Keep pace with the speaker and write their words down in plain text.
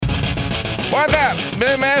What's up,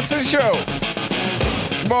 Bill Madison Show?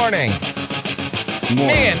 Morning.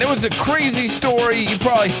 Man, there was a crazy story. You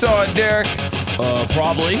probably saw it, Derek.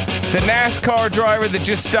 Probably. The NASCAR driver that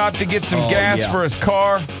just stopped to get some gas for his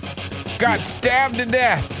car got stabbed to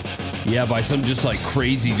death. Yeah, by some just like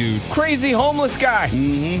crazy dude. Crazy homeless guy.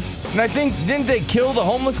 Mm-hmm. And I think, didn't they kill the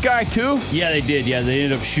homeless guy too? Yeah, they did. Yeah, they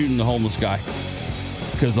ended up shooting the homeless guy.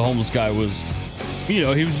 Because the homeless guy was, he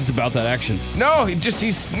was just about that action. No,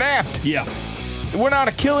 he snapped. Yeah. It went on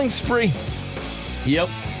a killing spree. Yep.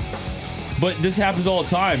 But this happens all the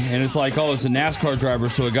time, and it's like, oh, it's a NASCAR driver,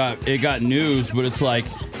 so it got news. But it's like,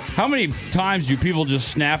 how many times do people just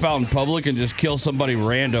snap out in public and just kill somebody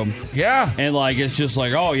random? Yeah. And like, it's just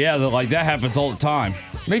like, oh yeah, like that happens all the time.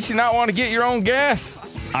 Makes you not want to get your own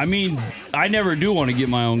gas. I mean, I never do want to get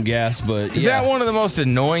my own gas, but Is that one of the most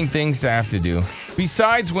annoying things to have to do?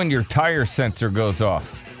 Besides when your tire sensor goes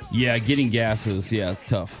off. Yeah, getting gas is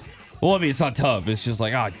tough. Well, I mean, it's not tough. It's just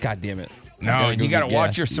like, oh, God damn it. No, you got to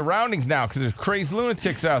watch your surroundings now because there's crazy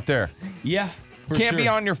lunatics out there. Yeah, for Can't be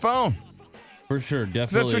on your phone. For sure,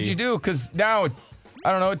 definitely. That's what you do because now,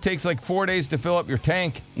 I don't know, it takes like 4 days to fill up your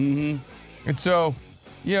tank. Mm-hmm. And so,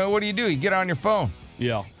 what do? You get on your phone.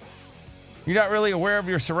 Yeah. You're not really aware of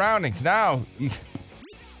your surroundings. Now,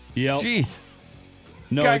 jeez.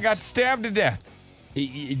 No, guy got stabbed to death.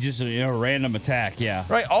 Just a random attack, yeah.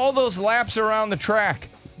 Right, all those laps around the track,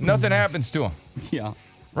 nothing happens to him. Yeah.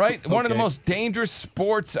 Right? One of the most dangerous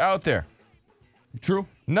sports out there. True.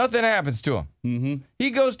 Nothing happens to him. Mm-hmm. He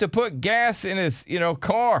goes to put gas in his,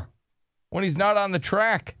 car when he's not on the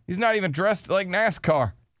track. He's not even dressed like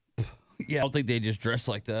NASCAR. Yeah, I don't think they just dress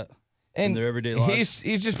like that in their everyday lives.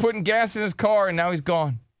 He's just putting gas in his car, and now he's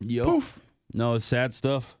gone. Yep. Poof. No, it's sad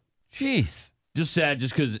stuff. Jeez. Just sad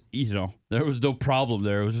just because, there was no problem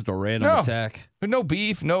there. It was just a random attack. No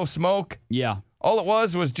beef, no smoke. Yeah. All it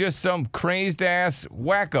was just some crazed-ass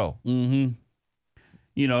wacko.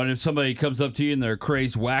 Mm-hmm. And if somebody comes up to you and they're a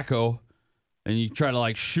crazed wacko and you try to,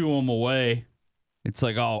 like, shoo them away, it's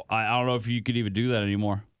like, oh, I don't know if you could even do that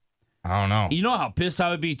anymore. I don't know. You know how pissed I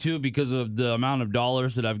would be, too, because of the amount of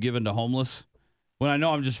dollars that I've given to homeless? When I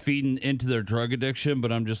know I'm just feeding into their drug addiction,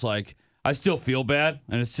 but I'm just like, I still feel bad,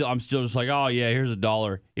 and I'm still just like, oh, yeah, here's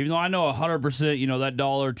 $1. Even though I know 100%, that $1,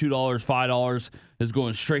 $2, $5 is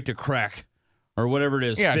going straight to crack. Or whatever it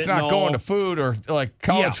is. Yeah, it's not going to food or like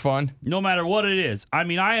college fund. No matter what it is. I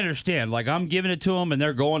mean, I understand. Like, I'm giving it to them and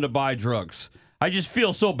they're going to buy drugs. I just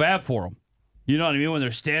feel so bad for them. You know what I mean? When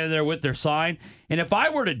they're standing there with their sign. And if I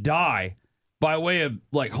were to die by way of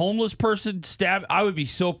like homeless person stabbed, I would be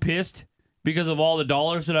so pissed because of all the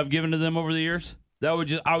dollars that I've given to them over the years. I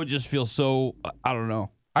would just feel so, I don't know.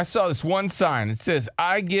 I saw this one sign. It says,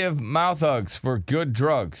 I give mouth hugs for good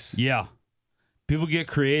drugs. Yeah. People get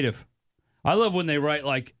creative. I love when they write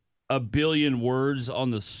like 1 billion words on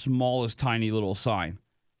the smallest tiny little sign.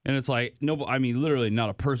 And it's like, literally not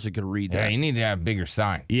a person could read that. Yeah, you need to have a bigger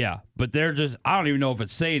sign. Yeah, but they're just, I don't even know if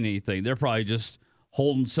it's saying anything. They're probably just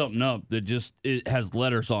holding something up that just, it has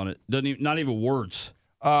letters on it. Not even words.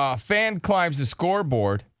 Fan climbs the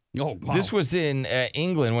scoreboard. Oh, wow. This was in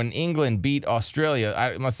England when England beat Australia.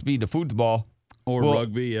 It must be the football. Or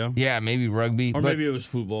rugby, yeah. Yeah, maybe rugby. Or maybe it was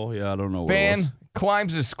football. Yeah, I don't know what it was. Fan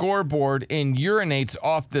climbs the scoreboard and urinates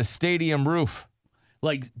off the stadium roof.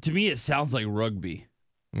 Like, to me, it sounds like rugby.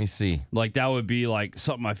 Let me see. Like, that would be like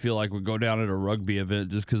something I feel like would go down at a rugby event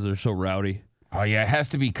just because they're so rowdy. Oh, yeah, it has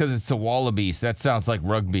to be because it's the Wallabies. That sounds like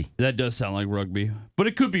rugby. That does sound like rugby. But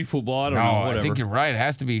it could be football. I don't know. Whatever. I think you're right. It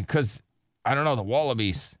has to be because, I don't know, the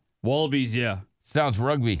Wallabies. Wallabies, yeah. Sounds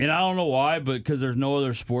rugby. And I don't know why, but because there's no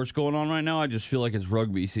other sports going on right now, I just feel like it's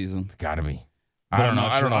rugby season. It's got to be. But I don't know.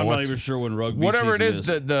 I'm not even sure when rugby whatever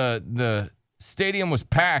season it is. The stadium was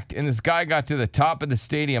packed, and this guy got to the top of the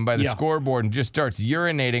stadium by the scoreboard and just starts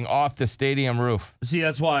urinating off the stadium roof. See,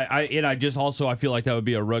 that's why I feel like that would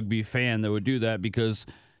be a rugby fan that would do that because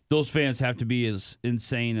those fans have to be as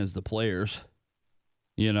insane as the players,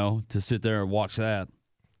 to sit there and watch that.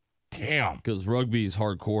 Damn. Because rugby is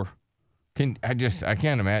hardcore. I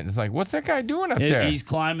can't imagine. It's like, what's that guy doing up there? He's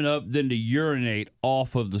climbing up then to urinate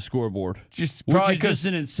off of the scoreboard. Which is just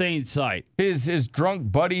an insane sight. His drunk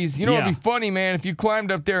buddies. It'd be funny, man, if you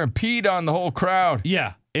climbed up there and peed on the whole crowd.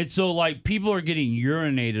 Yeah. And so, like, people are getting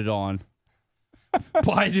urinated on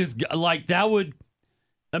by this guy. Like, that would,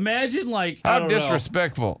 imagine, like, how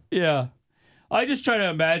disrespectful. Yeah. I just try to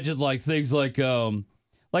imagine, like, things like I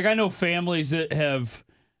know families that have,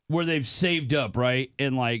 where they've saved up, right?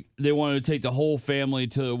 And like they wanted to take the whole family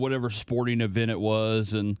to whatever sporting event it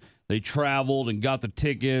was, and they traveled and got the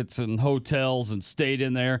tickets and hotels and stayed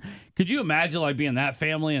in there. Could you imagine like being that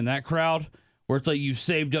family and that crowd where it's like you've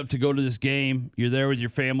saved up to go to this game. You're there with your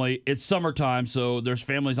family. It's summertime, so there's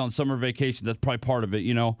families on summer vacation. That's probably part of it,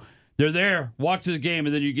 you know. They're there, watching the game,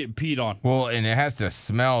 and then you get peed on. Well, and it has to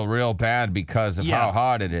smell real bad because of how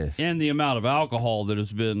hot it is. And the amount of alcohol that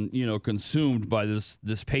has been, consumed by this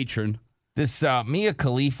patron. This Mia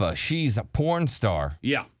Khalifa, she's a porn star.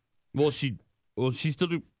 Yeah. Will she still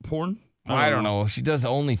do porn? I don't know. She does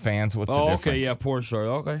OnlyFans. What's the difference? Okay, yeah, porn star.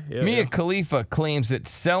 Okay. Yeah, Mia Khalifa claims that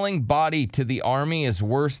selling body to the army is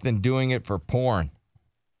worse than doing it for porn.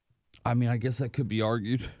 I mean, I guess that could be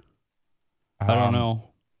argued. I don't know.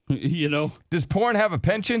 Does porn have a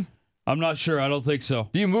pension? I'm not sure. I don't think so.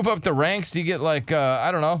 Do you move up the ranks? Do you get like,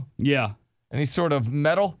 I don't know, Yeah. any sort of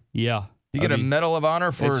medal? Yeah. You get a Medal of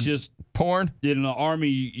Honor for it's just porn? in the army,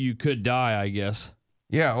 you could die, I guess.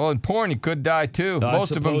 Yeah, well, in porn, you could die too.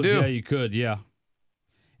 Most of them do. Yeah, you could, yeah.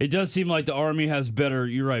 It does seem like the army has better,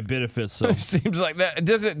 you're right, benefits. So. It seems like that.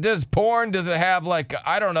 Does it have like,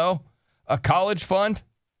 I don't know, a college fund?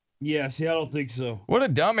 Yeah, see, I don't think so. What a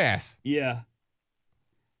dumbass. Yeah.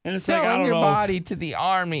 And it's Selling like, I don't your know. body to the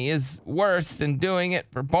army is worse than doing it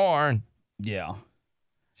for porn. Yeah.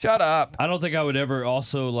 Shut up. I don't think I would ever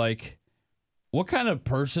also, like, what kind of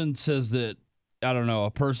person says that, I don't know,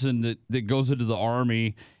 a person that goes into the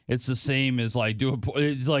army, it's the same as, like,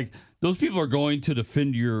 it's like, those people are going to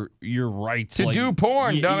defend your rights. To do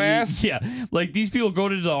porn, dumbass. Yeah. Like, these people go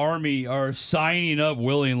to the army are signing up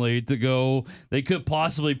willingly to go. They could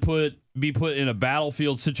possibly be put in a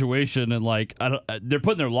battlefield situation, and, like, they're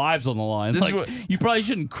putting their lives on the line. You probably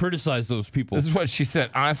shouldn't criticize those people. This is what she said.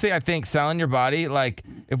 Honestly, I think selling your body, like,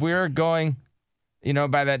 if we were going,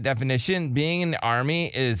 by that definition, being in the army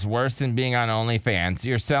is worse than being on OnlyFans.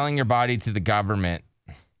 You're selling your body to the government.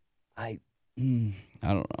 I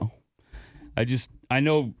don't know. I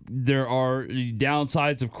know there are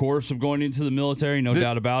downsides, of course, of going into the military, no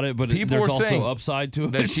doubt about it, but there's also upside to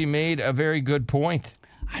it. That she made a very good point.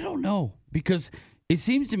 I don't know, because it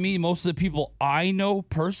seems to me most of the people I know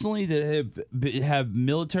personally that have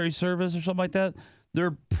military service or something like that,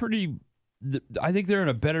 they're I think they're in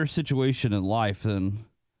a better situation in life than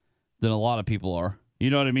a lot of people are. You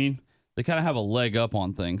know what I mean? They kind of have a leg up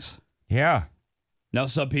on things. Yeah. Now,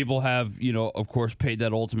 some people have, of course, paid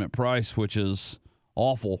that ultimate price, which is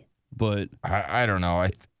awful. But I don't know.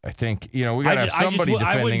 I think, we got to have somebody defending us.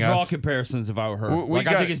 I wouldn't draw comparisons if I were her. I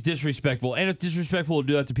think it's disrespectful. And it's disrespectful to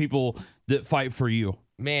do that to people that fight for you.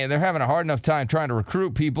 Man, they're having a hard enough time trying to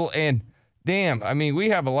recruit people. And damn, I mean, we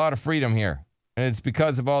have a lot of freedom here. And it's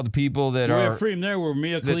because of all the people that we have freedom there where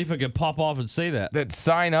Mia Khalifa could pop off and say that. That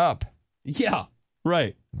sign up. Yeah,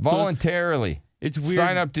 right. Voluntarily. So it's weird.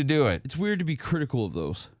 Sign up to do it. It's weird to be critical of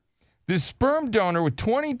those. This sperm donor with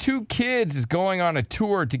 22 kids is going on a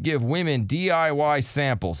tour to give women DIY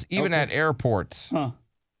samples, even at airports. Huh.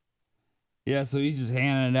 Yeah, so he's just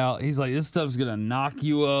handing it out. He's like, this stuff's going to knock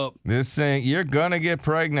you up. This thing, you're going to get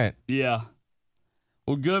pregnant. Yeah.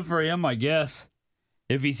 Well, good for him, I guess.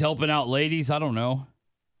 If he's helping out ladies, I don't know.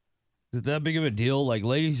 Is it that big of a deal? Like,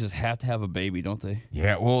 ladies just have to have a baby, don't they?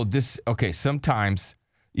 Yeah, well, sometimes,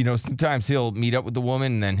 sometimes he'll meet up with the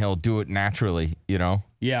woman and then he'll do it naturally,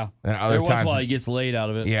 Yeah. And other Every once in times, a while he gets laid out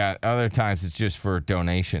of it. Yeah, other times it's just for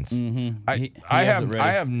donations. Mm-hmm. I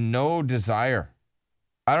have no desire.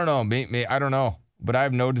 I don't know, I don't know, but I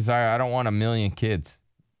have no desire. I don't want 1 million kids.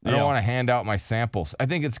 I don't want to hand out my samples. I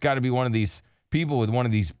think it's got to be one of these people with one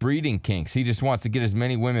of these breeding kinks. He just wants to get as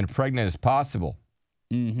many women pregnant as possible.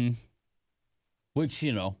 Mm-hmm. Which,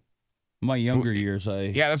 my younger years,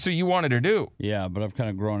 Yeah, that's what you wanted to do. Yeah, but I've kind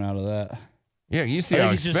of grown out of that. Yeah, you see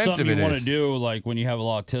how expensive it is. It's just something you want to do, like when you have a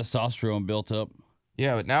lot of testosterone built up.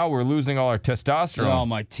 Yeah, but now we're losing all our testosterone. Oh,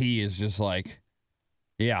 my tea is just like,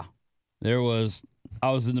 yeah. I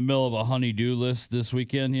was in the middle of a honey-do list this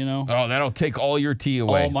weekend, Oh, that'll take all your tea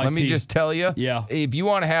away. Let me just tell you. Yeah. If you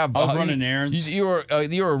want to have... I was running errands. You were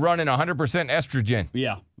running 100% estrogen.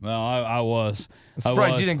 Yeah. Well, I was. I'm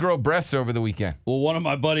surprised you didn't grow breasts over the weekend. Well, one of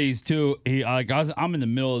my buddies, too, I'm in the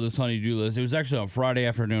middle of this honey-do list. It was actually on Friday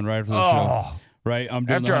afternoon right after the show. Right? I'm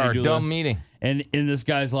doing after the our dumb meeting. And this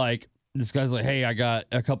guy's like, hey, I got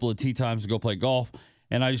a couple of tea times to go play golf.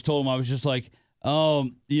 And I just told him, I was just like... I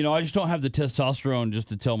just don't have the testosterone just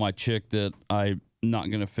to tell my chick that I'm not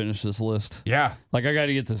going to finish this list. Yeah. Like, I got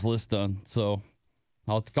to get this list done. So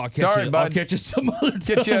I'll catch you some other time.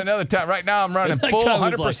 Get you another time. Right now, I'm running full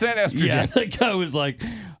 100% estrogen. Yeah, that guy was like,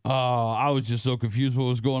 I was just so confused what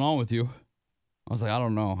was going on with you. I was like, I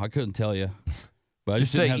don't know. I couldn't tell you. But I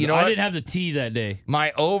just didn't have the tea that day.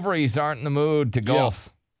 My ovaries aren't in the mood to golf.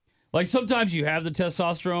 Yeah. Like, sometimes you have the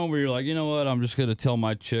testosterone where you're like, you know what, I'm just going to tell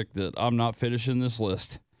my chick that I'm not finishing this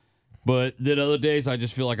list. But then other days, I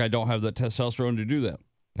just feel like I don't have the testosterone to do that.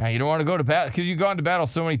 Now, you don't want to go to battle because you've gone to battle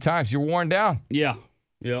so many times. You're worn down. Yeah.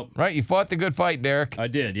 Yep. Right? You fought the good fight, Derek. I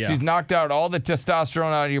did, yeah. She's knocked out all the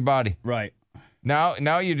testosterone out of your body. Right. Now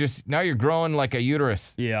you're growing like a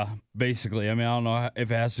uterus. Yeah, basically. I mean, I don't know if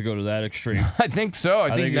it has to go to that extreme. I think so.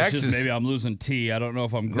 I think it's next just is maybe I'm losing T. I don't know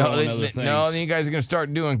if I'm growing other things. No, then you guys are going to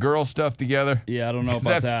start doing girl stuff together. Yeah, I don't know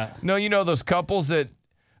about that. No, you know those couples that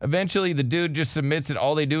eventually the dude just submits and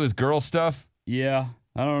all they do is girl stuff? Yeah,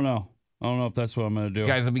 I don't know. I don't know if that's what I'm going to do. You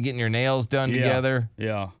guys will be getting your nails done together.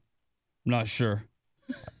 Yeah. I'm not sure.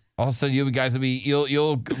 Also, you guys will be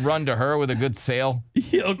you'll run to her with a good sale.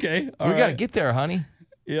 Yeah, okay. We got to get there, honey.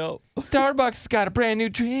 Yep. Starbucks has got a brand new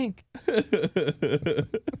drink. That's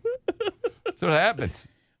what happens.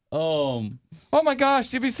 Oh my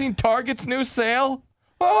gosh, have you seen Target's new sale?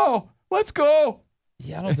 Oh, let's go.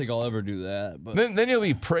 Yeah, I don't think I'll ever do that. But Then you'll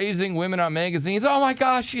be praising women on magazines. Oh my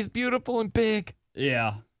gosh, she's beautiful and big.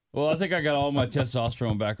 yeah. Well, I think I got all my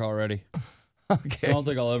testosterone back already. Okay. I don't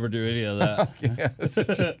think I'll ever do any of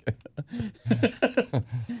that.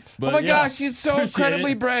 But, oh my gosh, she's so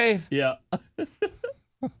incredibly brave. Yeah.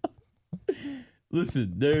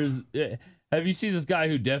 Listen, have you seen this guy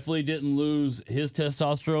who definitely didn't lose his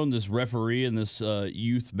testosterone, this referee in this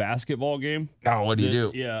youth basketball game? Oh, what do you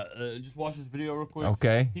do? Yeah, just watch this video real quick.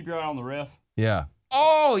 Okay. Keep your eye on the ref. Yeah.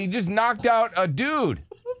 Oh, he just knocked out a dude.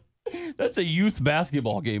 That's a youth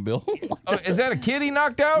basketball game, Bill. Oh, is that a kid he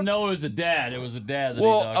knocked out? No, it was a dad. It was a dad that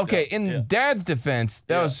Well, he knocked okay, out. in Dad's defense,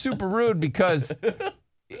 that was super rude because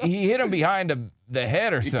he hit him behind the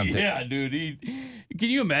head or something. Yeah, dude. Can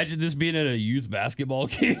you imagine this being at a youth basketball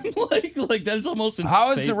game? like that's almost insane.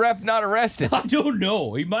 How is the ref not arrested? I don't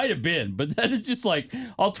know. He might have been, but that is just like,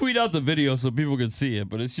 I'll tweet out the video so people can see it.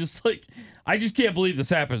 But it's just like, I just can't believe this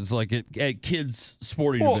happens like at kids'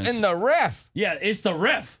 sporting events. Well, and the ref. Yeah, it's the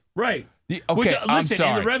ref, right? Okay, Which, I'm listen,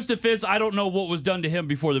 sorry. in the ref's defense, I don't know what was done to him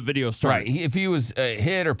before the video started. Right. If he was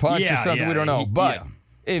hit or punched or something, we don't know. But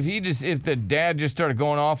if the dad just started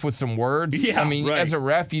going off with some words, I mean, as a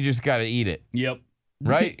ref, you just got to eat it. Yep.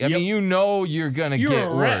 Right? I mean, you know you're going to get a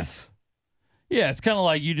ref. worse. Yeah, it's kind of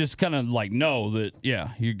like you just kind of like know that,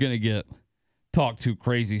 you're going to get talked to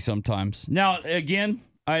crazy sometimes. Now, again,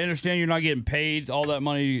 I understand you're not getting paid all that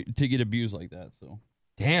money to get abused like that. So,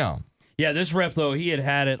 damn. Yeah, this ref though, he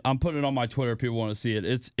had it. I'm putting it on my Twitter if people want to see it.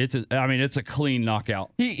 It's a clean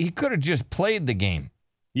knockout. He could have just played the game.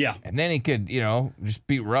 Yeah. And then he could, just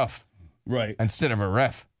be rough. Right. Instead of a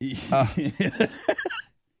ref.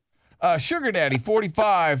 Sugar Daddy,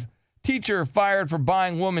 45, teacher fired for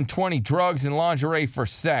buying woman 20 drugs and lingerie for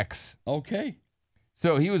sex. Okay.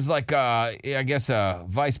 So he was like, I guess, a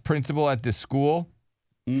vice principal at this school.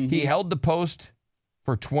 Mm-hmm. He held the post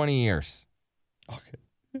for 20 years. Okay.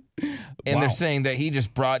 And they're saying that he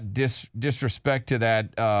just brought disrespect to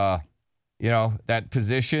that, that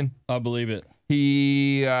position. I believe it.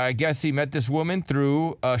 I guess he met this woman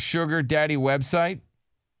through a sugar daddy website,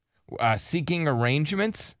 seeking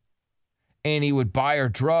arrangements. And he would buy her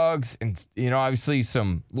drugs and, obviously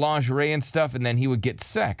some lingerie and stuff. And then he would get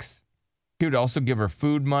sex. He would also give her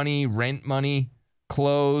food money, rent money,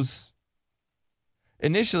 clothes.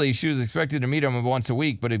 Initially, she was expected to meet him once a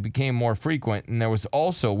week, but it became more frequent. And there was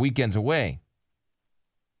also weekends away.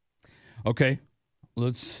 Okay.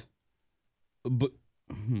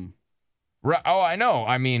 Right. Oh, I know.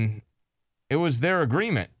 I mean, it was their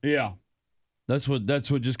agreement. Yeah. That's what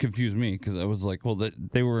just confused me because I was like, well,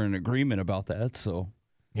 they were in agreement about that. So,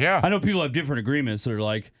 yeah. I know people have different agreements that are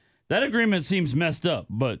like, that agreement seems messed up,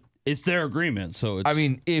 but it's their agreement. So, it's. I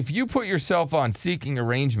mean, if you put yourself on seeking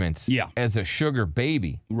arrangements as a sugar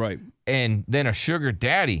baby. Right. And then a sugar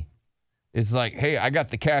daddy is like, hey, I got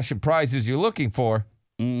the cash and prizes you're looking for.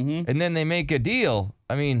 Mm-hmm. And then they make a deal.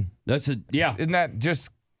 I mean, isn't that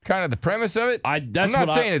just kind of the premise of it? I'm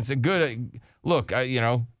not saying it's a good look.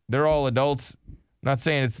 They're all adults. I'm not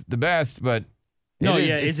saying it's the best, but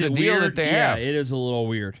it's the deal weird? that they have. Yeah, it is a little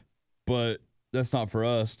weird, but that's not for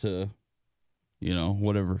us to,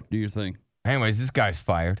 whatever. Do your thing. Anyways, this guy's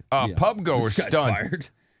fired. Pub goer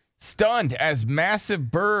stunned as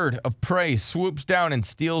massive bird of prey swoops down and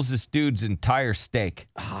steals this dude's entire steak.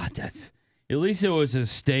 At least it was a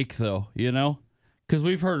steak, though. Because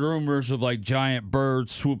we've heard rumors of like giant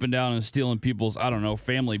birds swooping down and stealing people's, I don't know,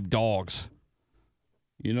 family dogs.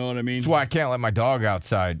 You know what I mean? That's why I can't let my dog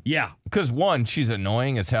outside. Yeah. Because one, she's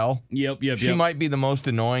annoying as hell. Yep. She might be the most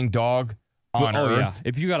annoying dog on earth. Yeah.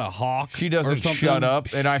 If you got a hawk, she doesn't shut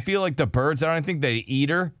up. And I feel like the birds, I don't think they'd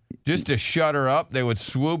eat her. Just to shut her up, they would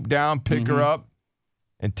swoop down, pick her up,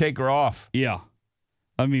 and take her off. Yeah.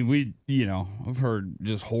 I mean, I've heard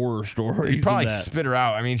just horror stories. You'd probably of that. spit her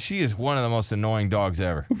out. I mean, she is one of the most annoying dogs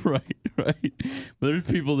ever. Right. But there's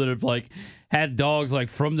people that have like had dogs like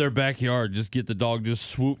from their backyard just get the dog just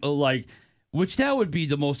swoop which that would be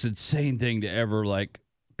the most insane thing to ever be like,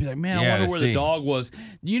 man, I Yeah, wonder to where see. the dog was.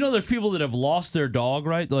 There's people that have lost their dog,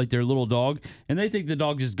 right? Like their little dog, and they think the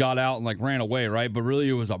dog just got out and ran away, right? But really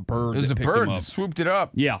it was a bird. It was that a picked bird him that up. swooped it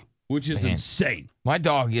up. Yeah, which is Man. insane. My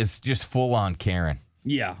dog is just full on Karen.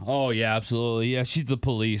 Yeah. Oh yeah, absolutely. Yeah, she's the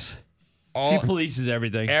police. She All, polices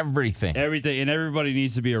everything. everything. Everything, and everybody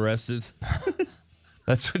needs to be arrested.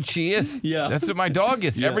 That's what she is. Yeah. That's what my dog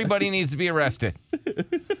is. Yeah. Everybody needs to be arrested.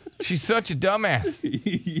 She's such a dumbass.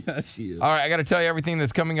 Yeah, she is. All right, I got to tell you everything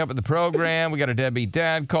that's coming up at the program. We got a deadbeat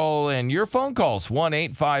dad call and your phone calls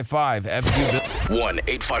 1-855-FU.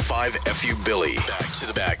 1-855-FU-BILLY.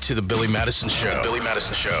 Back to the Billy Madison Show. The Billy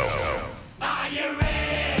Madison Show.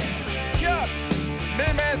 Chuck,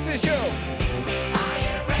 Billy Madison Show.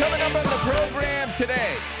 Coming up on the program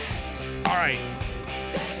today. All right.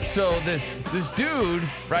 So this dude,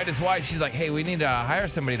 right, his wife, she's like, hey, we need to hire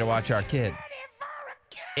somebody to watch our kid.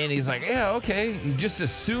 And he's like, yeah, okay. He just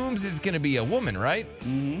assumes it's going to be a woman, right?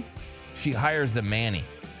 Mm-hmm. She hires a Manny.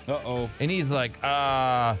 Uh-oh. And he's like,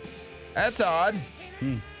 that's odd.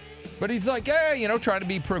 But he's like, yeah, trying to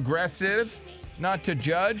be progressive, not to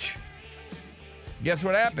judge. Guess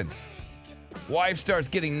what happens? Wife starts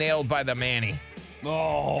getting nailed by the Manny.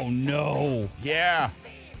 Oh, no. Yeah.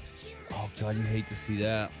 Oh, God, you hate to see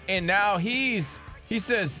that. And now he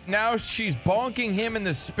says, now she's bonking him in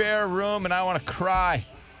the spare room and I want to cry.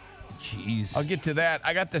 Jeez. I'll get to that.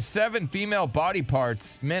 I got the 7 female body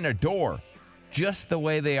parts men adore just the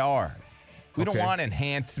way they are. We don't Okay. want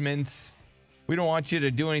enhancements. We don't want you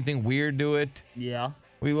to do anything weird to it. Yeah.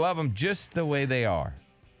 We love them just the way they are.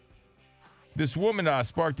 This woman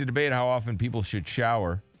sparked a debate how often people should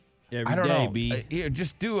shower. Every I don't day, know. B. Here,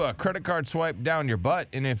 just do a credit card swipe down your butt,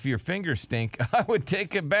 and if your fingers stink, I would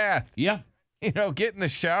take a bath. Yeah. Get in the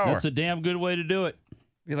shower. That's a damn good way to do it.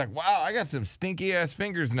 Be like, wow, I got some stinky ass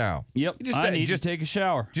fingers now. Yep. You just I say- need just- to take a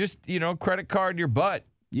shower. Just credit card your butt,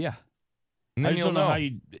 Yeah. and I then just you'll don't know know. how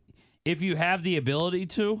you... If you have the ability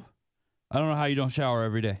to, I don't know how you don't shower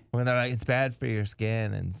every day. When they're like, it's bad for your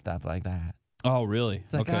skin and stuff like that. Oh, really?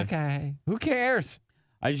 It's like, okay, who cares?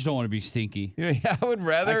 I just don't want to be stinky. I would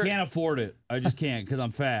rather. I can't afford it. I just can't because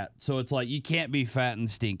I'm fat. So it's like you can't be fat and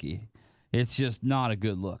stinky. It's just not a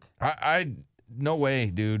good look. I no way,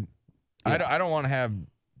 dude. Yeah. I don't want to have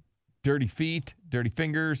dirty feet, dirty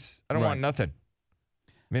fingers. I don't Right. want nothing.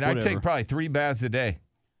 I mean, I Whatever. take probably 3 baths a day.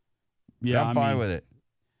 Yeah, I'm fine with it.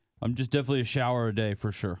 I'm just definitely a shower a day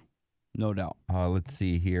for sure. No doubt. Let's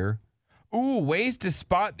see here. Ooh, ways to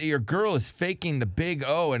spot that your girl is faking the big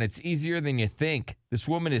O, and it's easier than you think. This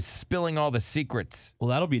woman is spilling all the secrets. Well,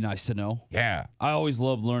 that'll be nice to know. Yeah. I always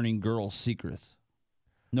love learning girls' secrets,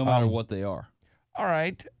 no matter what they are. All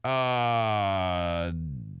right.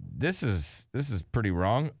 This is pretty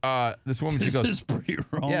wrong. This woman, she This goes, is pretty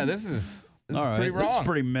wrong. yeah, this is all right. pretty wrong. This is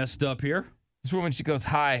pretty messed up here. This woman, she goes,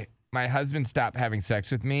 hi, my husband stopped having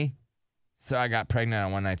sex with me, so I got pregnant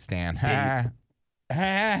on one night stand.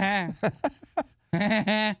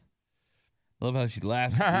 Love how she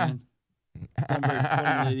laughs. Man. I'm very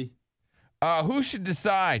funny lady. Who should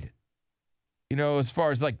decide, as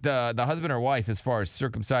far as like the husband or wife, as far as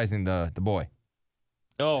circumcising the boy?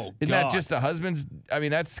 Oh, Isn't God. that just the husband's? I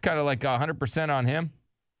mean, that's kind of like 100% on him.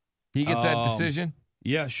 He gets that decision,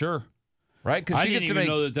 Yeah, sure. right? Because I she didn't gets to even make.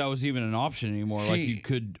 know that was even an option anymore. Like She- you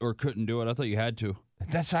could or couldn't do it. I thought you had to.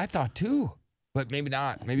 That's what I thought too, but maybe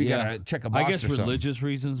not. Maybe you Yeah. gotta check a box. I guess or something. religious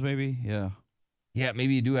reasons, maybe. Yeah. Yeah,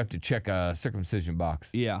 maybe you do have to check a circumcision box.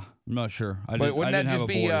 Yeah. I'm not sure. But wouldn't that just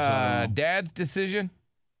be dad's decision?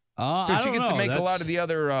 I Because she don't gets know. to make a lot That's- of the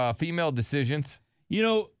other female decisions.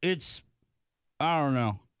 It's, I don't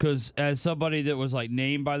know. Because as somebody that was like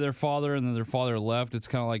named by their father and then their father left, it's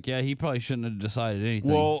kind of like, yeah, he probably shouldn't have decided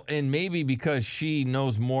anything. Well, and maybe because she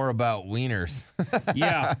knows more about wieners.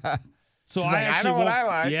 yeah. So She's I like, I actually know what won't- I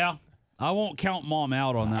like. Yeah. I won't count mom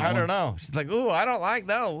out on that I one. don't know. She's like, ooh, I don't like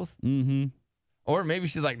those. Mm-hmm. Or maybe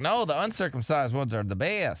she's like, no, the uncircumcised ones are the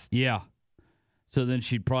best. Yeah. So then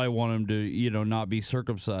she'd probably want him to, not be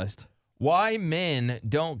circumcised. Why men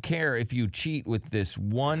don't care if you cheat with this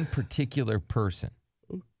one particular person.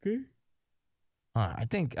 Okay. I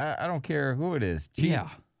think, I don't care who it is. Cheat. Yeah.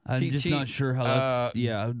 I'm cheat, just cheat. not sure how that's,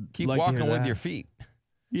 I'd Keep like to walking hear with that. your feet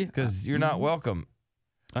Yeah. because you're not welcome.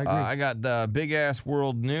 I agree. I got the big ass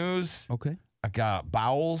world news. Okay. I got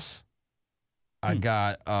bowels. I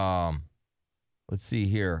got let's see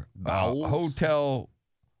here. Bowels? Hotel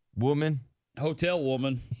woman Hotel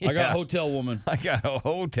woman. I got Yeah. a hotel woman. I got a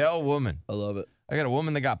hotel woman. I love it. I got a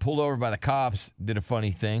woman that got pulled over by the cops, did a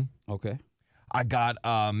funny thing. Okay. I got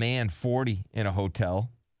a man 40 in a hotel.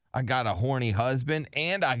 I got a horny husband,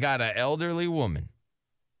 and I got an elderly woman.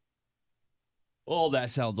 Oh, that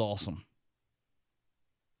sounds awesome. All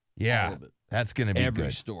Yeah, of it. that's going to be Every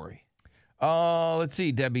good. story. Let's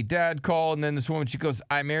see. Debbie Dad called, and then this woman, she goes,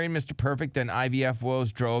 I married Mr. Perfect, then IVF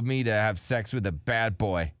woes drove me to have sex with a bad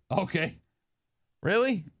boy. Okay.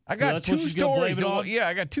 Really? I So got that's what two she's gonna blame stories. it on? Yeah,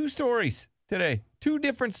 I got 2 stories today. 2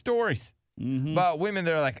 different stories about women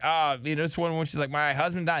that are like, this one when she's like, my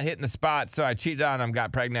husband's not hitting the spot, so I cheated on him,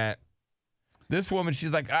 got pregnant. This woman, she's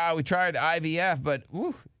like, we tried IVF, but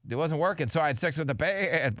it wasn't working, so I had sex with a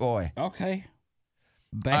bad boy. Okay.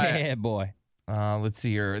 Bad boy. Let's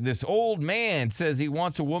see here. This old man says he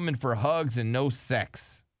wants a woman for hugs and no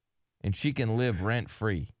sex, and she can live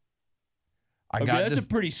rent-free. Okay, that's a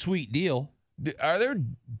pretty sweet deal. Are there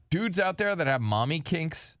dudes out there that have mommy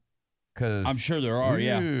kinks? Cause I'm sure there are,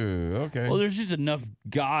 yeah. Okay. Well, there's just enough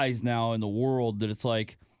guys now in the world that it's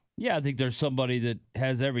like, yeah, I think there's somebody that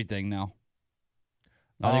has everything now.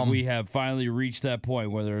 I think we have finally reached that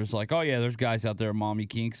point where there's like, oh, yeah, there's guys out there, mommy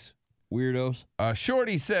kinks, weirdos.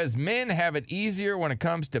 Shorty says men have it easier when it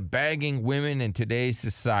comes to bagging women in today's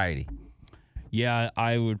society. Yeah,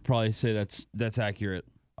 I would probably say that's accurate.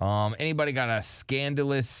 Anybody got a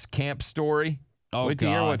scandalous camp story? Oh, Wait to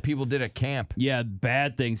hear God. what people did at camp. Yeah,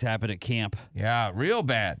 bad things happen at camp. Yeah, real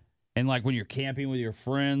bad. And like when you're camping with your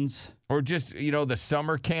friends. Or just, the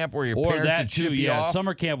summer camp where your Or parents that would ship too, you yeah. off.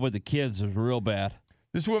 Summer camp with the kids is real bad.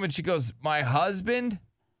 This woman, she goes, my husband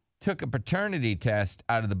took a paternity test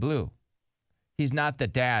out of the blue. He's not the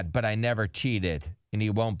dad, but I never cheated, and he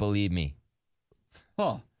won't believe me.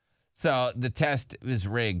 Huh. So the test is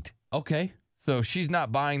rigged. Okay. So she's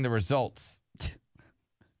not buying the results.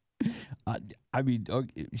 I mean,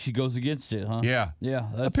 she goes against it, huh? Yeah. Yeah.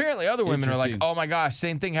 That's Apparently other women are like, interesting. oh my gosh,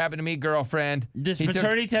 same thing happened to me, girlfriend. This He took-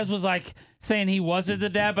 paternity test was like saying he wasn't the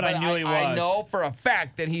dad, but I knew he was. I know for a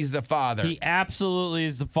fact that he's the father. He absolutely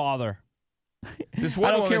is the father. This I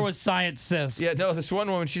one don't woman, care what science says. Yeah, no, this one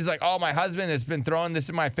woman, she's like, oh, my husband has been throwing this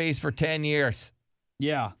in my face for 10 years.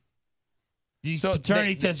 Yeah. These So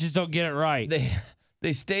paternity they- tests just don't get it right.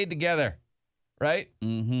 They stayed together, right?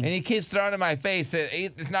 Mm-hmm. And he keeps throwing it in my face.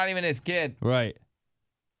 It's not even his kid. Right.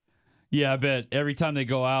 Yeah, I bet every time they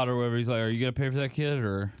go out or whatever, he's like, are you going to pay for that kid?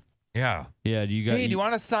 Or, Yeah. yeah, do you got Hey, do you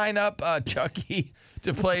want to sign up Chucky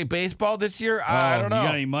to play baseball this year? I don't know. You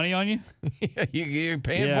got any money on you? You're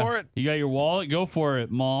paying Yeah. for it? You got your wallet? Go for it,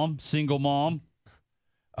 mom. Single mom.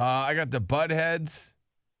 I got the Buttheads.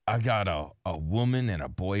 I got a woman and a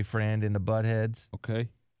boyfriend in the Buttheads. Okay.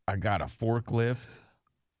 I got a forklift.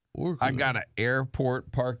 I got an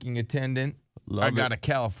airport parking attendant. I got a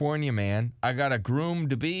California man. I got a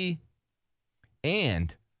groom-to-be.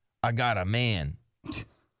 And I got a man.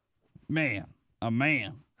 Man. A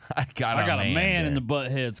man. I got a man in there. the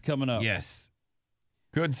butt heads coming up. Yes.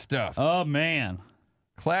 Good stuff. Oh, man.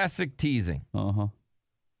 Classic teasing. Uh-huh.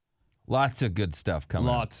 Lots of good stuff coming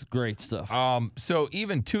up. Lots. Great stuff. So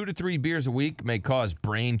even 2 to 3 beers a week may cause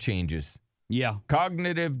brain changes. Yeah.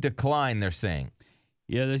 Cognitive decline, they're saying.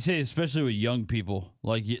 Yeah, they say especially with young people.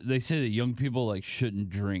 Like, they say that young people, like, shouldn't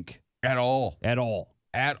drink At all. at all.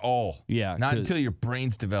 At all. Yeah. Not 'cause- until your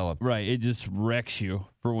brain's developed. Right. It just wrecks you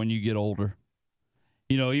for when you get older.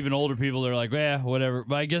 Even older people, they're like, whatever.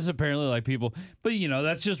 But I guess apparently, like, people, but,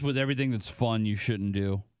 that's just with everything that's fun you shouldn't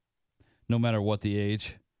do, no matter what the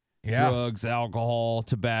age. Yeah. Drugs, alcohol,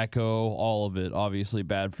 tobacco, all of it, obviously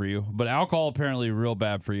bad for you. But alcohol, apparently, real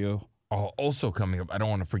bad for you. Oh, also coming up, I don't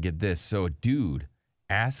want to forget this. So a dude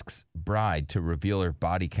asks bride to reveal her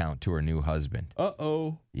body count to her new husband.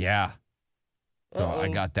 Uh-oh. Yeah. So I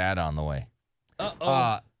Uh-oh. got that on the way.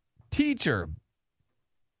 Uh-oh. Teacher.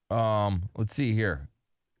 Let's see here.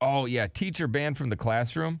 Oh, yeah. Teacher banned from the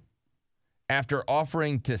classroom after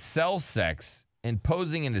offering to sell sex and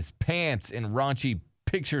posing in his pants in raunchy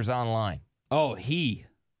pictures online. Oh, he.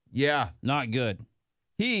 Yeah. Not good.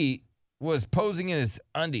 He was posing in his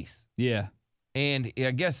undies. Yeah. And I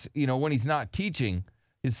guess, when he's not teaching,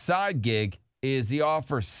 his side gig is he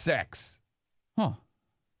offers sex. Huh.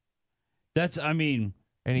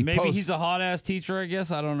 And he maybe he's a hot-ass teacher, I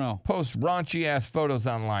guess. I don't know. posts raunchy ass photos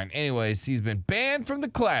online. Anyways, he's been banned from the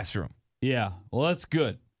classroom. Yeah. Well, that's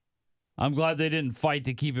good. I'm glad they didn't fight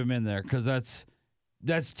to keep him in there because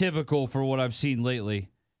that's typical for what I've seen lately.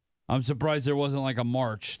 I'm surprised there wasn't like a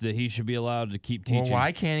march that he should be allowed to keep teaching. Well,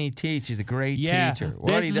 why can't he teach? He's a great yeah, teacher.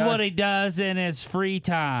 this is what he does in his free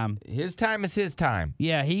time. His time is his time.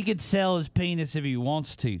 Yeah, he could sell his penis if he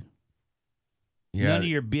wants to. None of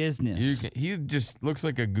your business. He just looks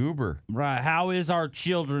like a goober. Right. How is our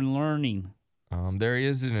children learning? There he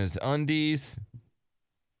is in his undies.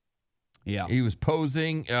 Yeah. He was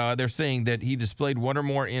posing. They're saying that he displayed one or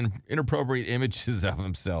more inappropriate images of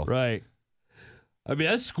himself. Right. I mean,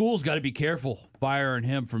 that school's got to be careful firing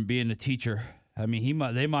him from being a teacher. I mean,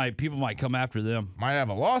 people might come after them. Might have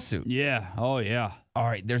a lawsuit. Yeah. Oh, yeah. All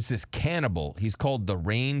right, there's this cannibal. He's called the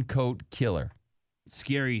Raincoat Killer.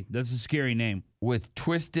 Scary. That's a scary name. With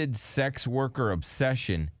twisted sex worker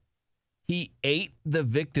obsession, he ate the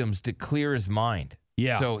victims to clear his mind.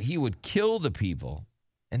 Yeah. So he would kill the people,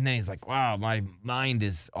 and then he's like, wow, my mind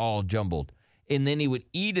is all jumbled. And then he would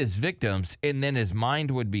eat his victims, and then his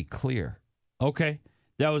mind would be clear. Okay.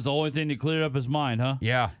 That was the only thing that cleared up his mind, huh?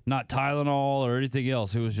 Yeah. Not Tylenol or anything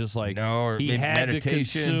else. It was just like he had meditation. to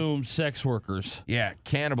consume sex workers. Yeah,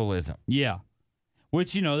 cannibalism. Yeah.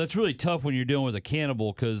 Which, that's really tough when you're dealing with a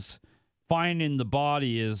cannibal because finding the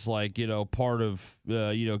body is like, part of,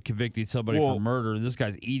 convicting somebody for murder. And this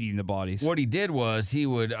guy's eating the bodies. What he did was he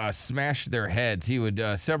would smash their heads. He would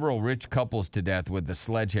several rich couples to death with the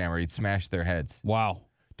sledgehammer. He'd smash their heads. Wow.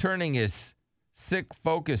 Turning his sick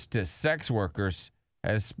focus to sex workers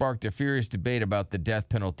has sparked a furious debate about the death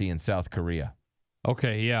penalty in South Korea.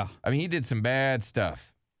 Okay, yeah. I mean, he did some bad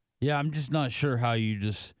stuff. Yeah, I'm just not sure how you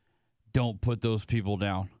just don't put those people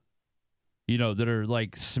down. That are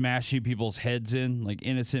like smashing people's heads in, like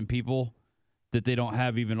innocent people that they don't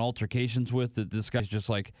have even altercations with, that this guy's just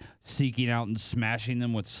like seeking out and smashing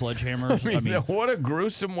them with sledgehammers. I mean, what a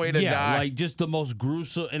gruesome way to die. Yeah, like just the most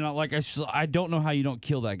gruesome. And I don't know how you don't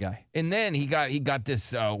kill that guy. And then he got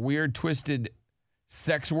this weird, twisted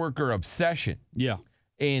sex worker obsession. Yeah.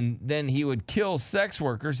 And then he would kill sex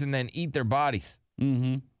workers and then eat their bodies.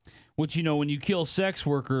 Mm-hmm. Which, when you kill sex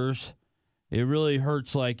workers, it really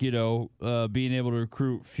hurts, like, being able to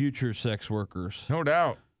recruit future sex workers. No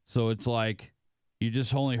doubt. So it's like you're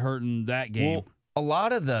just only hurting that game. Well, a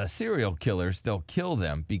lot of the serial killers, they'll kill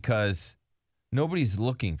them because nobody's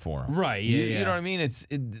looking for them. Right, yeah, You know what I mean?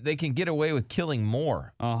 They can get away with killing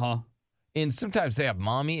more. Uh-huh. And sometimes they have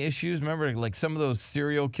mommy issues. Remember, like some of those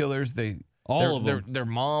serial killers, their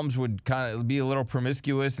moms would kind of be a little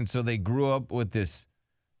promiscuous, and so they grew up with this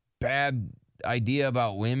bad idea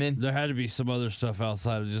about women. There had to be some other stuff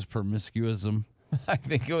outside of just promiscuism. I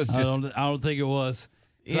think it was just. I don't think it was.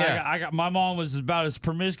 Yeah. I got my mom was about as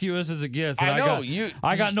promiscuous as it gets. And I know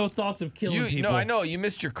I got no thoughts of killing people. No, I know you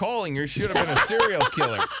missed your calling. You should have been a serial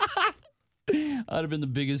killer. I'd have been the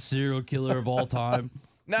biggest serial killer of all time.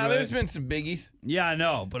 Now, there's been some biggies. Yeah, I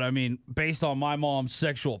know. But I mean, based on my mom's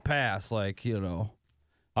sexual past, like,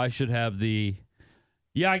 I should have the.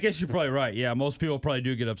 Yeah, I guess you're probably right. Yeah, most people probably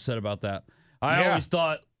do get upset about that. I always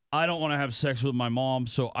thought, I don't want to have sex with my mom,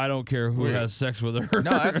 so I don't care who has sex with her.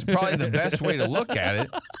 No, that's probably the best way to look at it.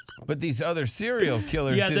 But these other serial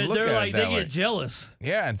killers didn't look at it that way. They get jealous.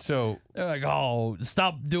 Yeah, and so. They're like, oh,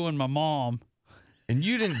 stop doing my mom. And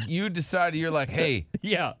you decided, you're like, hey,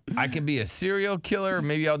 yeah, I can be a serial killer.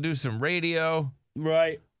 Maybe I'll do some radio.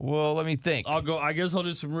 Right. Well, let me think. I guess I'll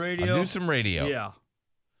do some radio. I'll do some radio. Yeah.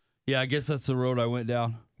 Yeah, I guess that's the road I went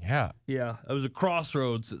down. Yeah. Yeah. It was a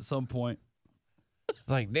crossroads at some point. It's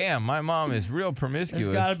like, damn, my mom is real promiscuous.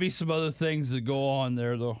 There's got to be some other things that go on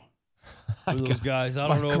there, though. For those guys. I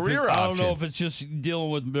don't know if it's just dealing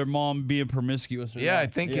with their mom being promiscuous or not. I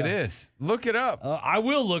think it is. Look it up. I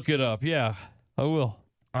will look it up. Yeah, I will.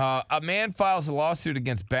 A man files a lawsuit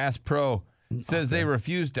against Bass Pro. Says they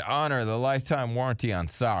refused to honor the lifetime warranty on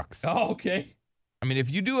socks. Oh, okay. I mean, if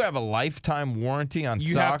you do have a lifetime warranty on socks,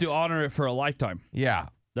 you have to honor it for a lifetime. Yeah.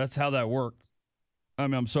 That's how that worked. I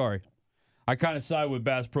mean, I'm sorry. I kind of side with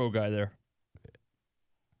Bass Pro guy there.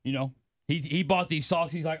 He bought these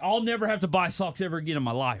socks. He's like, I'll never have to buy socks ever again in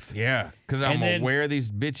my life. Yeah, because I'm going to wear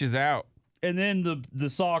these bitches out. And then the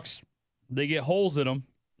socks, they get holes in them.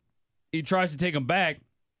 He tries to take them back,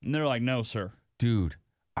 and they're like, no, sir. Dude,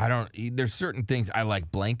 there's certain things. I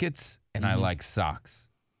like blankets, and I like socks.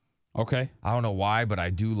 Okay. I don't know why, but I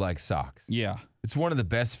do like socks. Yeah. It's one of the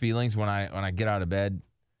best feelings when I get out of bed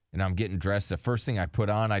and I'm getting dressed. The first thing I put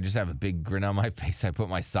on, I just have a big grin on my face. I put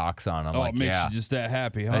my socks on. I'm like, it makes you just that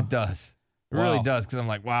happy, huh? It does. It really does, because I'm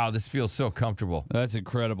like, wow, this feels so comfortable. That's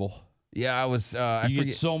incredible. Yeah, I was. You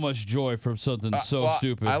get so much joy from something so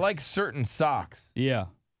stupid. I like certain socks. Yeah.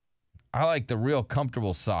 I like the real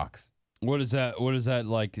comfortable socks. What is that? What does that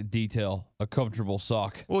like detail? A comfortable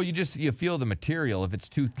sock? Well, you feel the material. If it's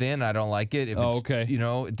too thin, I don't like it. If okay.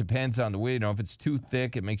 It depends on the weight. If it's too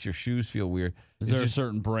thick, it makes your shoes feel weird. Is there a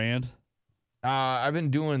certain brand? I've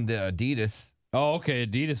been doing the Adidas. Oh, okay,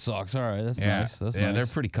 Adidas socks. All right, that's nice. That's nice. They're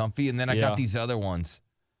pretty comfy. And then I got these other ones.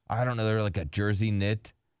 I don't know. They're like a jersey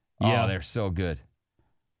knit. Yeah. Oh, they're so good.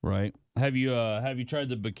 Right. Have you tried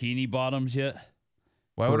the bikini bottoms yet?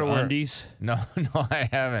 Why For would I wear undies? No, I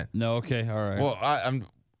haven't. No. Okay. All right. Well, I'm.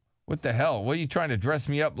 What the hell? What are you trying to dress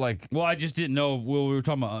me up like? Well, I just didn't know. Well, we were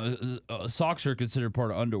talking about socks are considered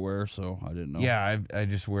part of underwear, so I didn't know. Yeah, I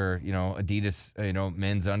just wear Adidas,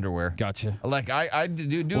 men's underwear. Gotcha. Like I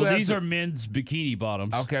do. Well, have these are men's bikini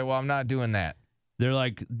bottoms. Okay, well I'm not doing that.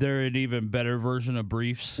 They're an even better version of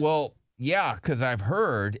briefs. Well, yeah, because I've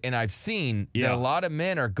heard and I've seen that Yeah. a lot of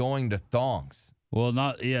men are going to thongs. Well,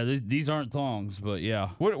 not yeah. These aren't thongs, but yeah.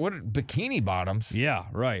 What bikini bottoms? Yeah.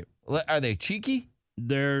 Right. Are they cheeky?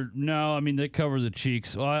 No, I mean they cover the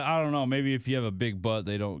cheeks. Well, I don't know. Maybe if you have a big butt,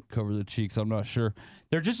 they don't cover the cheeks. I'm not sure.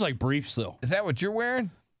 They're just like briefs, though. Is that what you're wearing?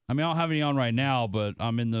 I mean, I don't have any on right now, but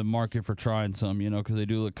I'm in the market for trying some. Because they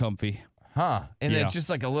do look comfy. Huh? And Yeah. it's just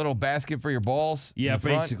like a little basket for your balls. Yeah, in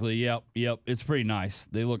front? basically. Yep. It's pretty nice.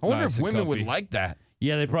 They look. I wonder nice if and women would comfy. like that.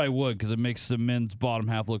 Yeah, they probably would because it makes the men's bottom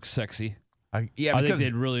half look sexy. I I think because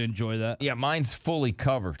they'd really enjoy that. yeah, mine's fully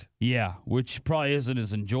covered. Yeah, which probably isn't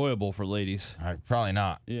as enjoyable for ladies. All right, probably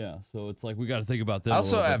not. Yeah, so it's like we got to think about that I a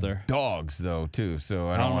also little have bit there. dogs though too, so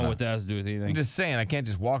I don't know what that has to do with anything. I'm just saying I can't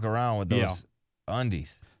just walk around with those Yeah.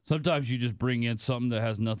 undies. Sometimes you just bring in something that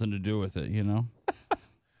has nothing to do with it,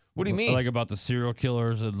 What do you mean? Like about the serial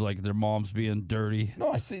killers and like their moms being dirty.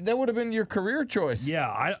 No, I see. That would have been your career choice. Yeah,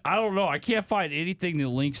 I don't know. I can't find anything that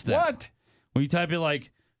links that. What? When you type in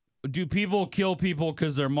like, do people kill people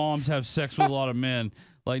because their moms have sex with a lot of men?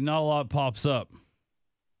 Like, not a lot pops up.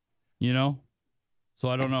 So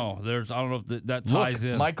I don't know. I don't know if that ties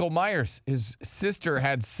Look, in. Michael Myers, his sister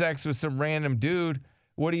had sex with some random dude.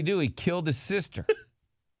 What did he do? He killed his sister.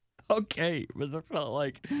 Okay, but that's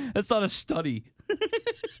not a study.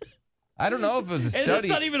 I don't know if it was a And that's study.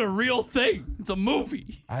 not even a real thing. It's a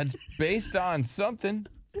movie It's based on something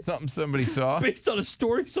somebody saw. based on a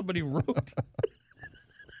story somebody wrote.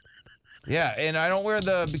 Yeah, and I don't wear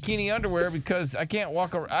the bikini underwear because I can't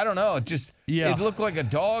walk around. I don't know. Yeah. It looked like a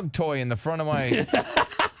dog toy in the front of my.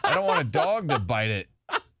 I don't want a dog to bite it.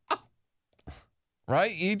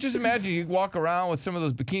 Right? You just imagine you walk around with some of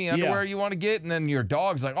those bikini underwear you want to get, and then your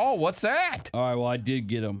dog's like, "Oh, what's that?" All right, well, I did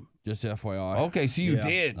get them, just FYI. Okay, so you Yeah,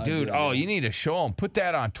 did, I dude. did, Oh, yeah. you need to show them. Put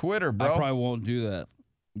that on Twitter, bro. I probably won't do that.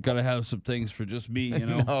 Got to have some things for just me,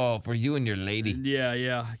 No, for you and your lady.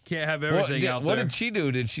 Yeah. Can't have everything out what there. did she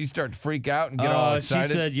do? Did she start to freak out and get all She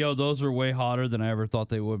excited? said, "Yo, those are way hotter than I ever thought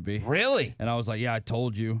they would be." Really? And I was like, "Yeah, I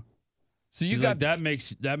told you." So you She's got like,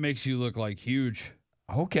 that makes you look like huge.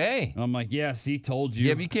 okay. And I'm like, "Yeah, see, told you."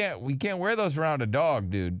 Yeah, but we can't wear those around a dog,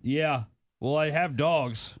 dude. Yeah. Well, I have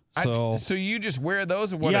dogs, so So you just wear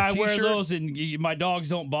those and what yeah, a I wear t-shirt? those, and my dogs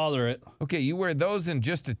don't bother it. Okay, you wear those in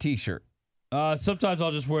just a t-shirt. Sometimes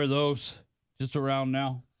I'll just wear those just around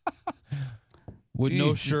now with no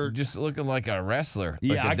Jeez, shirt. Just looking like a wrestler,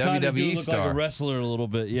 Yeah, I like a kind of do WWE look star. like a wrestler a little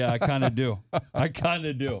bit. Yeah, I kind of do. I kind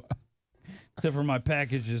of do. Except for my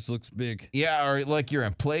package just looks big. Yeah, or like you're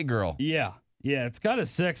in Playgirl. Yeah, it's kind of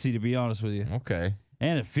sexy to be honest with you, Okay.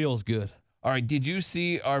 and it feels good. All right, did you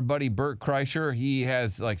see our buddy Bert Kreischer? He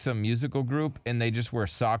has like some musical group, and they just wear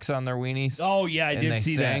socks on their weenies. Oh yeah, I And they did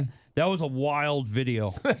see sang? that. That was a wild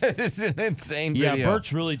video. It's an insane Yeah, video.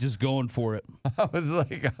 Bert's really just going for it. I was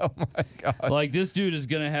like, oh my God. Like this dude is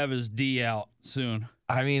gonna have his D out soon.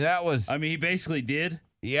 I mean, that was, I mean, he basically did.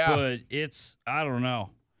 yeah. But I don't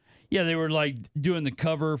know. Yeah, they were like doing the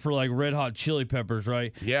cover for like Red Hot Chili Peppers,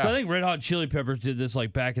 right? Yeah. So I think Red Hot Chili Peppers did this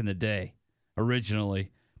like back in the day,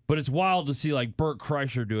 originally. But it's wild to see like Bert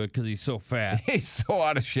Kreischer do it because he's so fat. He's so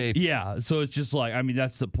out of shape. Yeah, so it's just like, I mean,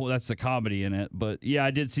 that's the comedy in it. But yeah,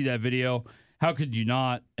 I did see that video. How could you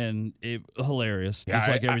not? And it hilarious. Yeah, Just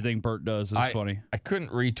like I- everything Bert does is funny. I couldn't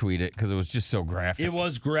retweet it because it was just so graphic. It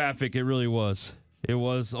was graphic. It really was. It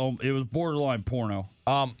was borderline porno.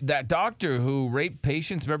 That doctor who raped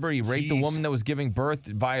patients, remember he raped the Jeez. woman that was giving birth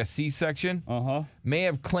via C-section, Uh-huh. may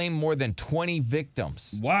have claimed more than 20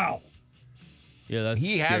 victims. Wow. Yeah, that's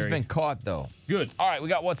He has scary. been caught, though. Good. All right, we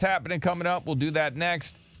got What's Happening coming up. We'll do that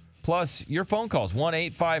next. Plus, your phone calls,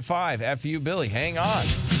 1-855-FU-BILLY. Hang on.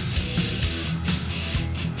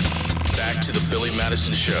 Back to the Billy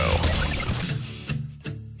Madison Show.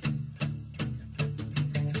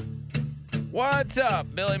 What's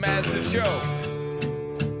up, Billy Madison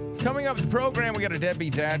Show? Coming up the program, we got a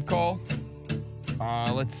deadbeat dad call.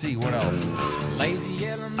 Let's see, what else?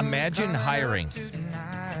 Imagine hiring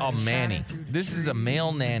a nanny. This is a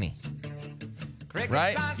male nanny.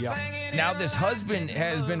 Right? Yeah. Now, this husband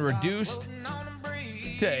has been reduced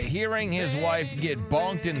to hearing his wife get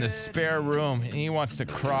bonked in the spare room, and he wants to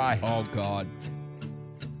cry. Oh, God.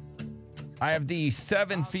 I have the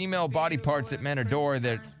 7 female body parts that men adore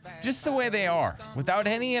that just the way they are, without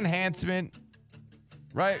any enhancement,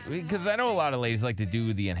 right? Because I know a lot of ladies like to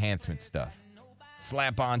do the enhancement stuff.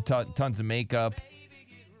 Slap on tons of makeup.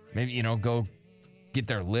 Maybe, go get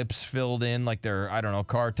their lips filled in like they're, I don't know,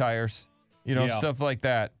 car tires. Stuff like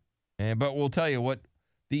that. But we'll tell you what,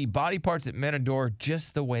 the body parts that men adore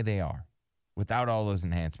just the way they are, without all those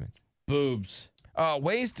enhancements. Boobs.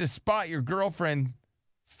 Ways to spot your girlfriend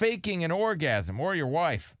faking an orgasm or your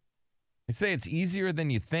wife. They say it's easier than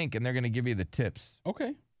you think, and they're going to give you the tips.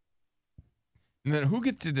 Okay. And then who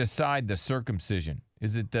gets to decide the circumcision?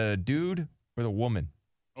 Is it the dude or the woman?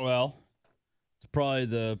 Well, it's probably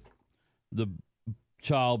the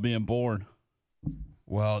child being born.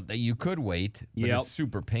 Well, you could wait, but Yep. it's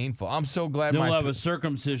super painful. I'm so glad They'll have a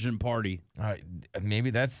circumcision party. maybe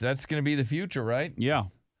that's going to be the future, right? Yeah.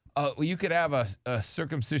 Well, you could have a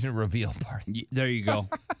circumcision reveal party. There you go.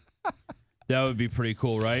 That would be pretty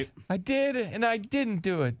cool, right? I did, and I didn't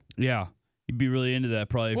do it. Yeah. You'd be really into that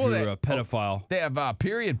probably if you were a pedophile. They have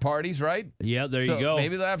period parties, right? Yeah, there So you go.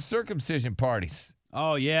 Maybe they'll have circumcision parties.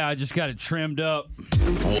 Oh, yeah, I just got it trimmed up.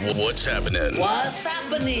 What's happening? What's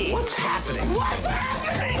happening? What's happening? What's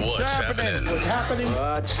happening? What's happening? What's happening?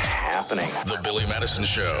 What's happening? The Billy Madison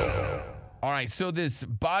Show. All right, so this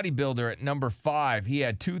bodybuilder at number 5, he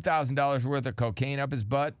had $2,000 worth of cocaine up his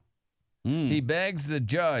butt. He begs the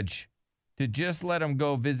judge to just let him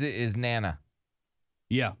go visit his nana.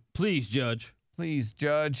 Yeah, please, Judge. Please,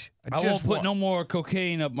 judge. I won't put no more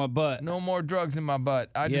cocaine up my butt. No more drugs in my butt.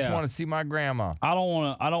 I just Yeah. want to see my grandma. I don't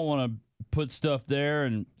want to put stuff there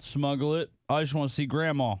and smuggle it. I just want to see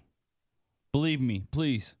Grandma. Believe me,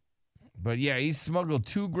 please. But yeah, he smuggled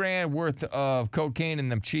 $2,000 worth of cocaine in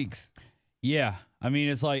them cheeks. Yeah, I mean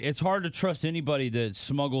it's hard to trust anybody that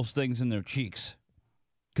smuggles things in their cheeks,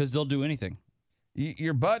 because they'll do anything.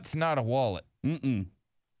 Your butt's not a wallet.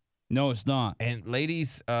 No, it's not. And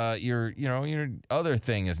ladies, your other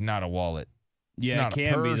thing is not a wallet. It's Yeah, not it a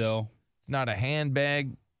can be purse. though. It's not a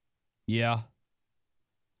handbag. Yeah.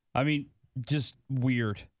 I mean, just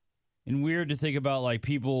weird. And weird to think about, like,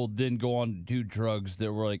 people then go on to do drugs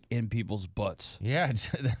that were, like, in people's butts. Yeah,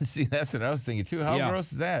 see, that's what I was thinking too. How Yeah.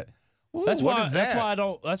 gross is that? Ooh, That's what why. is That's that? why I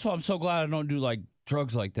don't. That's why I'm so glad I don't do like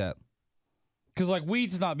drugs like that. Because like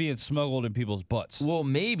weed's not being smuggled in people's butts. Well,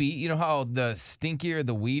 maybe you know how the stinkier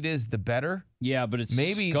the weed is, the better. Yeah, but it's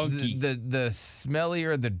Maybe skunky. the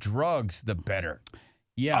smellier the drugs, the better.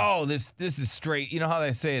 yeah. Oh, this is straight. You know how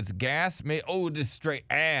they say it's gas? This is straight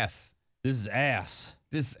ass. This is ass.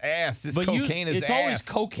 This ass. This But cocaine is it's ass. always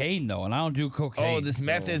cocaine though, and I don't do cocaine. Oh, this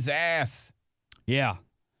meth so- is ass. Yeah.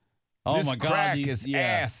 Oh This my God. crack these, is yeah,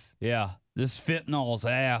 ass. Yeah. This fentanyl is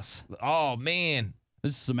ass. Oh man,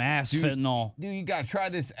 This is some ass Dude. fentanyl. dude, you gotta try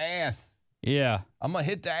this ass. Yeah. I'm gonna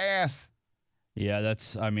hit the ass. Yeah.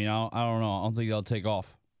 That's. I mean, I don't know. I don't think that'll take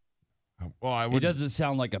off. Well, I It would. doesn't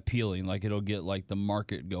sound like appealing. Like it'll get like the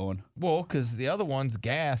market going. Well, because the other one's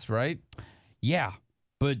gas, right? Yeah,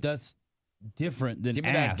 but that's different than Give me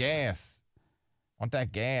ass. that gas. Want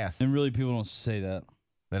that gas? And really, people don't say that.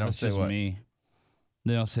 They don't That's say just what. me.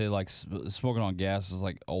 They don't say like smoking on gas is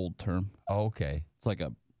like old term. Oh, okay. It's like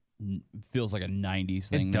feels like a '90s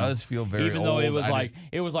thing. It now. does feel very even old. though it was I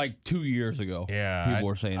like 2 years ago. yeah, people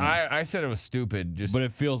were saying that. I said it was stupid. Just, But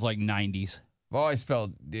it feels like '90s. I've always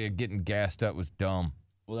felt getting gassed up was dumb.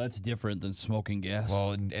 Well, that's different than smoking gas.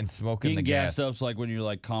 Well, and smoking Getting the gas. gassed up's like when you're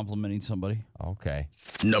like complimenting somebody. Okay,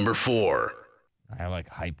 Number 4. I like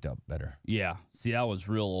hyped up better. Yeah. See, that was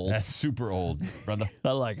real old. That's super old, brother.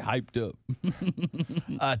 I like hyped up.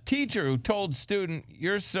 A teacher who told student,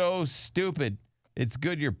 "You're so stupid. It's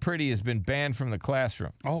good you're pretty," has been banned from the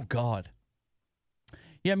classroom. Oh God.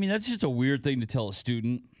 Yeah, I mean that's just a weird thing to tell a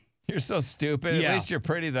student. You're so stupid. Yeah. At least you're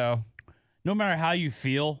pretty though. No matter how you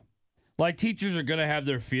feel, like teachers are gonna have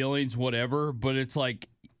their feelings, whatever. But it's like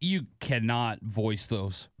you cannot voice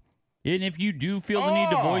those. And if you do feel the need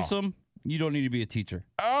to voice them, you don't need to be a teacher.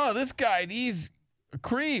 Oh, this guy, he's a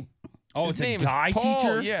creep. Oh, His it's a name is guy Paul.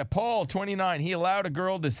 teacher? Yeah, Paul, 29. He allowed a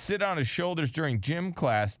girl to sit on his shoulders during gym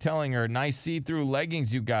class, telling her, "Nice see-through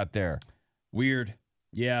leggings you got there." Weird.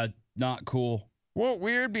 Yeah, not cool. What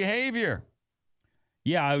weird behavior.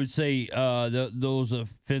 Yeah, I would say those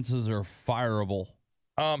offenses are fireable.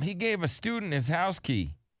 He gave a student his house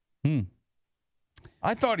key.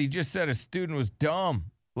 I thought he just said a student was dumb.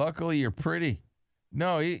 Luckily, you're pretty.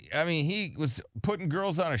 No, he was putting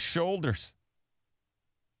girls on his shoulders.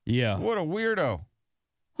 Yeah. What a weirdo.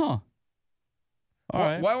 Huh. All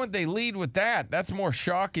right. Why wouldn't they lead with that? That's more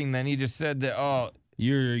shocking than he just said that, "Oh,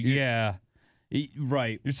 You're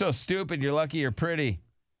right. you're so stupid, you're lucky you're pretty."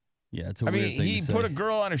 Yeah, it's a I weird mean, thing he to say. put a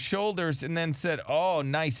girl on his shoulders and then said, "Oh,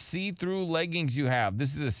 nice see-through leggings you have.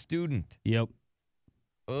 This is a student." Yep.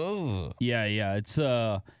 Oh. Yeah. It's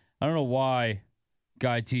I don't know why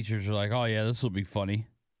guy teachers are like, oh yeah, this will be funny.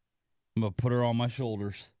 I'm gonna put her on my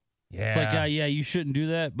shoulders. Yeah. It's like, yeah, you shouldn't do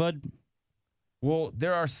that, bud. Well,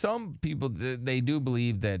 there are some people that they do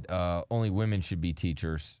believe that only women should be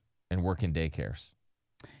teachers and work in daycares.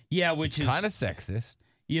 Yeah, which is kind of sexist.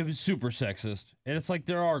 Yeah, it's super sexist. And it's like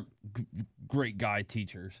there are great guy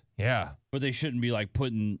teachers, Yeah. but they shouldn't be like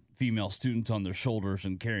putting female students on their shoulders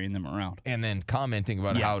and carrying them around. And then commenting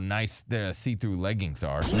about how nice the see-through leggings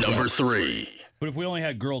are. Number 3. But if we only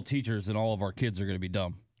had girl teachers, then all of our kids are going to be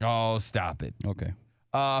dumb. Oh, stop it. Okay.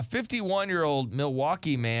 51-year-old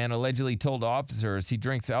Milwaukee man allegedly told officers he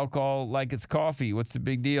drinks alcohol like it's coffee. What's the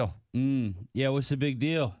big deal? Yeah, what's the big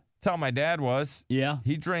deal? That's how my dad was. Yeah.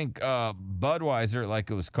 He drank Budweiser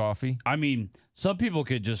like it was coffee. I mean, some people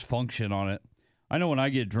could just function on it. I know when I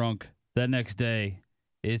get drunk, that next day,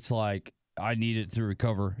 it's like I need it to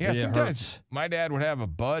recover. Yeah, It sometimes hurts. my dad would have a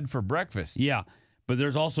Bud for breakfast. Yeah, but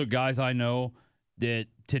there's also guys I know that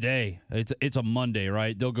today, it's a Monday,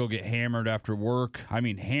 right? They'll go get hammered after work. I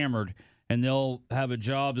mean, hammered. And they'll have a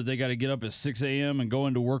job that they got to get up at 6 a.m. and go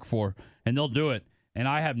into work for. And they'll do it. And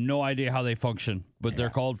I have no idea how they function, but they're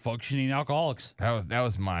called functioning alcoholics. That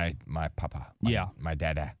was my papa. My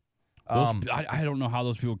dada. I don't know how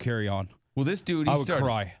those people carry on. Well, this dude, I would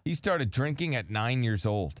cry. He started drinking at 9 years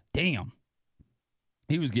old. Damn.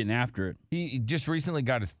 He was getting after it. He just recently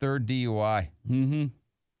got his 3rd DUI. Mm-hmm.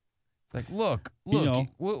 It's like, look, You know.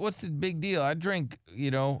 what's the big deal? I drink,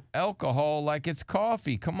 alcohol like it's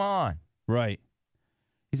coffee. Come on. Right.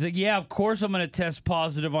 He's like, yeah, of course I'm going to test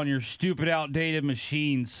positive on your stupid, outdated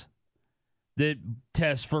machines that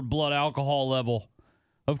test for blood alcohol level.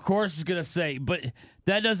 Of course it's going to say, but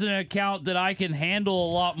that doesn't account that I can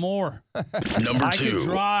handle a lot more. Number I 2. can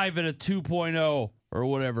drive at a 2.0 or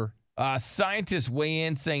whatever. Scientists weigh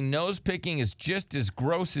in saying nose picking is just as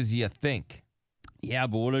gross as you think. Yeah,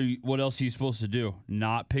 but what else are you supposed to do?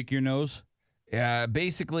 Not pick your nose?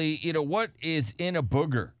 Basically, what is in a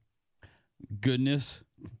booger? Goodness.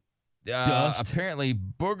 Dust. Apparently,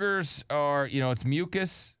 boogers are, it's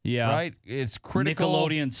mucus. Yeah. Right? It's critical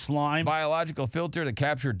Nickelodeon slime. biological filter to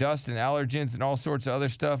capture dust and allergens and all sorts of other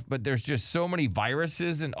stuff. But there's just so many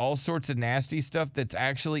viruses and all sorts of nasty stuff that's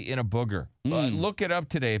actually in a booger. Look it up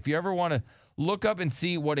today. If you ever want to look up and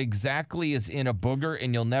see what exactly is in a booger,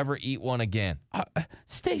 and you'll never eat one again.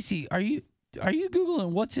 Stacy, are you Googling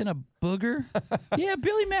what's in a booger? Yeah,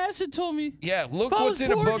 Billy Madison told me. Yeah, look If I what's was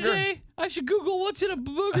in a bored booger. today, I should Google what's in a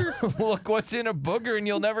booger. Look what's in a booger, and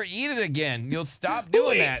you'll never eat it again. You'll stop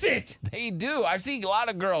doing Who that. eats it? They do. I've seen a lot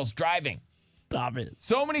of girls driving. Stop it.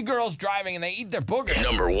 So many girls driving, and they eat their boogers.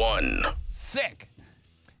 Number 1. Sick.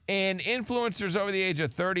 And influencers over the age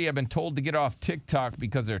of 30 have been told to get off TikTok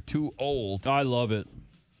because they're too old, I love it.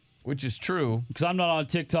 which is true. Because I'm not on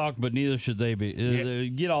TikTok, but neither should they be.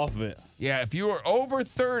 Get off of it. Yeah, if you are over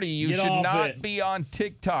 30, you Get should off not it. be on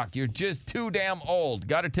TikTok. You're just too damn old.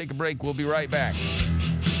 Got to take a break. We'll be right back.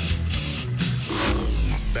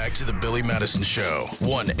 Back to the Billy Madison Show.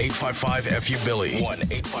 1-855-FU-BILLY.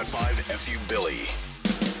 1-855-FU-BILLY.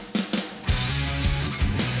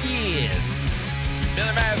 Yes.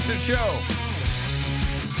 Billy Madison Show.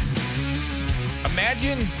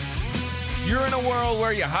 Imagine you're in a world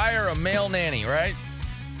where you hire a male nanny, right?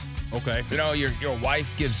 Okay. Your wife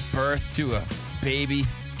gives birth to a baby.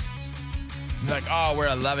 You're like, oh, we're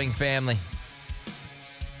a loving family.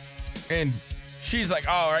 And she's like,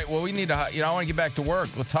 oh, all right, well, we need to, I want to get back to work.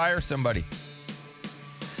 Let's hire somebody.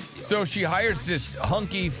 So she hires this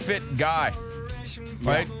hunky, fit guy,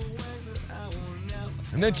 right?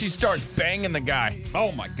 And then she starts banging the guy.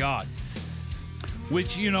 Oh, my God.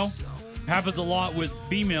 Which, happens a lot with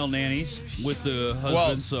female nannies with the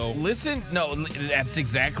husband, Listen, no, that's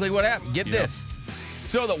exactly what happened. Get this.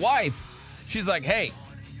 So the wife, she's like, hey,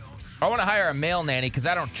 I want to hire a male nanny because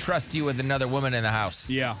I don't trust you with another woman in the house.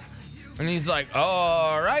 Yeah. And he's like, oh,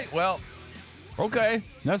 all right, well, okay.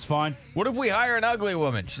 That's fine. What if we hire an ugly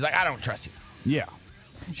woman? She's like, I don't trust you. Yeah.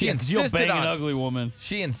 She You'll insisted bang on an ugly woman.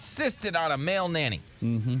 She insisted on a male nanny.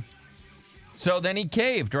 Mm-hmm. So then he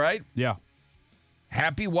caved, right? Yeah.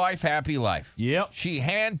 Happy wife, happy life. Yep. She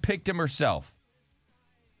handpicked him herself.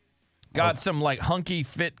 Got some like hunky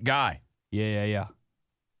fit guy. Yeah.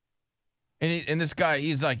 And this guy,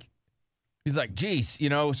 he's like, geez,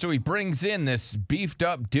 so he brings in this beefed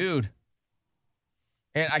up dude.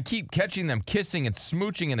 And I keep catching them kissing and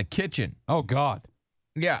smooching in the kitchen. Oh, God.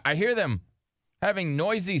 Yeah, I hear them having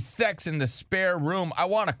noisy sex in the spare room. I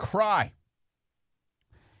want to cry.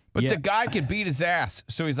 But Yeah. the guy could beat his ass.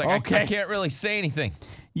 So he's like, I Okay. can't really say anything.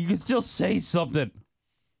 You can still say something.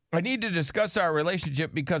 I need to discuss our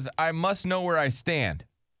relationship because I must know where I stand.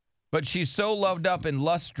 But she's so loved up and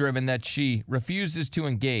lust-driven that she refuses to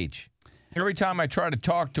engage. Every time I try to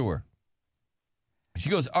talk to her, she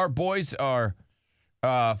goes, our boys are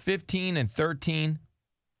 15 and 13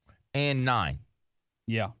 and 9.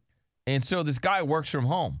 Yeah. And so this guy works from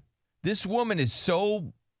home. This woman is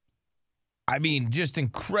so, just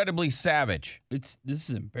incredibly savage. This is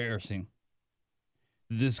embarrassing.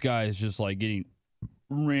 This guy is just like getting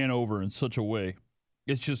ran over in such a way.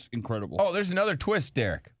 It's just incredible. Oh, there's another twist,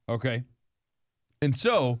 Derek. Okay. And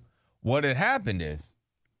so what had happened is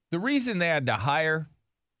the reason they had to hire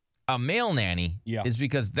a male nanny is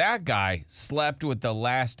because that guy slept with the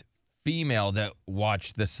last female that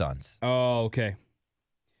watched the sons. Oh, okay.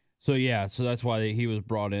 So, yeah, so that's why he was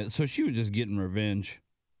brought in. So she was just getting revenge,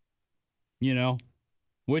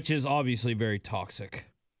 which is obviously very toxic.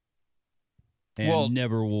 And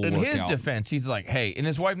never will in work his out. defense, he's like, hey, and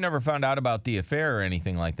his wife never found out about the affair or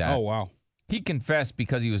anything like that. Oh, wow. He confessed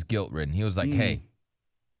because he was guilt-ridden. He was like, hey,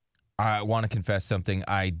 I want to confess something.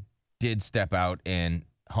 I did step out and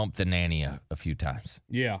hump the nanny a few times.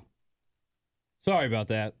 Yeah. Sorry about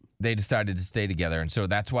that. They decided to stay together, and so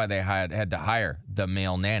that's why they had to hire the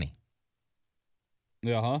male nanny.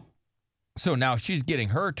 Uh-huh. So now she's getting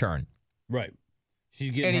her turn. Right.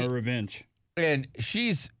 She's getting her revenge. And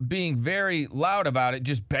she's being very loud about it,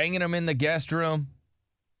 just banging him in the guest room.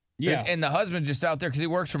 Yeah. And the husband just out there, because he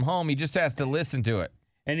works from home, he just has to listen to it.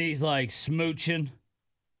 And he's like smooching.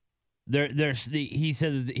 He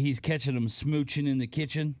said that he's catching them smooching in the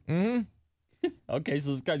kitchen. Mm-hmm. Okay,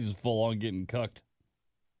 so this guy just full on getting cucked.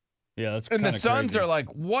 Yeah, that's And kind the of sons crazy. are like,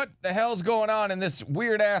 what the hell's going on in this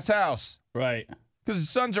weird-ass house? Right. Because the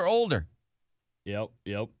sons are older. Yep.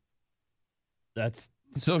 That's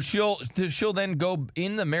So she'll then go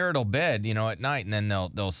in the marital bed, at night, and then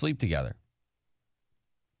they'll sleep together.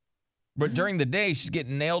 But during the day, she's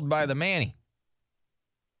getting nailed by the Manny.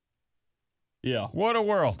 yeah. What a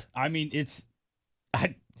world. I mean,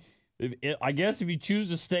 I guess if you choose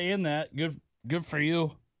to stay in that, good for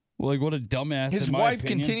you. Like, what a dumbass. His in my wife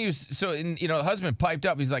opinion. continues. So, the husband piped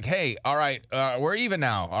up. He's like, "Hey, all right, we're even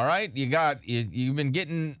now. All right, you've been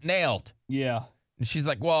getting nailed." Yeah. And she's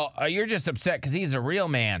like, "Well, you're just upset because he's a real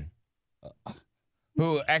man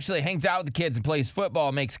who actually hangs out with the kids and plays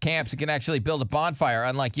football, makes camps, and can actually build a bonfire.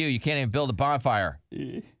 Unlike you can't even build a bonfire."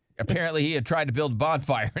 Apparently, he had tried to build a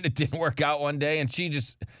bonfire and it didn't work out one day, and she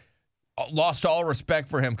just lost all respect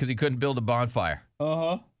for him because he couldn't build a bonfire.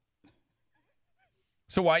 Uh-huh.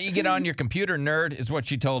 So why don't you get on your computer, nerd, is what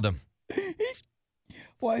she told him.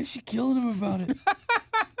 Why is she killing him about it?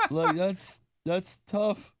 Like, that's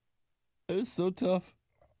tough. That is so tough.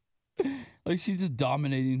 Like, she's just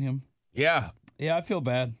dominating him. Yeah. Yeah, I feel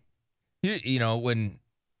bad. When,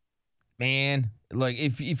 man, like,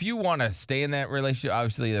 if you want to stay in that relationship,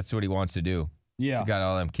 obviously that's what he wants to do. Yeah. He's got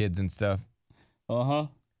all them kids and stuff. Uh-huh.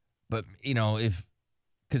 But,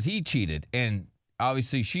 because he cheated, and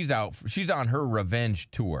obviously she's on her revenge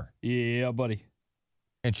tour, Yeah, buddy.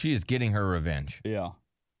 and she is getting her revenge. Yeah.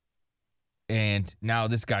 And now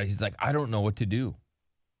this guy, he's like, I don't know what to do.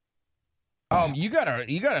 You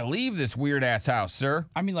gotta leave this weird ass house, sir.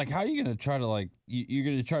 I mean, like, how are you gonna try to, like, you're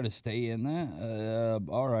gonna try to stay in that?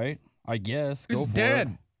 All right, I guess. Go It's for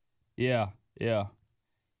dead. it. Yeah.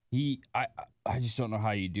 I just don't know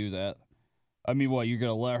how you do that. I mean, what, you're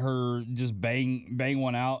gonna let her just bang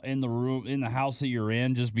one out in the room, in the house that you're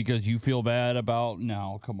in, just because you feel bad about?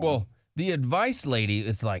 No, come on. Well, the advice lady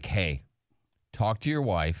is like, hey, talk to your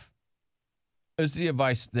wife. This is the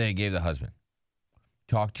advice they gave the husband.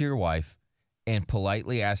 Talk to your wife and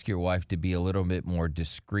politely ask your wife to be a little bit more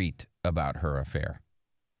discreet about her affair.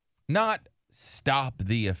 Not stop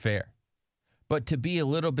the affair, but to be a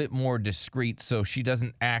little bit more discreet so she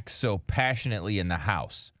doesn't act so passionately in the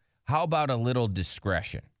house. How about a little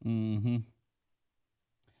discretion? Mm-hmm.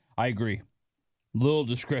 I agree. Little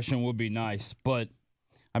discretion would be nice, but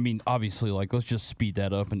I mean, obviously, like, let's just speed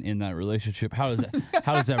that up and end that relationship. How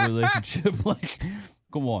does that relationship, like,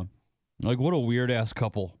 come on. Like, what a weird ass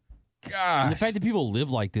couple. Gosh. And the fact that people live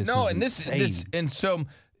like this No, is and this insane. and so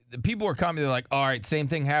the people were commenting, they're like, all right, same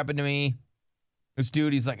thing happened to me. This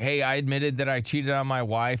dude, he's like, hey, I admitted that I cheated on my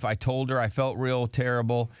wife. I told her I felt real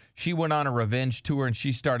terrible. She went on a revenge tour and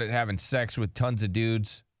she started having sex with tons of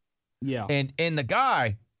dudes. Yeah. And the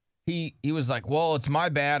guy, he was like, well, it's my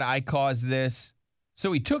bad. I caused this.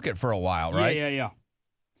 So he took it for a while, right? Yeah.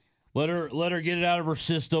 Let her get it out of her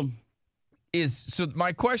system. So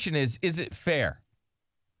my question is it fair?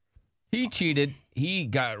 He cheated. He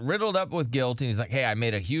got riddled up with guilt, and he's like, hey, I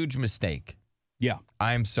made a huge mistake. Yeah.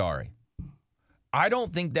 I'm sorry. I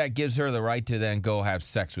don't think that gives her the right to then go have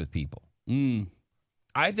sex with people.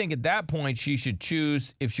 I think at that point, she should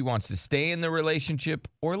choose if she wants to stay in the relationship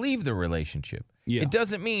or leave the relationship. Yeah. It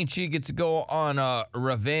doesn't mean she gets to go on a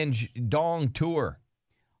revenge dong tour.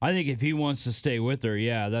 I think if he wants to stay with her,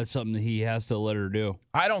 yeah, that's something that he has to let her do.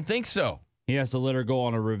 I don't think so. He has to let her go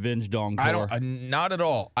on a revenge dong tour. Not at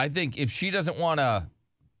all. I think if she doesn't want to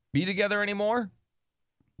be together anymore,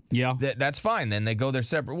 yeah. that's fine. Then they go their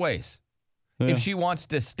separate ways. Yeah. If she wants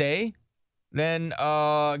to stay, then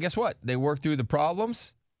guess what? They work through the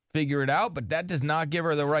problems, figure it out, but that does not give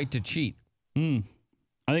her the right to cheat.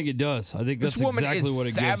 I think it does. I think that's this woman exactly is what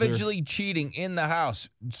it gives her. savagely cheating in the house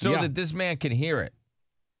so that this man can hear it.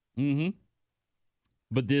 Mm-hmm.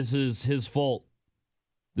 But this is his fault.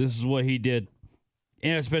 This is what he did.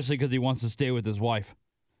 And especially because he wants to stay with his wife.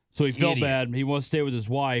 So he felt bad. He wants to stay with his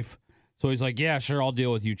wife. So he's like, yeah, sure, I'll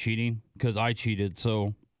deal with you cheating because I cheated.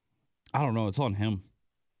 So I don't know. It's on him.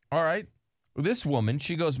 All right. This woman,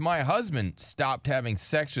 she goes, my husband stopped having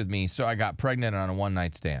sex with me, so I got pregnant on a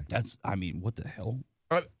one-night stand. What the hell?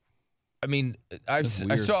 I mean, I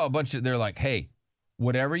saw a bunch of, they're like, hey,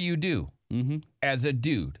 whatever you do as a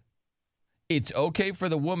dude, it's okay for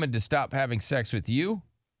the woman to stop having sex with you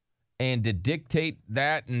and to dictate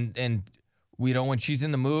that. And we know when she's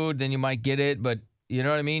in the mood, then you might get it. But you know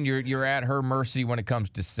what I mean? You're at her mercy when it comes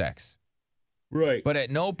to sex. Right. But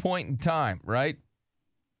at no point in time, right,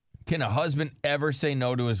 can a husband ever say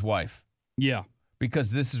no to his wife? Yeah.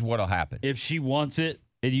 Because this is what'll happen. If she wants it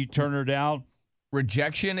and you turn her down.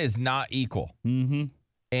 Rejection is not equal. Mm-hmm.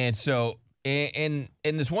 And so, and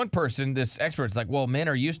this one person, this expert's like, well, men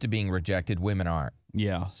are used to being rejected, women aren't.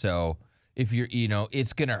 Yeah. So if you're,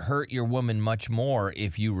 it's going to hurt your woman much more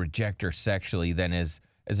if you reject her sexually than as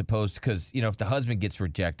opposed to, because, if the husband gets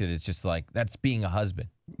rejected, it's just like, that's being a husband.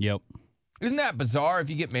 Yep. Isn't that bizarre? If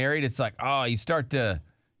you get married, it's like, oh, you start to,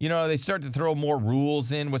 they start to throw more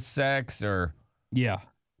rules in with sex or. Yeah.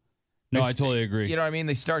 No, I totally agree. You know what I mean?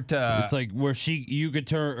 They start to. It's like where she could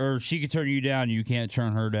turn you down, you can't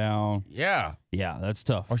turn her down. Yeah. Yeah, that's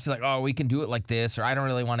tough. Or she's like, oh, we can do it like this, or I don't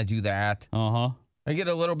really want to do that. Uh-huh. I get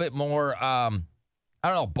a little bit more,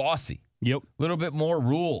 bossy. Yep. A little bit more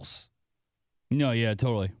rules. No, yeah,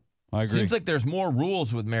 totally. I agree. Seems like there's more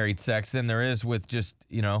rules with married sex than there is with just,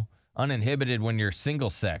 uninhibited when you're single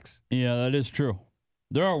sex. Yeah, that is true.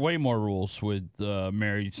 There are way more rules with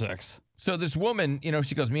married sex. So this woman,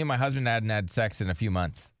 she goes, me and my husband hadn't had sex in a few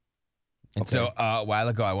months. And so a while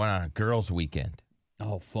ago, I went on a girls' weekend.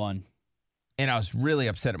 Oh, fun. And I was really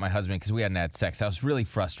upset at my husband because we hadn't had sex. I was really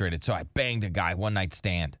frustrated. So I banged a guy, one night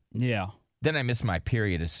stand. Yeah. Then I missed my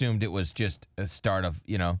period, assumed it was just a start of,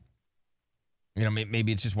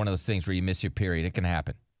 maybe it's just one of those things where you miss your period. It can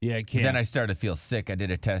happen. Yeah, it can. Then I started to feel sick. I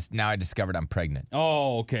did a test. Now I discovered I'm pregnant.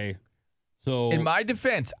 Oh, okay. So in my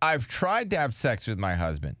defense, I've tried to have sex with my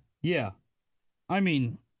husband. Yeah. I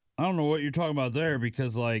mean, I don't know what you're talking about there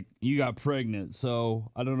because, you got pregnant.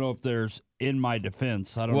 So I don't know if there's in my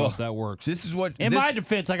defense. I don't know if that works. This is what. In my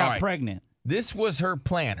defense, I got pregnant. This was her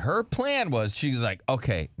plan. Her plan was she was like,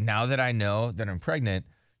 okay, now that I know that I'm pregnant,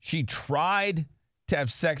 she tried to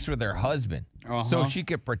have sex with her husband so she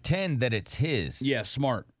could pretend that it's his. Yeah,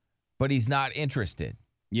 smart. But he's not interested.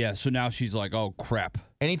 Yeah, so now she's like, oh, crap.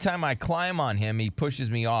 Anytime I climb on him, he pushes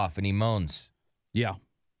me off and he moans. Yeah.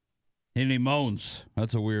 And he moans.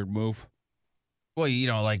 That's a weird move. Well,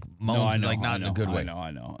 moans, not in a good way.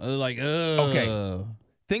 I know. Okay.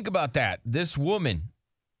 Think about that. This woman,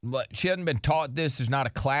 she hasn't been taught this. There's not a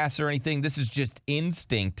class or anything. This is just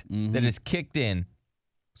instinct that is kicked in.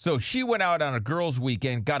 So she went out on a girls'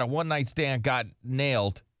 weekend, got a one-night stand, got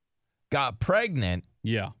nailed, got pregnant.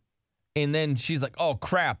 Yeah. And then she's like, oh,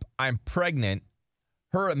 crap, I'm pregnant.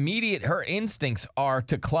 Her instincts are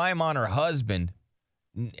to climb on her husband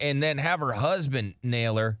and then have her husband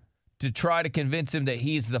nail her to try to convince him that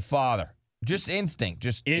he's the father. Just instinct.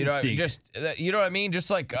 Just instinct. You know what I mean? Just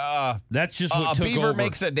like that's just what a took beaver over.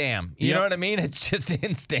 makes a dam. You know what I mean? It's just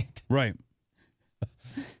instinct. Right.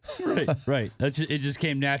 Right. It just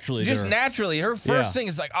came naturally. Just to her. naturally. Her first thing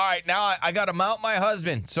is like, all right, now I got to mount my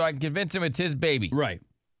husband so I can convince him it's his baby. Right.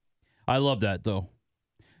 I love that though,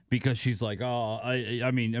 because she's like, oh,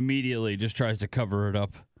 I mean, immediately just tries to cover it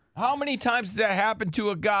up. How many times does that happen to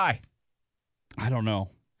a guy? I don't know.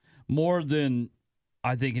 More than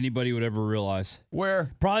I think anybody would ever realize.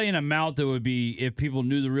 Where? Probably an amount that would be, if people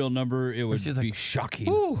knew the real number, it would be shocking.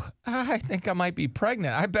 Ooh, I think I might be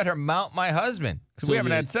pregnant. I better mount my husband because we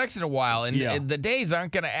haven't had sex in a while, and the days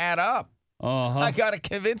aren't going to add up. I got to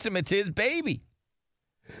convince him it's his baby.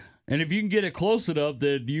 And if you can get it close enough,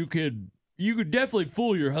 then you could definitely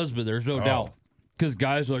fool your husband. There's no doubt. Because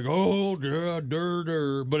guys are like, oh,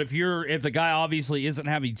 but if the guy obviously isn't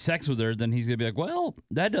having sex with her, then he's gonna be like, well,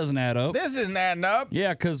 that doesn't add up. This isn't adding up. Yeah,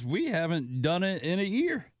 because we haven't done it in a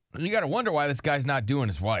year. You got to wonder why this guy's not doing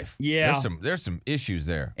his wife. Yeah, there's some issues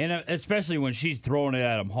there, and especially when she's throwing it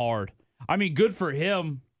at him hard. I mean, good for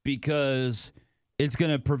him because it's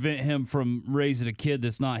gonna prevent him from raising a kid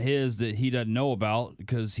that's not his that he doesn't know about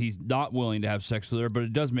because he's not willing to have sex with her. But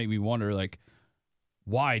it does make me wonder, like,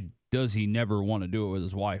 why does he never want to do it with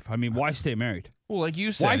his wife? I mean, why stay married? Well, like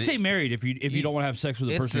you said, why stay married if you don't want to have sex with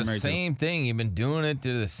the person you're married to? It's the same thing. You've been doing it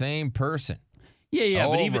to the same person. Yeah,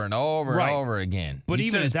 over but even, and over right. and over again. But you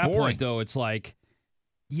even at that boring. point, though, it's like,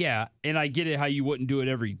 yeah, and I get it how you wouldn't do it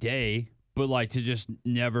every day, but like to just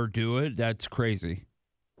never do it, that's crazy.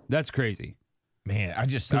 That's crazy. Man, I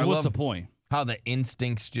what's love the point? How the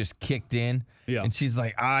instincts just kicked in. Yeah. And she's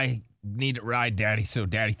like, I need to ride daddy, so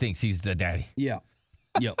daddy thinks he's the daddy. Yeah.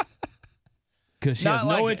 Yep. Because she had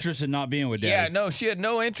no interest in not being with daddy. Yeah, no, she had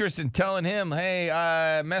no interest in telling him, hey,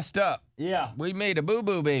 I messed up. Yeah. We made a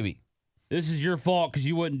boo-boo baby. This is your fault because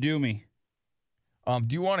you wouldn't do me. Do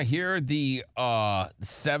you want to hear the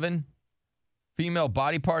 7 female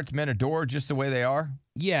body parts men adore just the way they are?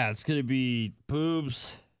 Yeah, it's going to be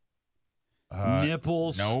boobs,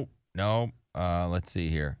 nipples. Nope. Let's see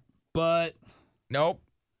here. Butt. Nope.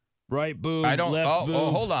 Right boob, I don't. left boob.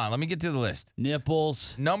 Oh, hold on. Let me get to the list.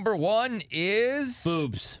 Nipples. Number 1 is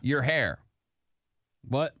boobs. Your hair.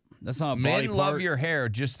 What? That's not a Men body part. love your hair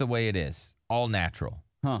just the way it is, all natural,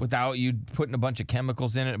 without you putting a bunch of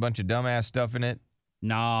chemicals in it, a bunch of dumbass stuff in it.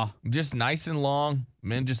 Nah. Just nice and long.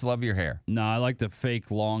 Men just love your hair. Nah, I like the fake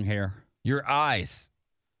long hair. Your eyes.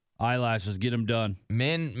 Eyelashes, get them done.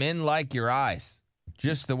 Men like your eyes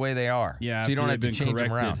just the way they are. Yeah, so you don't have to change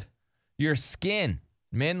corrected. them around. Your skin.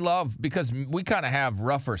 Men love, because we kind of have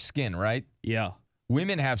rougher skin, right? Yeah.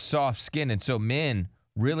 Women have soft skin, and so men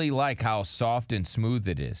really like how soft and smooth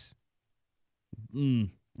it is.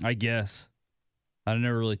 I guess. I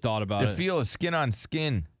never really thought about it. The feel of skin on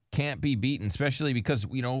skin can't be beaten, especially because,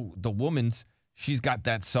 the woman's, she's got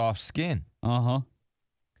that soft skin. Uh-huh.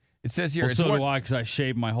 It says here. Well, so do I, because I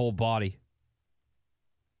shaved my whole body.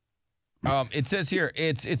 It says here,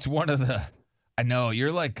 it's one of the, I know,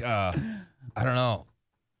 you're like, I don't know,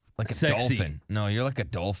 like a sexy dolphin. No, you're like a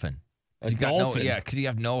dolphin. A dolphin? Because you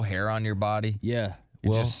have no hair on your body. Yeah.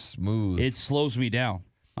 You're just smooth. It slows me down.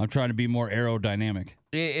 I'm trying to be more aerodynamic.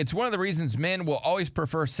 It's one of the reasons men will always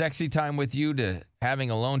prefer sexy time with you to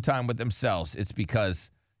having alone time with themselves. It's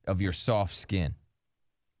because of your soft skin.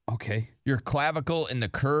 Okay. Your clavicle and the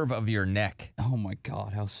curve of your neck. Oh my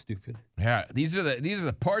God, how stupid. Yeah, these are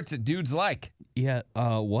the parts that dudes like. Yeah,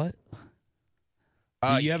 what?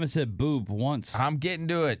 You haven't said boob once. I'm getting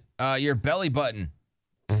to it. Your belly button.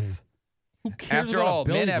 Who cares After about all, a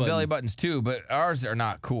belly men have button? belly buttons too, but ours are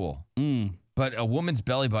not cool. But a woman's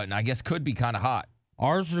belly button, I guess, could be kind of hot.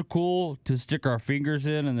 Ours are cool to stick our fingers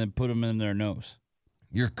in and then put them in their nose.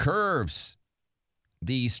 Your curves.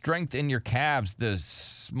 The strength in your calves, the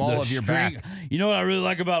small of your back. You know what I really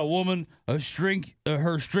like about a woman? Her strength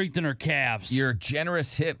in her calves. Your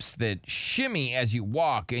generous hips that shimmy as you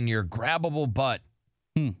walk, and your grabbable butt.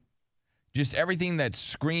 Just everything that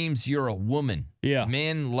screams you're a woman. Yeah.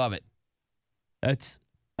 Men love it. That's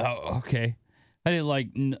okay. I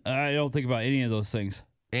don't think about any of those things.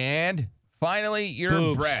 And finally, your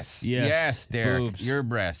boobs. breasts. Yes, Derek. boobs. Your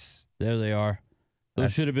breasts. There they are.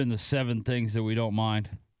 Those should have been the 7 things that we don't mind.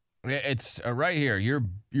 It's right here.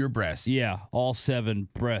 Your breasts. Yeah, all 7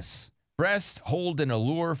 breasts. Breasts hold an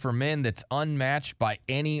allure for men that's unmatched by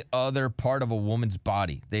any other part of a woman's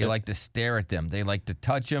body. They like to stare at them. They like to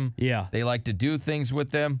touch them. Yeah. They like to do things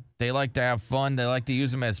with them. They like to have fun. They like to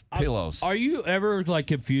use them as pillows. Are you ever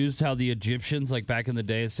confused how the Egyptians, back in the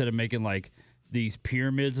day, instead of making these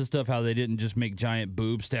pyramids and stuff, how they didn't just make giant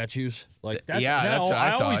boob statues? That's what I thought.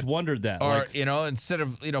 I always wondered that. Or instead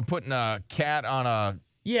of putting a cat on a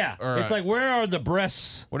it's where are the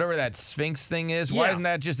breasts? Whatever that Sphinx thing is. Why isn't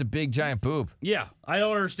that just a big giant boob? Yeah, I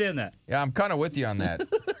don't understand that. Yeah, I'm kind of with you on that.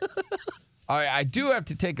 All right, I do have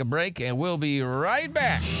to take a break, and we'll be right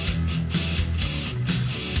back.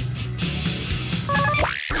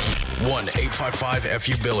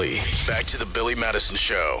 1-855-FU-BILLY. Back to the Billy Madison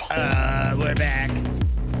Show. We're back.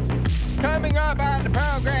 Coming up on the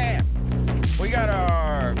program, we got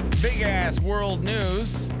our big-ass world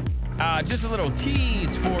news. Just a little tease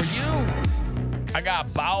for you. I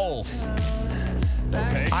got bowels.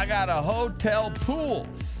 Okay. I got a hotel pool.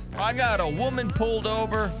 I got a woman pulled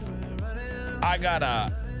over. I got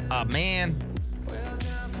a man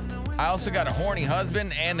I also got a horny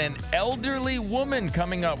husband and an elderly woman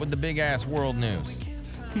coming up with the big-ass world news.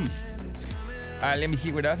 All right, let me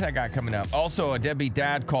see what else I got coming up. Also, a deadbeat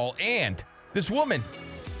dad call, and this woman,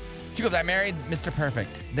 she goes, I married Mr. Perfect.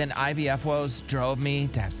 Then IVF woes drove me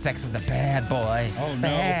to have sex with a bad boy. Oh, no.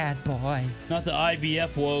 Bad boy. Not the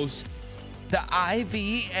IVF woes. The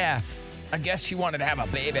IVF. I guess she wanted to have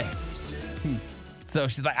a baby. So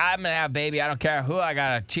she's like, I'm going to have a baby. I don't care who I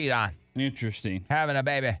got to cheat on. Interesting. Having a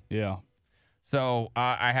baby. Yeah. So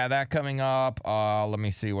I had that coming up. Let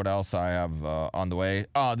me see what else I have on the way.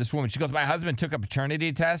 This woman, she goes, my husband took a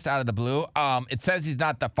paternity test out of the blue. It says he's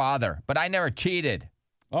not the father, but I never cheated.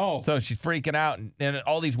 Oh. So she's freaking out, and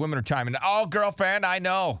all these women are chiming in. Oh, girlfriend, I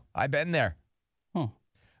know. I've been there. Huh.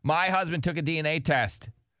 My husband took a DNA test.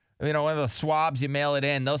 You know, one of those swabs, you mail it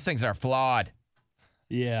in. Those things are flawed.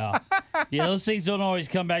 Yeah. Yeah, those things don't always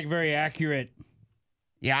come back very accurate.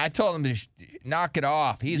 Yeah, I told him to knock it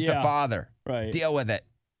off. He's the father. Right. Deal with it.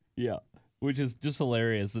 Yeah. Which is just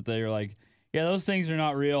hilarious that they're like, yeah, those things are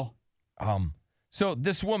not real. So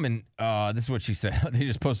this woman, this is what she said. They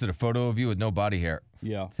just posted a photo of you with no body hair.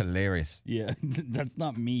 Yeah. It's hilarious. Yeah. That's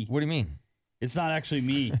not me. What do you mean? It's not actually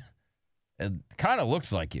me. It kind of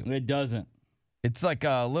looks like you. It doesn't. It's like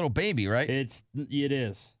a little baby, right? It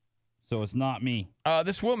is. So it's not me.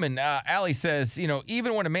 This woman, Allie says, you know,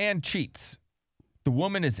 even when a man cheats, the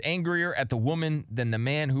woman is angrier at the woman than the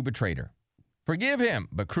man who betrayed her. Forgive him,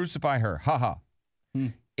 but crucify her. Ha ha.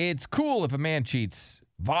 It's cool if a man cheats,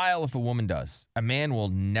 vile if a woman does. A man will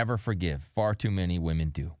never forgive. Far too many women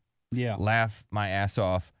do. Yeah. Laugh my ass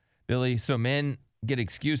off. Billy, so men get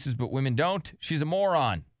excuses, but women don't? She's a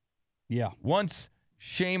moron. Yeah. Once,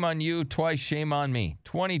 shame on you. Twice, shame on me.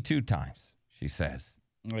 22 times, she says.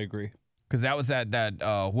 I agree. Because that was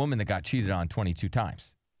that woman that got cheated on 22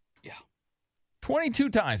 times. Yeah. 22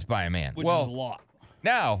 times by a man. Which is a lot.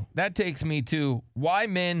 Now, that takes me to why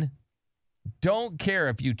men don't care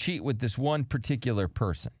if you cheat with this one particular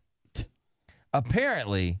person.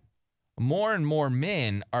 Apparently, more and more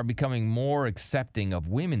men are becoming more accepting of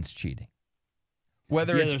women's cheating.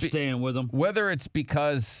 They're staying with them. Whether it's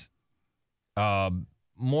because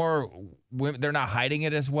more women, they're not hiding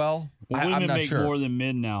it as well. Women I'm not make sure. more than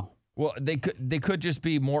men now. Well, they could just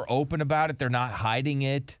be more open about it. They're not hiding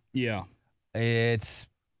it. Yeah. It's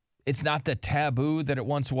not the taboo that it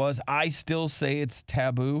once was. I still say it's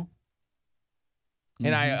taboo.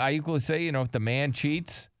 And I equally say, you know, if the man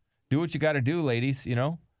cheats, do what you got to do, ladies, you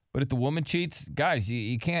know. But if the woman cheats, guys,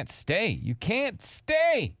 you can't stay. You can't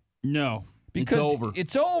stay. No. Because it's over.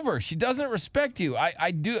 It's over. She doesn't respect you.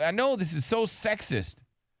 I know this is so sexist,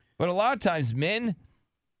 but a lot of times men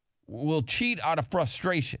will cheat out of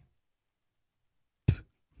frustration.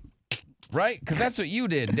 Right? Because that's what you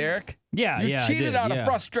did, Derek. Yeah, you cheated out of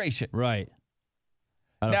frustration. Right.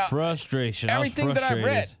 Out of frustration. Everything that I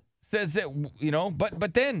read says that, you know,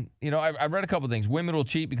 but then, you know, I read a couple things. Women will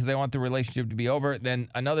cheat because they want the relationship to be over. Then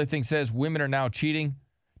another thing says women are now cheating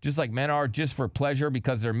just like men are, just for pleasure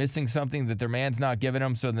because they're missing something that their man's not giving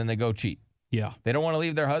them, so then they go cheat. Yeah. They don't want to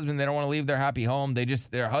leave their husband. They don't want to leave their happy home.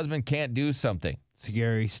 Their husband can't do something.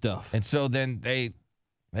 Scary stuff. And so then they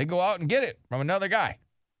go out and get it from another guy.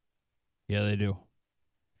 Yeah, they do.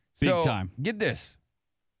 Big time. Get this.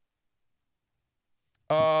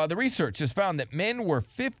 The research has found that men were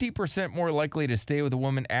 50% more likely to stay with a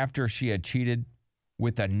woman after she had cheated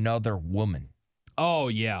with another woman. Oh,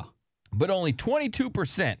 yeah. But only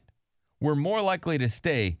 22% were more likely to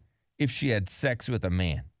stay if she had sex with a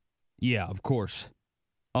man. Yeah, of course.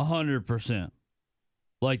 100%.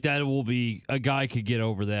 Like, that will be, a guy could get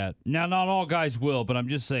over that. Now, not all guys will, but I'm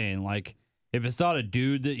just saying, like, if it's not a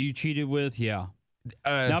dude that you cheated with, yeah.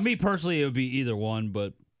 Now, me personally, it would be either one,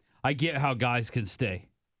 but I get how guys can stay.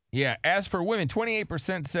 Yeah. As for women,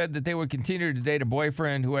 28% said that they would continue to date a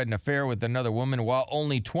boyfriend who had an affair with another woman, while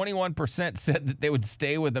only 21% said that they would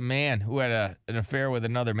stay with a man who had an affair with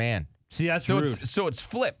another man. See, that's rude. So it's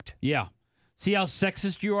flipped. Yeah. See how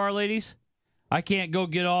sexist you are, ladies? I can't go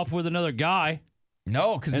get off with another guy.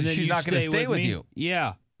 No, because she's not going to stay with you.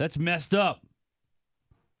 Yeah. That's messed up.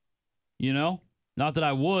 You know? Not that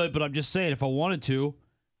I would, but I'm just saying, if I wanted to,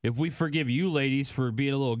 if we forgive you ladies for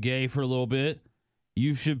being a little gay for a little bit,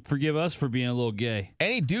 you should forgive us for being a little gay.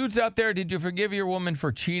 Any dudes out there, did you forgive your woman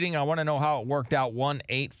for cheating? I want to know how it worked out.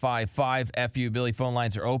 1-855-FU. Billy, phone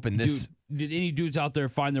lines are open. Dude, did any dudes out there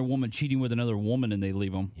find their woman cheating with another woman and they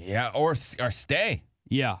leave them? Yeah, or stay.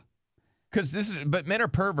 Yeah. But men are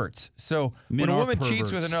perverts. So when a woman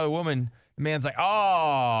cheats with another woman, the man's like,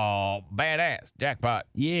 oh, badass, jackpot.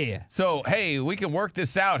 Yeah. So, hey, we can work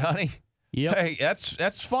this out, honey. Yep. Hey,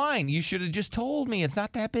 that's fine. You should have just told me. It's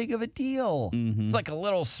not that big of a deal. It's like a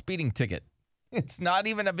little speeding ticket. It's not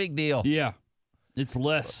even a big deal. Yeah. It's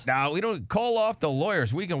less. Now, we don't call off the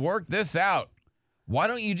lawyers. We can work this out. Why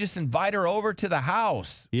don't you just invite her over to the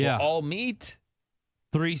house? Yeah. We'll all meet.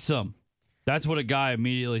 Threesome. That's what a guy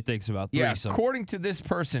immediately thinks about. Threesome. Yeah, according to this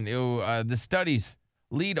person, the study's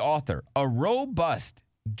lead author, a robust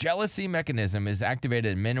jealousy mechanism is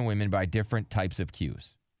activated in men and women by different types of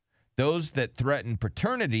cues. Those that threaten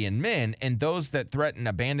paternity in men and those that threaten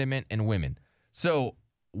abandonment in women. So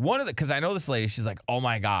because I know this lady, she's like, oh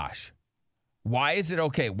my gosh, why is it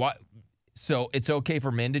okay? So it's okay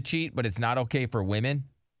for men to cheat, but it's not okay for women,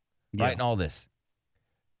 right? And all this.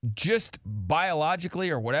 Just biologically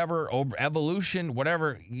or whatever, over evolution,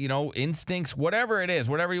 whatever, instincts, whatever it is,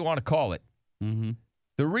 whatever you want to call it. Mm-hmm.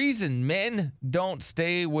 The reason men don't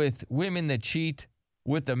stay with women that cheat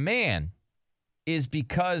with a man is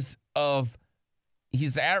because of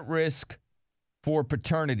he's at risk for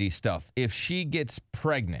paternity stuff if she gets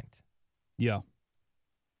pregnant. Yeah.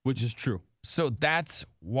 Which is true. So that's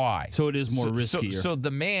why. So it is more riskier. So the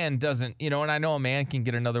man doesn't, and I know a man can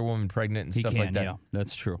get another woman pregnant and stuff like that. Yeah,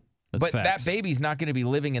 that's true. That's but facts. that baby's not going to be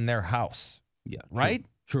living in their house. Yeah. Right?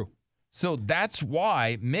 True. So that's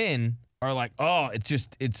why men are like, oh,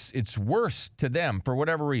 it's worse to them for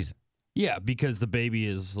whatever reason. Yeah, because the baby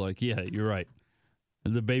is like, yeah, you're right.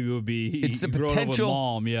 The baby would be it's the growing up with potential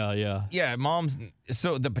mom. Yeah. Yeah, moms.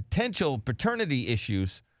 So the potential paternity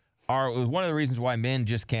issues are one of the reasons why men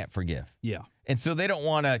just can't forgive. Yeah. And so they don't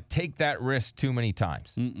want to take that risk too many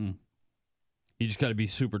times. You just got to be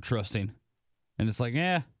super trusting. And it's like,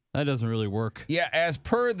 that doesn't really work. Yeah, as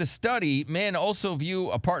per the study, men also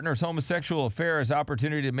view a partner's homosexual affair as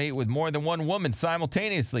opportunity to mate with more than one woman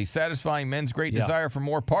simultaneously, satisfying men's great desire for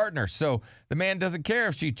more partners. So the man doesn't care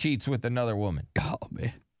if she cheats with another woman. Oh,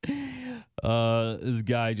 man. This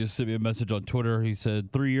guy just sent me a message on Twitter. He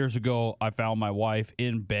said, 3 years ago, I found my wife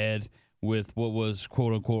in bed with what was,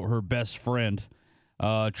 quote unquote, her best friend.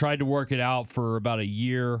 Tried to work it out for about a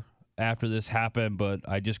year after this happened, but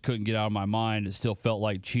I just couldn't get out of my mind. It still felt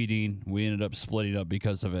like cheating. We ended up splitting up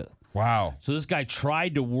because of it. Wow. So this guy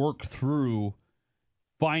tried to work through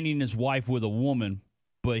finding his wife with a woman,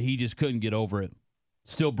 but he just couldn't get over it.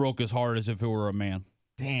 Still broke his heart as if it were a man.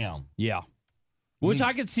 Damn. Yeah. Which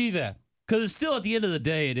I could see that. Because it's still, at the end of the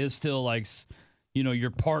day, it is still like,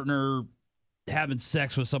 your partner having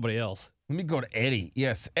sex with somebody else. Let me go to Eddie.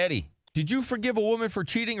 Yes, Eddie. Did you forgive a woman for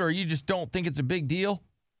cheating, or you just don't think it's a big deal?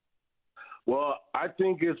 Well, I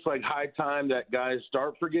think it's like high time that guys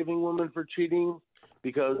start forgiving women for cheating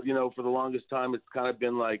because, for the longest time it's kind of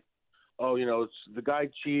been like, oh, it's the guy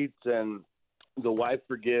cheats and the wife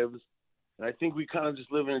forgives. And I think we kind of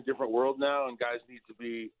just live in a different world now, and guys need to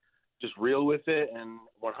be just real with it and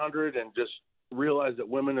 100 and just realize that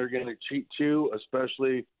women are going to cheat too,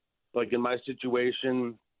 especially like in my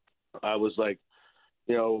situation. I was like,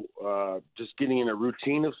 just getting in a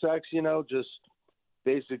routine of sex, just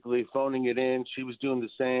basically phoning it in. She was doing the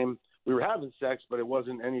same. We were having sex, but it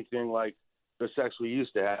wasn't anything like the sex we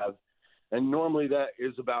used to have. And normally that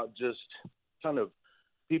is about just kind of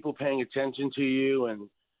people paying attention to you and,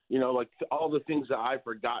 like all the things that I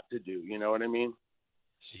forgot to do, you know what I mean?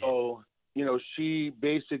 So, she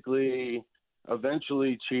basically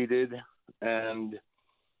eventually cheated and,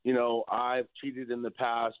 I've cheated in the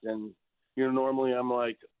past and, normally I'm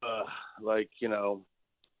like, I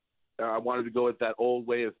wanted to go with that old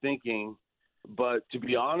way of thinking, but to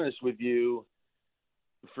be honest with you,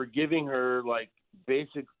 forgiving her, like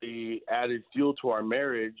basically added fuel to our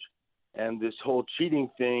marriage, and this whole cheating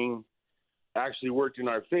thing actually worked in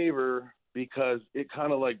our favor because it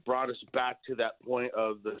kind of like brought us back to that point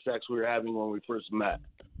of the sex we were having when we first met.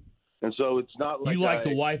 And so it's not like you like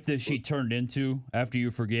the wife that she turned into after you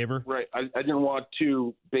forgave her? Right. I didn't want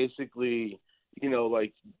to basically,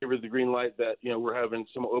 like give her the green light that, we're having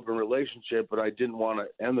some open relationship, but I didn't want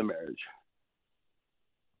to end the marriage.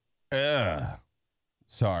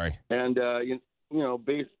 Sorry. And,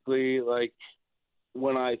 basically like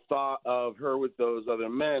when I thought of her with those other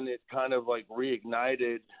men, it kind of like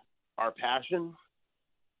reignited our passion.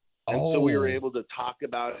 And so we were able to talk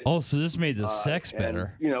about it. Oh, so this made the sex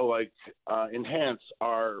better. And, enhance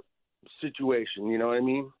our situation, you know what I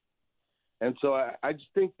mean? And so I just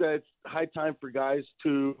think that it's high time for guys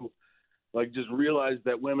to like just realize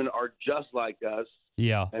that women are just like us.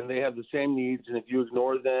 Yeah. And they have the same needs. And if you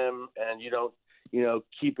ignore them and you don't,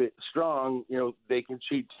 keep it strong, they can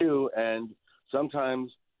cheat too. And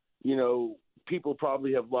sometimes, people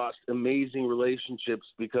probably have lost amazing relationships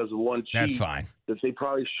because of one cheat. That's fine. That they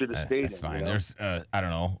probably should have stayed That's in. fine. There's, I don't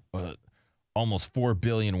know, almost 4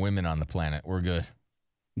 billion women on the planet. We're good.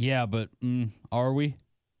 Yeah, but are we?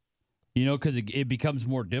 You know, because it becomes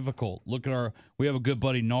more difficult. Look at we have a good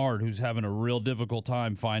buddy, Nard, who's having a real difficult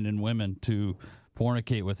time finding women to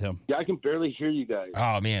fornicate with him. Yeah, I can barely hear you guys.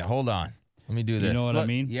 Oh, man, hold on. Let me do this. You know what I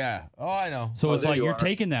mean? Yeah. Oh, I know. So it's there like you you're are.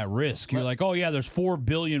 taking that risk. You're like, oh, yeah, there's 4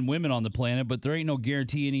 billion women on the planet, but there ain't no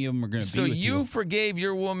guarantee any of them are going to be So with you you. forgave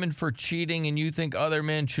your woman for cheating, and you think other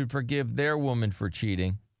men should forgive their woman for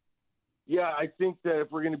cheating? Yeah, I think that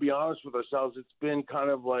if we're going to be honest with ourselves, it's been kind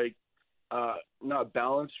of like not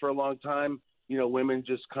balanced for a long time. You know, women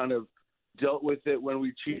just kind of dealt with it when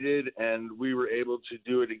we cheated, and we were able to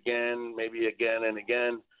do it again, maybe again and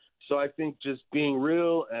again. So I think just being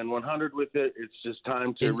real and 100 with it, it's just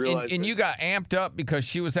time to realize. And you got amped up because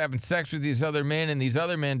she was having sex with these other men, and these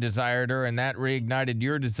other men desired her, and that reignited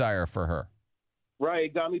your desire for her. Right,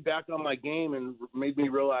 it got me back on my game and made me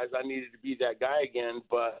realize I needed to be that guy again,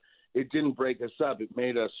 but it didn't break us up. It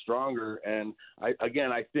made us stronger. And I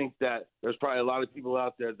think that there's probably a lot of people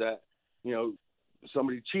out there that, you know,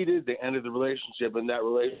 somebody cheated, they ended the relationship, and that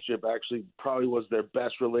relationship actually probably was their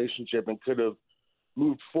best relationship and could have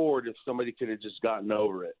moved forward if somebody could have just gotten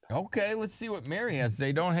over it. Okay, let's see what Mary has to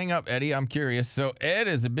say. Don't hang up, Eddie. I'm curious. So Ed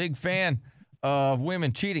is a big fan of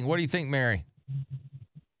women cheating. What do you think, Mary?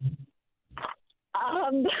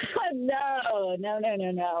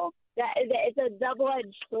 No. It's a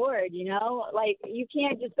double-edged sword, you know? Like, you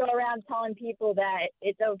can't just go around telling people that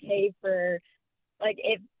it's okay for, like,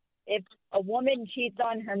 if a woman cheats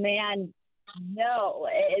on her man, no.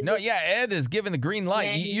 Ed is giving the green light.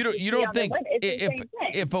 Man, You don't think it's the same thing.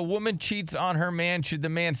 if a woman cheats on her man, should the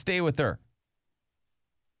man stay with her?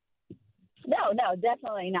 No,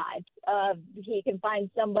 definitely not. He can find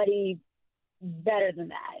somebody better than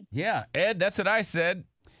that. Yeah, Ed, that's what I said.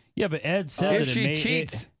 Yeah, but Ed said If that she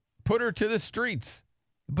cheats, put her to the streets.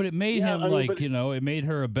 but it made him it made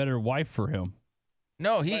her a better wife for him.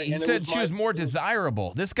 No, he said she was more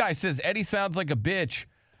desirable. This guy says Eddie sounds like a bitch.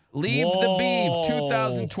 Leave the beef.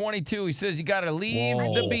 2022. He says you got to leave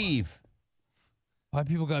the beef. Why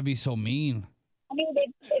people got to be so mean? I mean,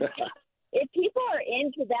 if people are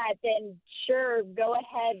into that, then sure, go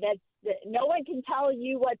ahead. No one can tell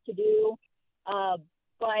you what to do,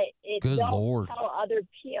 but Good don't Lord. tell other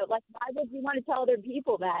people. Like, why would you want to tell other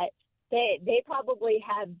people that? They probably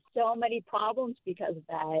have so many problems because of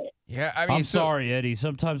that. Yeah, I mean, I'm sorry, Eddie.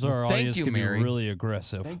 Sometimes our audience can Mary. be really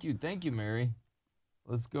aggressive. Thank you, Mary.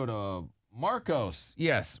 Let's go to Marcos.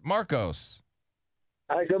 Yes, Marcos.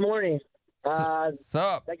 Hi, good morning. What's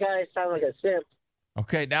up? That guy sounds like a simp.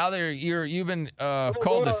 Okay, now you've been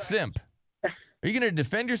called a simp. Are you going to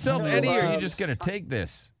defend yourself, Eddie, or are you just going to take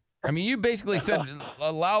this? I mean, you basically said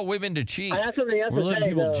allow women to cheat. I have something else We're to letting say,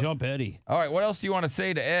 people though. jump Eddie. All right, what else do you want to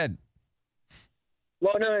say to Ed?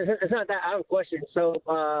 Well, no, it's not that. I have a question. So,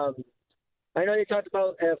 I know you talked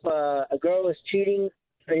about if a girl is cheating,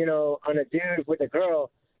 you know, on a dude with a girl.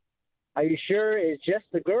 Are you sure it's just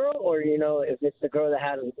the girl, or you know, if it's the girl that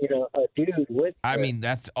has, you know, a dude with? I her? mean,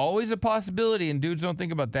 that's always a possibility, and dudes don't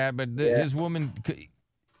think about that. But his woman,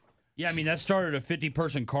 Yeah, I mean, that started a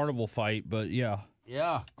 50-person carnival fight, but yeah.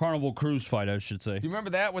 yeah. Carnival cruise fight, I should say. Do you remember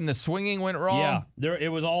that when the swinging went wrong? Yeah, it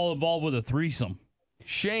was all involved with a threesome.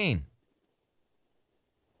 Shane.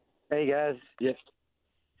 Hey, guys. Yes.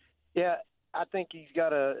 Yeah, I think he's got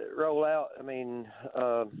to roll out. I mean,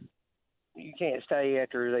 you can't stay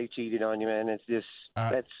after they cheated on you, man. It's just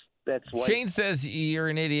that's way. Shane says you're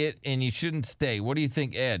an idiot and you shouldn't stay. What do you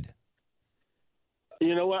think, Ed?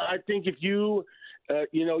 You know what? I think if you,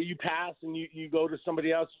 you pass and you go to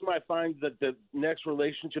somebody else, you might find that the next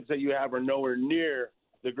relationships that you have are nowhere near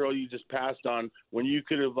the girl you just passed on when you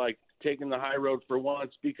could have, like, taken the high road for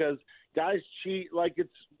once, because guys cheat like it's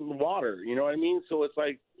water. You know what I mean? So it's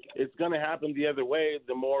like it's going to happen the other way.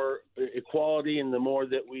 The more equality and the more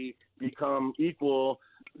that we become equal,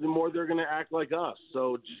 the more they're going to act like us.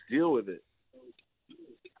 So just deal with it.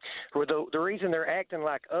 For the reason they're acting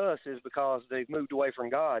like us is because they've moved away from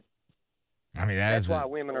God. I mean, That's why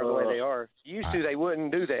women are the way they are. Used to, they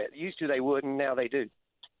wouldn't do that. Used to, they wouldn't. Now they do.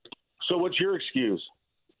 So what's your excuse?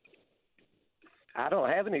 I don't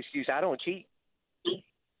have an excuse. I don't cheat.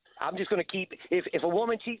 I'm just going to keep. If a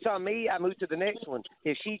woman cheats on me, I move to the next one.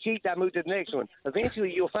 If she cheats, I move to the next one.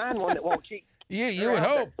 Eventually, you'll find one that won't cheat. Yeah, you would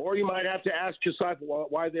hope. Or you might have to ask yourself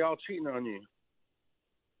why are they all cheating on you.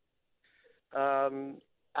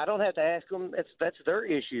 I don't have to ask them. That's their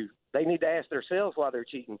issue. They need to ask themselves why they're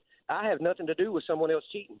cheating. I have nothing to do with someone else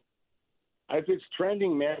cheating. If it's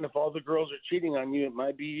trending, man, if all the girls are cheating on you, it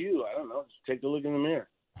might be you. I don't know. Just take a look in the mirror.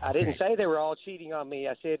 I didn't say they were all cheating on me.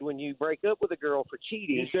 I said when you break up with a girl for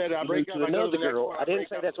cheating, You said I break move up, to I go to another the next girl. one, I didn't break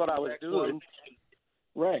say up, that's what go I to the was next doing. one.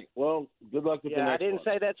 Right. Well, good luck with the Yeah, next I didn't one.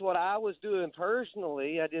 say that's what I was doing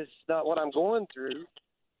personally. I just not what I'm going through.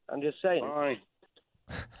 I'm just saying. Fine.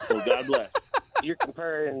 Well, God bless. You're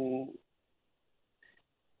comparing.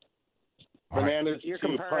 Bananas You're to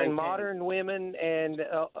comparing plantain. modern women and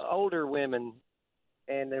older women,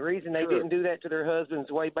 and the reason they Sure. didn't do that to their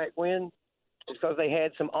husbands way back when is because they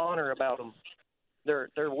had some honor about them. Their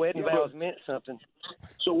wedding Yeah, vows but- meant something.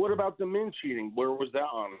 So what about the men cheating? Where was that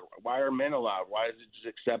on? Why are men allowed? Why is it just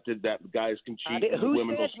accepted that guys can cheat and Who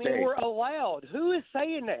women will said stay? we were allowed? Who is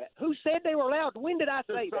saying that? Who said they were allowed? When did I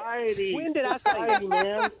say Society. that? When did I say Society, that?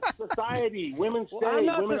 man. Society. Women stay. Well, I'm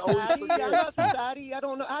not Women always society. forget. I'm not society. I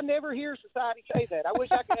don't know. I never hear society say that. I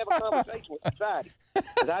wish I could have a conversation with society.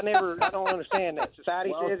 Because I don't understand that.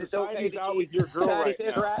 Society Well, says it's okay society's to out cheat. with your girl Society right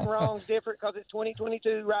says now. right and wrong's different because it's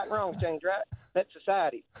 2022. Right and wrong's change, right? That's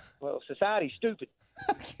society. Well, society's stupid.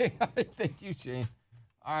 Okay, all right, thank you, Shane.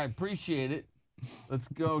 All right, appreciate it. Let's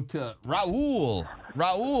go to Raul.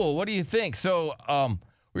 Raul, what do you think? So,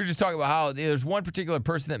 we were just talking about how there's one particular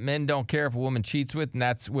person that men don't care if a woman cheats with, and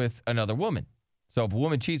that's with another woman. So if a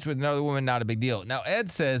woman cheats with another woman, not a big deal. Now, Ed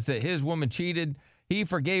says that his woman cheated. He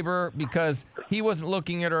forgave her because he wasn't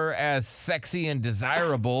looking at her as sexy and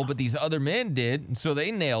desirable, but these other men did, and so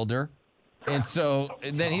they nailed her. And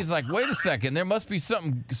then he's like, wait a second, there must be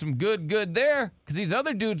some good there, because these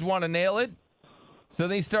other dudes want to nail it. So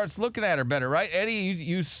then he starts looking at her better, right?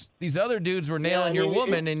 Eddie, these other dudes were nailing your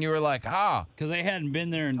woman, and you were like, Because they hadn't been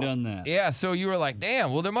there and done that. yeah, so you were like,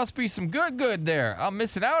 damn, well, there must be some good there I'm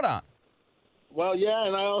missing out on. Well, yeah,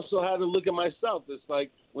 and I also had to look at myself. It's like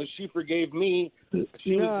when she forgave me,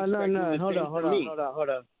 she was expecting the Hold same from me.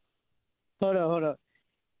 on.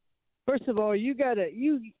 First of all, you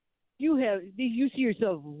see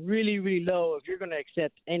yourself really, really low if you're gonna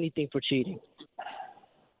accept anything for cheating.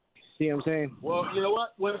 See what I'm saying? Well, you know what?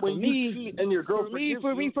 When you cheat and your girl forgives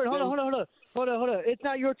you, Hold on. It's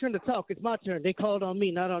not your turn to talk. It's my turn. They called on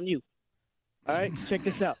me, not on you. All right, check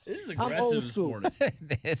this out. This is I'm aggressive old this school. morning.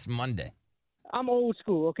 It's Monday. I'm old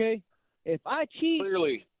school, okay? If I cheat,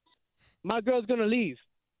 Clearly. my girl's gonna leave.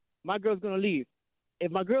 If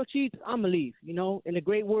my girl cheats, I'm gonna leave. You know, in the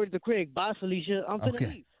great words of Craig, bye, Felicia. I'm gonna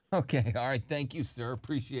leave. Okay, all right, thank you, sir.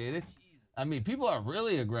 Appreciate it. I mean, people are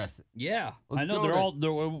really aggressive. Yeah, Let's I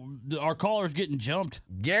know our callers getting jumped.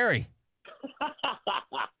 Gary.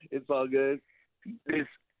 It's all good. This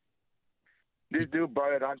dude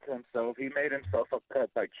brought it onto himself. He made himself upset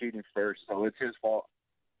by cheating first, so it's his fault.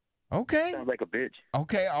 Okay. Sounds like a bitch.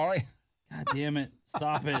 Okay, all right. God damn it.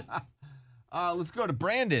 Stop it. Let's go to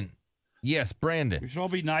Brandon. Yes, Brandon. We should all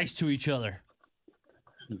be nice to each other.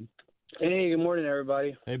 Hey, good morning,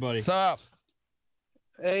 everybody. Hey, buddy. What's up?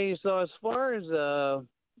 Hey, so as far as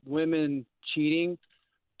women cheating,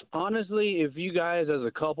 honestly, if you guys as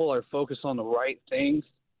a couple are focused on the right things,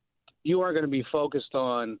 you aren't going to be focused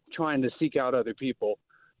on trying to seek out other people.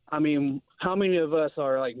 I mean, how many of us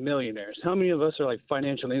are like millionaires? How many of us are like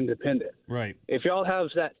financially independent? Right. If y'all have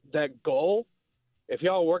that goal, if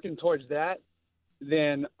y'all are working towards that,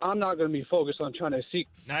 then I'm not going to be focused on trying to seek.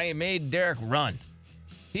 Now you made Derek run.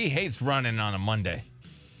 He hates running on a Monday.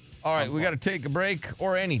 All right, we got to take a break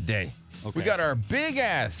or any day. Okay. We got our big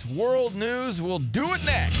ass world news. We'll do it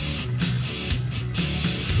next.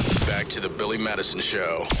 Back to the Billy Madison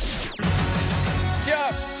Show.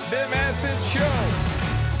 Yup, Billy Madison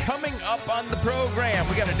Show. Coming up on the program,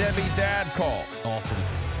 we got a Debbie Dad call. Awesome.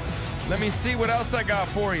 Let me see what else I got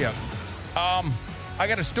for you. I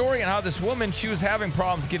got a story on how this woman, she was having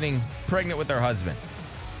problems getting pregnant with her husband.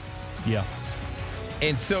 Yeah.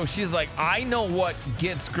 And so she's like, I know what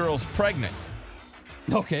gets girls pregnant.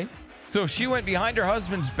 Okay. So she went behind her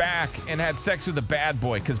husband's back and had sex with a bad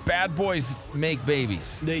boy, because bad boys make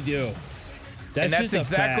babies. They do. And that's just a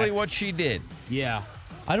exactly fact. what she did. Yeah.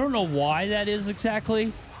 I don't know why that is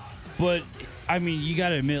exactly, but I mean, you got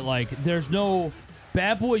to admit, like, there's no.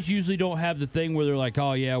 Bad boys usually don't have the thing where they're like,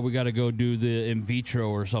 oh, yeah, we got to go do the in vitro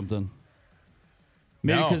or something.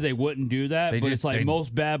 Maybe No. because they wouldn't do that, but it's like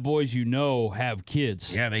most bad boys have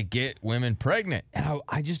kids. Yeah, they get women pregnant. And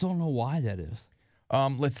I just don't know why that is.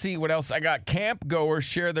 Let's see what else I got. Camp goers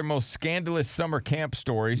share their most scandalous summer camp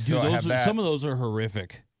stories. Dude, so I have that. some of those are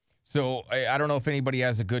horrific. So I don't know if anybody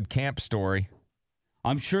has a good camp story.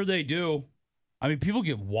 I'm sure they do. I mean, people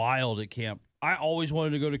get wild at camp. I always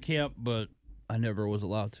wanted to go to camp, but I never was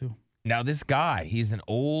allowed to. Now, this guy, he's an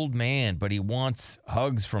old man, but he wants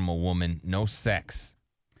hugs from a woman, no sex.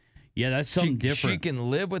 Yeah, that's something different. She can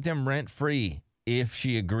live with him rent-free if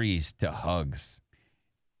she agrees to hugs.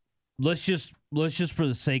 Let's just let's just for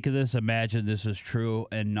the sake of this, imagine this is true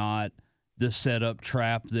and not the setup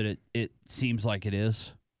trap that it seems like it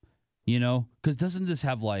is. You know? Because doesn't this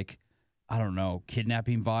have, like, I don't know,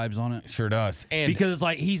 kidnapping vibes on it? Sure does. And because it's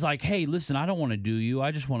like, he's like, hey, listen, I don't want to do you.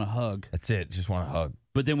 I just want to hug. that's it. Just want to hug.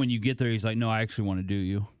 But then when you get there, he's like, no, I actually want to do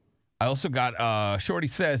you. I also got, Shorty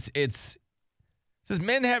says, says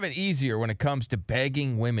men have it easier when it comes to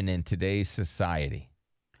begging women in today's society.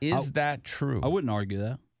 Is that true? I wouldn't argue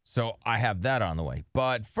that. So I have that on the way.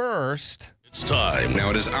 But first, It's time. Now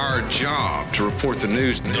it is our job to report the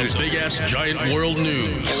news. The big ass giant world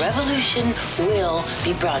news. The revolution will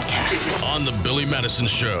be broadcast On the Billy Madison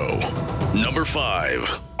Show. Number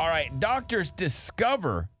 5. all right, doctors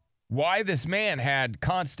discover why this man had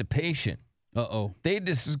constipation. Uh-oh. They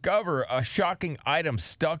discover a shocking item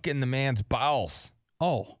stuck in the man's bowels.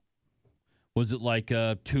 Oh. Was it like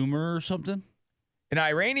a tumor or something? An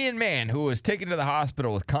Iranian man who was taken to the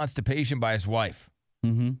hospital with constipation by his wife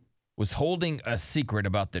was holding a secret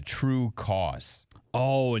about the true cause.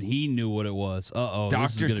 Oh, and he knew what it was. Uh-oh.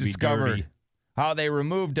 Doctors this is gonna discovered be dirty. how they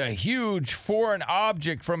removed a huge foreign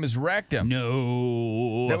object from his rectum.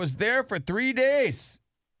 No. That was there for 3 days.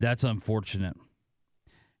 That's unfortunate.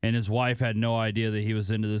 And his wife had no idea that he was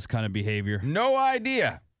into this kind of behavior. No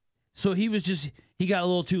idea. So he got a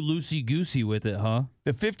little too loosey-goosey with it, huh?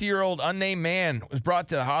 The 50-year-old unnamed man was brought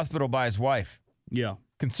to the hospital by his wife, Yeah.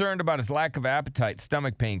 concerned about his lack of appetite,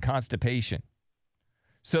 stomach pain, constipation.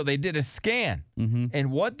 So they did a scan,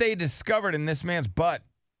 and what they discovered in this man's butt,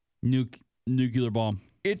 Nuclear bomb.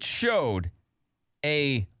 it showed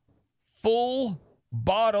a full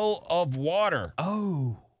bottle of water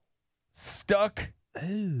stuck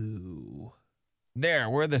there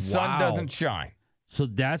where the sun doesn't shine. So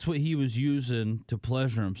that's what he was using to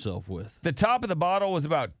pleasure himself with. The top of the bottle was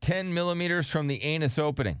about 10 millimeters from the anus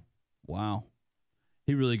opening. Wow.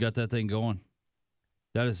 He really got that thing going.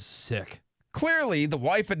 That is sick. Clearly, the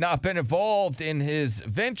wife had not been involved in his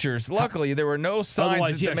ventures. Luckily, there were no signs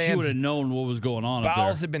Otherwise, that the she would man's have known what was going on up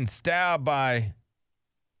bowels there. had been stabbed by,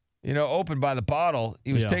 opened by the bottle.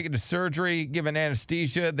 He was taken to surgery, given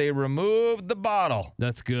anesthesia. They removed the bottle.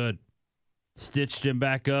 That's good. Stitched him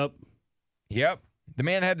back up. Yep. The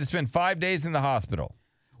man had to spend 5 days in the hospital.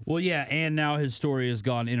 Well, yeah, and now his story has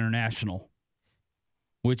gone international,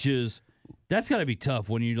 that's got to be tough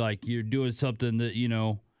when you're doing something that,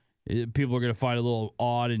 people are going to find a little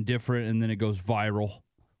odd and different, and then it goes viral.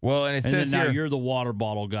 Well, and it And says then now here, you're the water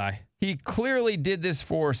bottle guy. he clearly did this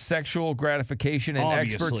for sexual gratification, and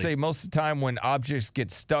experts Obviously. say most of the time when objects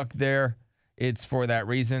get stuck there, it's for that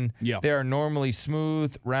reason. Yeah. They are normally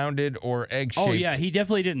smooth, rounded, or egg-shaped. Oh, yeah, he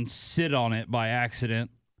definitely didn't sit on it by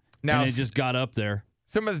accident, Now, and it just got up there.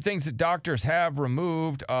 some of the things that doctors have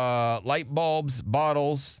removed, light bulbs,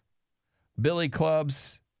 bottles, billy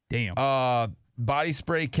clubs, body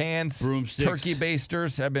spray cans, broomsticks, turkey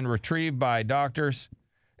basters have been retrieved by doctors.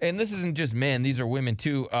 And this isn't just men, these are women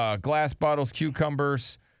too. Glass bottles,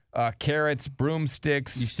 cucumbers, carrots,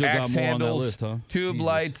 broomsticks, You still got axe more on that handles, list, huh? tube Jesus.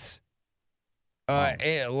 lights,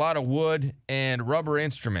 a lot of wood, and rubber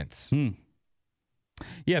instruments.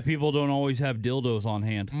 Yeah, people don't always have dildos on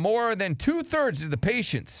hand. More than 2/3 of the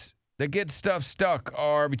patients that get stuff stuck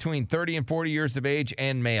are between 30 and 40 years of age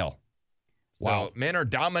and male. Wow. So men are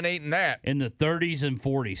dominating that. In the 30s and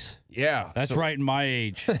 40s. Yeah. That's right in my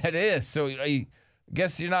age. That is. So I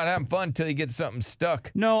guess you're not having fun until you get something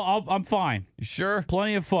stuck. No, I'm fine. You sure?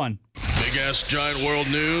 Plenty of fun. Big ass giant world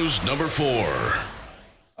news. Number 4.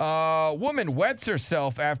 Woman wets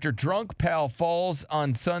herself after drunk pal falls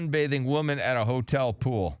on sunbathing woman at a hotel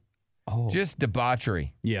pool. Oh. Just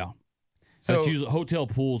debauchery. Yeah. So That's usually, hotel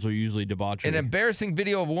pools are usually debauchery. an embarrassing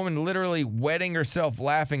video of a woman literally wetting herself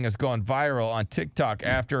laughing has gone viral on TikTok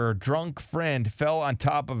after her drunk friend fell on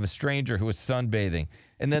top of a stranger who was sunbathing.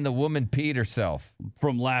 And then the woman peed herself.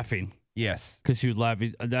 From laughing. Yes. Because she was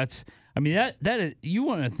laughing. That is, you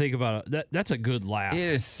want to think about it. That's a good laugh. It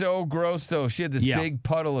is so gross, though. She had this big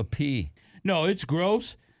puddle of pee. No, it's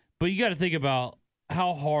gross, but you got to think about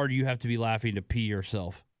how hard you have to be laughing to pee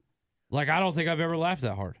yourself. Like, I don't think I've ever laughed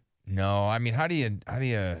that hard. No, I mean, how do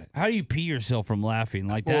you pee yourself from laughing?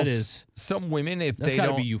 Like, well, that is... Some women, if that's they gotta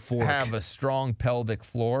don't be euphoric. have a strong pelvic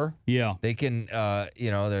floor, Yeah. they can,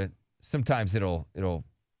 they're sometimes it'll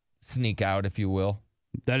sneak out, if you will.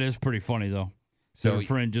 That is pretty funny, though. So your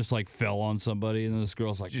friend just, fell on somebody, and this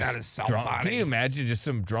girl's like, that is so drunk. funny. Can you imagine just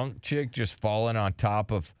some drunk chick just falling on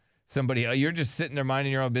top of somebody? You're just sitting there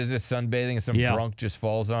minding your own business, sunbathing, and some drunk just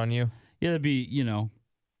falls on you? Yeah, that'd be,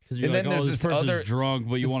 because you're And like, then there's this this person's other- drunk,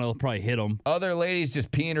 but you want to probably hit them. Other ladies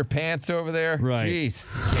just peeing her pants over there. Right. Jeez.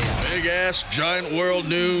 Big ass giant world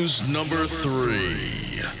news. Number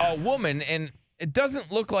 3. A woman, and it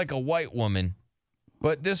doesn't look like a white woman,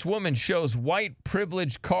 but this woman shows white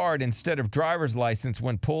privilege card instead of driver's license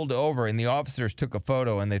when pulled over, and the officers took a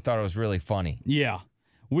photo, and they thought it was really funny. Yeah.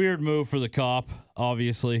 Weird move for the cop,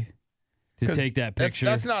 obviously, to take that picture.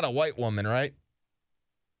 That's not a white woman, right?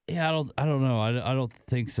 Yeah, I don't know. I don't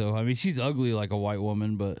think so. I mean, she's ugly like a white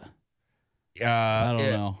woman, but I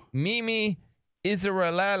don't know. Mimi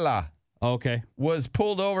Israelala was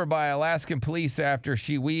pulled over by Alaskan police after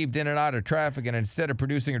she weaved in and out of traffic, and instead of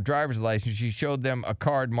producing her driver's license, she showed them a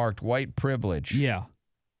card marked white privilege. Yeah.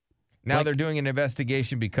 Now they're doing an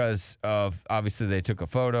investigation because of, obviously, they took a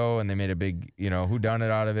photo and they made a big, whodunit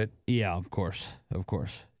out of it. Yeah, of course.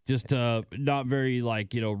 Just not very,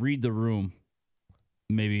 read the room,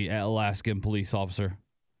 maybe Alaskan police officer.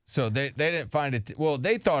 So they didn't find it,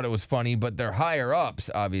 they thought it was funny, but their higher-ups,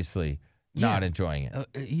 obviously, not enjoying it.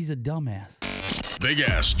 He's a dumbass. Big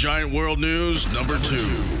Ass Giant World News number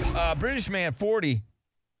 2. British man, 40,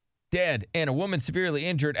 dead, and a woman severely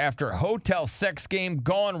injured after a hotel sex game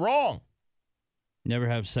gone wrong. Never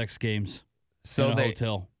have sex games in a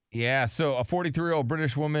hotel. Yeah, so a 43-year-old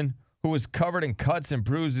British woman who was covered in cuts and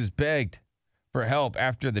bruises begged for help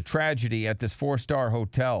after the tragedy at this 4-star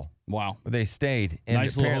hotel. Wow. Where they stayed. And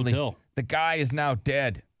nice little hotel. The guy is now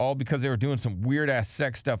dead, all because they were doing some weird-ass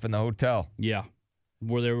sex stuff in the hotel. Yeah.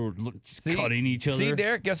 Where they were just cutting each other. See,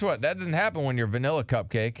 Derek, guess what? That doesn't happen when you're vanilla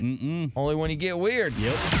cupcake. Mm-mm. Only when you get weird.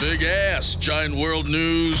 Yep. Big Ass Giant World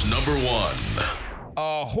News number 1.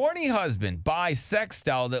 A horny husband buys sex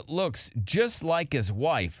doll that looks just like his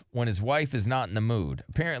wife when his wife is not in the mood.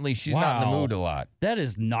 Apparently, she's not in the mood a lot. That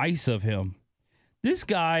is nice of him. This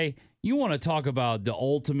guy, you want to talk about the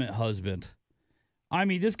ultimate husband. I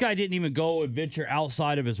mean, this guy didn't even go and venture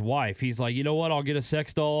outside of his wife. He's like, you know what? I'll get a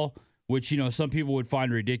sex doll, which, some people would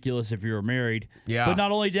find ridiculous if you were married. Yeah. But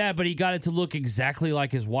not only that, but he got it to look exactly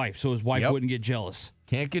like his wife, so his wife wouldn't get jealous.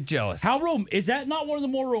 Can't get jealous. Is that not one of the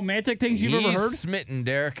more romantic things you've ever heard? He's smitten,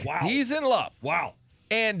 Derek. Wow. He's in love. Wow.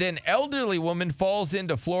 And an elderly woman falls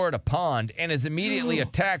into Florida pond and is immediately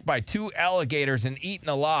attacked by 2 alligators and eaten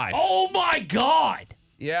alive. Oh, my God.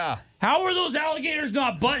 Yeah. How are those alligators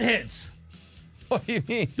not butt heads? What do you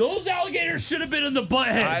mean? Those alligators should have been in the butt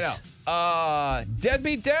heads. I know.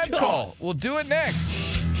 Deadbeat Dad call. We'll do it next.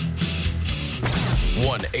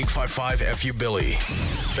 1-855-FU-BILLY.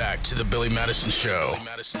 Back to the Billy Madison Show.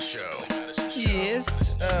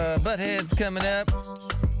 Yes. Butthead's coming up.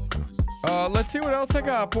 Let's see what else I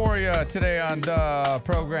got for you today on the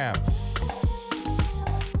program.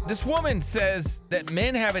 This woman says that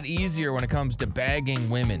men have it easier when it comes to bagging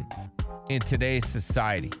women in today's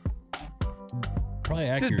society. Probably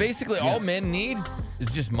accurate. So basically, all men need is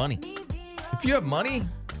just money. If you have money,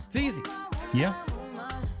 it's easy. Yeah.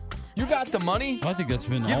 You got the money. I think that's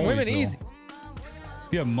been get always women though. easy.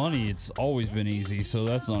 If you have money, it's always been easy, so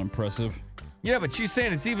that's not impressive. Yeah, but she's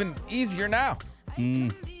saying it's even easier now.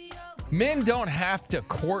 Men don't have to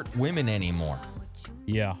court women anymore.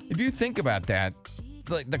 Yeah. If you think about that,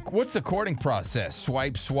 what's the courting process?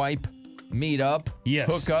 Swipe, meet up,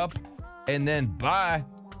 hook up, and then bye.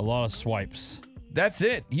 A lot of swipes. That's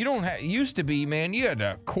it. You don't have. Used to be, man. You had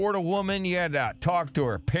to court a woman. You had to talk to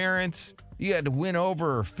her parents. You had to win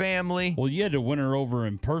over her family. Well, you had to win her over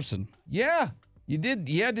in person. Yeah, you did.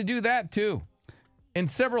 You had to do that too, and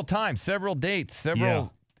several times, several dates,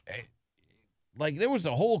 several. Yeah. Like there was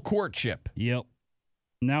a whole courtship. Yep.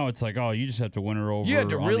 Now it's like, oh, you just have to win her over. You had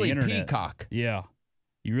to on really the internet. peacock. Yeah,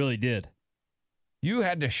 you really did. You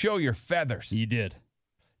had to show your feathers. You did.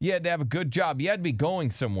 You had to have a good job. You had to be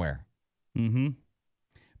going somewhere. Mm-hmm.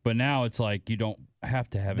 But now it's like you don't have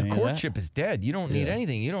to have any of that. The courtship is dead. You don't need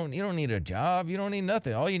anything. You don't need a job. You don't need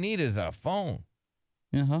nothing. All you need is a phone.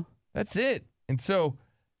 Uh-huh. That's it. And so,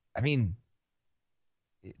 I mean,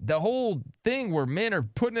 the whole thing where men are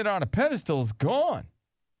putting it on a pedestal is gone.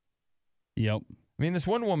 Yep. I mean, this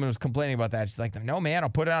one woman was complaining about that. She's like, no, man, I'll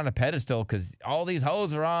put it on a pedestal because all these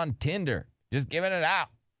hoes are on Tinder. Just giving it out.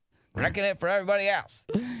 Wrecking it for everybody else.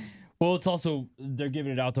 Well, it's also, they're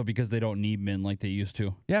giving it out, though, because they don't need men like they used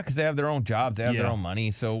to. Yeah, because they have their own jobs. They have their own money.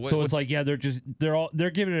 So it's like, yeah, they're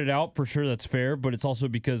giving it out for sure. That's fair. But it's also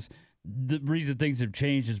because the reason things have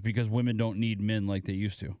changed is because women don't need men like they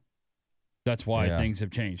used to. That's why things have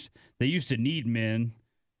changed. They used to need men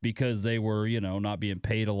because they were, not being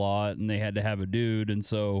paid a lot and they had to have a dude. And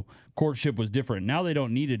so courtship was different. Now they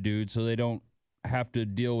don't need a dude, so they don't have to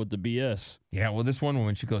deal with the BS. Yeah, well, this one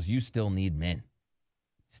woman, she goes, you still need men.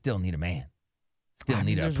 Still need a man. Still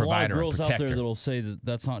need a provider, there's a lot of girls a protector. out there that'll say that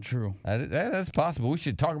that's not true. That's possible. We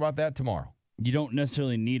should talk about that tomorrow. You don't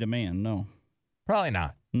necessarily need a man, no. Probably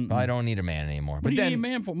not. Probably don't need a man anymore. What do you need a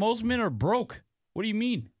man for? Most men are broke. What do you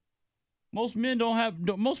mean? Most men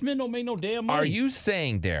don't make no damn money. Are you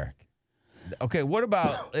saying, Derek? Okay, what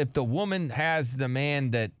about if the woman has the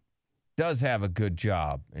man that does have a good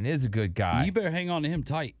job and is a good guy? You better hang on to him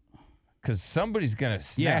tight. Because somebody's going to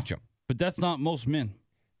snatch him. But that's not most men.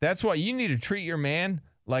 That's why you need to treat your man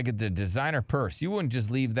like the designer purse. You wouldn't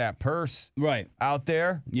just leave that purse out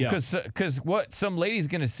there. Yeah. Because what? Some lady's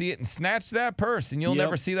going to see it and snatch that purse, and you'll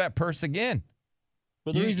never see that purse again.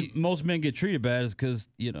 But the reason most men get treated bad is because,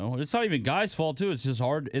 it's not even guys' fault, too. It's just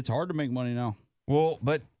hard. It's hard to make money now. Well,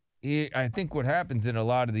 but I think what happens in a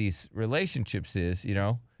lot of these relationships is, they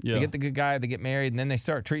get the good guy, they get married, and then they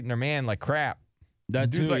start treating their man like crap. That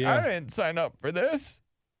Dude's too, like, I didn't sign up for this.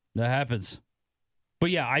 That happens. But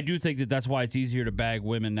yeah, I do think that's why it's easier to bag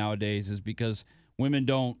women nowadays, is because women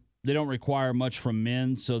don't require much from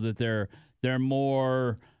men, so that they're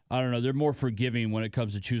more, I don't know, they're more forgiving when it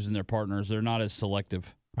comes to choosing their partners. They're not as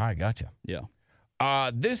selective. I gotcha.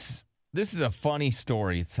 Yeah. This is a funny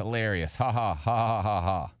story. It's hilarious. Ha ha ha ha ha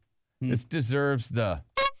ha. This deserves the.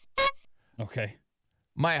 Okay.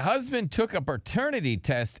 My husband took a paternity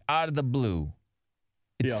test out of the blue.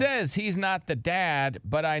 It says he's not the dad,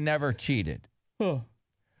 but I never cheated. Huh.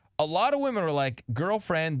 A lot of women are like,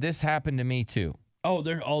 girlfriend, this happened to me too. Oh,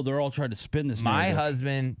 they're all trying to spin this. My narrative.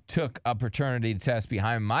 husband took a paternity test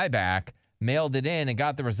behind my back, mailed it in, and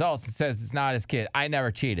got the results. It says it's not his kid. I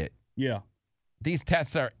never cheated. Yeah. These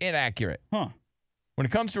tests are inaccurate. Huh. When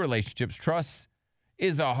it comes to relationships, trust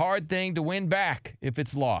is a hard thing to win back if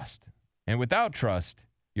it's lost. And without trust,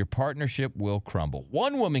 your partnership will crumble.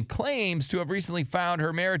 One woman claims to have recently found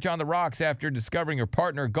her marriage on the rocks after discovering her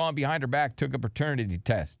partner had gone behind her back, took a paternity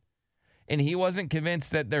test. And he wasn't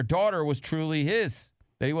convinced that their daughter was truly his,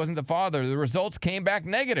 that he wasn't the father. The results came back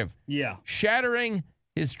negative. Yeah. Shattering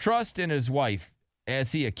his trust in his wife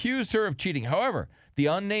as he accused her of cheating. However, the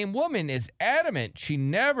unnamed woman is adamant she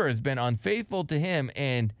never has been unfaithful to him,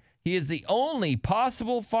 and he is the only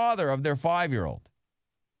possible father of their 5-year-old.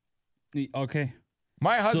 Okay.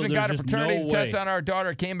 My husband got a just paternity no test way. on our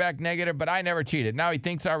daughter, came back negative, but I never cheated. Now he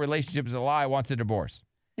thinks our relationship is a lie, wants a divorce.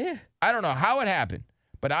 Yeah. I don't know how it happened,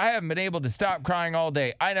 but I haven't been able to stop crying all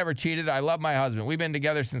day. I never cheated. I love my husband. We've been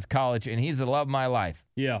together since college, and he's the love of my life.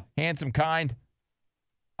 Yeah. Handsome, kind.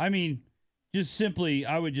 I mean, just simply,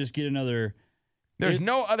 I would just get another. There's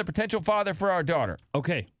no other potential father for our daughter.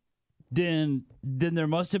 Okay. Then there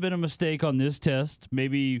must have been a mistake on this test.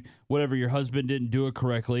 Maybe whatever, your husband didn't do it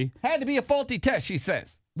correctly. Had to be a faulty test, she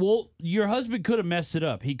says. Well, your husband could have messed it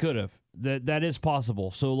up. He could have. That is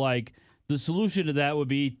possible. So, like, the solution to that would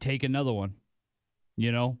be take another one.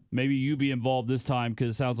 Maybe you be involved this time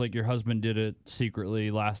because it sounds like your husband did it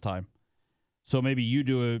secretly last time. So maybe you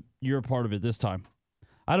do it. You're a part of it this time.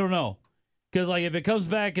 I don't know. Because, like, if it comes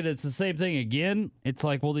back and it's the same thing again, it's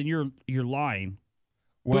like, well, then you're lying.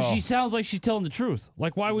 But she sounds like she's telling the truth.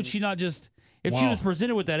 Like, why would she not just... If she was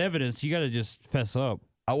presented with that evidence, you got to just fess up.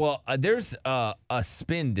 There's a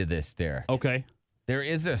spin to this, Derek. Okay. There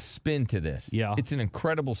is a spin to this. Yeah. It's an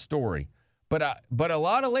incredible story. But a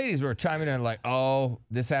lot of ladies were chiming in like, oh,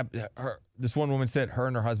 this happened. This one woman said her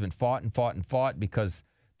and her husband fought and fought and fought because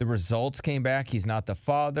the results came back. He's not the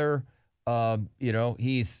father.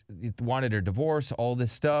 He's wanted a divorce, all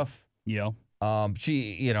this stuff. Yeah.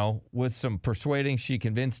 She, with some persuading, she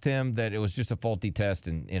convinced him that it was just a faulty test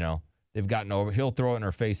and, they've gotten over it. He'll throw it in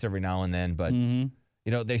her face every now and then, but,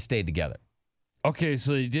 they stayed together. Okay,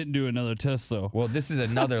 so they didn't do another test, though. Well, this is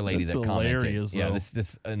another lady that commented. Hilarious, yeah, though.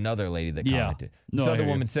 this another lady that commented. No, This other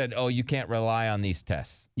woman said, oh, you can't rely on these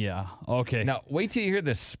tests. Yeah, okay. Now, wait till you hear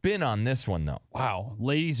the spin on this one, though. Wow,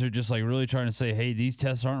 ladies are just like really trying to say, hey, these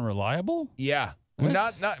tests aren't reliable? Yeah.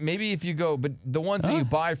 Not maybe if you go, but the ones that you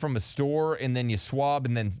buy from a store and then you swab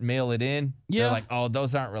and then mail it in, they're like, oh,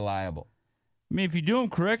 those aren't reliable. I mean, if you do them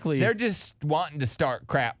correctly. They're just wanting to start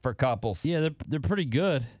crap for couples. Yeah, they're pretty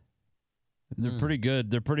good. They're pretty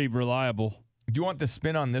good. They're pretty reliable. Do you want the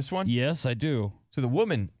spin on this one? Yes, I do. So the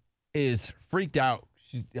woman is freaked out.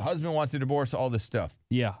 The husband wants to divorce, all this stuff.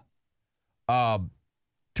 Yeah.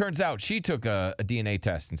 Turns out she took a DNA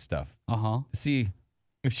test and stuff. Uh-huh. To see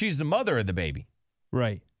if she's the mother of the baby.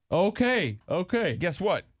 Right. Okay. Guess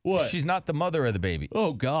what? What? She's not the mother of the baby.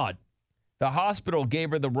 Oh, God. The hospital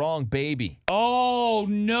gave her the wrong baby. Oh,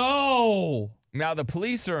 no. Now the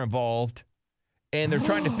police are involved, and they're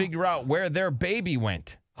trying to figure out where their baby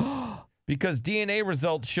went. Because DNA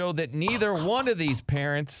results show that neither one of these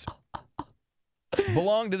parents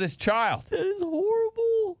belonged to this child. That is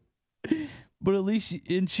horrible. But at least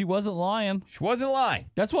she wasn't lying. She wasn't lying.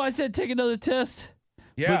 That's why I said take another test.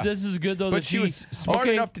 Yeah. But this is good, though. But that she was smart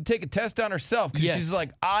enough to take a test on herself because Yes. she's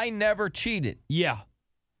like, I never cheated. Yeah.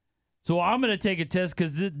 So I'm going to take a test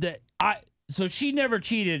because So she never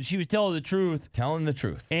cheated. She was telling the truth. Telling the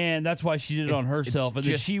truth. And that's why she did it on herself. And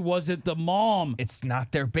then she wasn't the mom. It's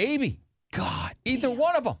not their baby. God. Either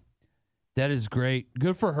one of them. That is great.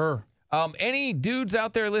 Good for her. Any dudes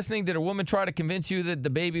out there listening, did a woman try to convince you that the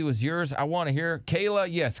baby was yours? I want to hear. Kayla,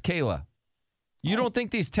 yes, Kayla. You don't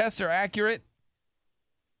think these tests are accurate?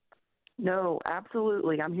 No,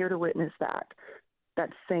 absolutely. I'm here to witness that. That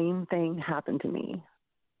same thing happened to me.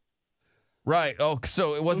 Right. Oh,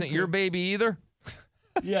 so it wasn't your baby either?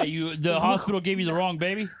 Yeah, the hospital gave you the wrong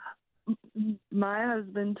baby? My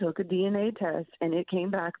husband took a DNA test, and it came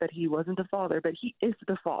back that he wasn't the father, but he is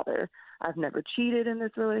the father. I've never cheated in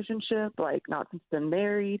this relationship, not since been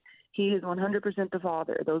married. He is 100% the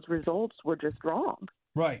father. Those results were just wrong.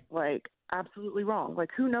 Right. Absolutely wrong.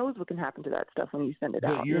 Who knows what can happen to that stuff when you send it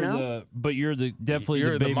out, You're definitely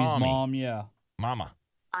the baby's mom, yeah. Mama.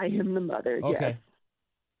 I am the mother, okay. Yes.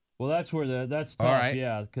 Well, that's where that's tough, all right.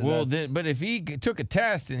 Yeah. Well, but if he took a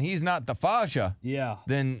test and he's not the fascia,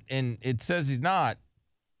 then and it says he's not.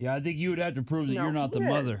 Yeah, I think you would have to prove that you're not the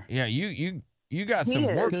mother. Yeah, you got some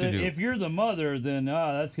work to do. If you're the mother, then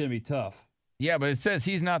that's going to be tough. Yeah, but it says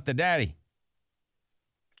he's not the daddy.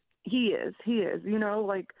 He is.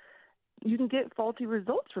 You can get faulty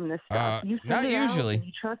results from this stuff. You send not it out usually. and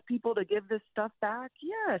you trust people to give this stuff back.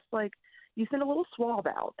 Yes, you send a little swab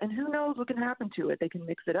out, and who knows what can happen to it. They can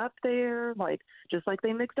mix it up there, just like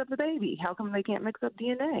they mixed up the baby. How come they can't mix up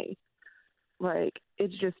DNA?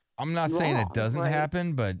 It's just I'm not saying it doesn't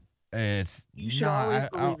happen, but it's you should always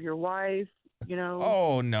believe your wife,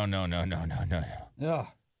 Oh, no. Yeah.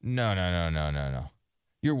 No.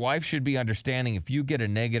 Your wife should be understanding if you get a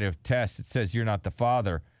negative test that says you're not the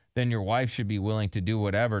father, then your wife should be willing to do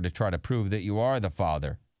whatever to try to prove that you are the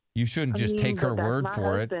father. You shouldn't just take her word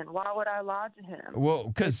for it. Why would I lie to him? Well,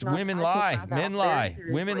 because women lie. Men lie.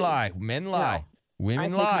 Women lie. Men lie.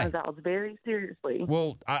 Women lie. I take my vows very seriously.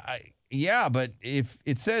 Well, yeah, but if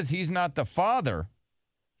it says he's not the father,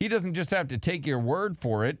 he doesn't just have to take your word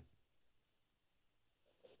for it.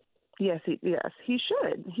 Yes, he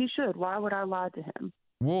should. He should. Why would I lie to him?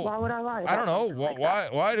 Well, why would I lie? I don't know.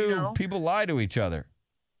 Why do people lie to each other?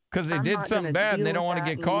 Because they did something bad and they don't want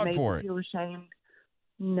to get caught for it. Feel ashamed.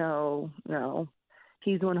 No.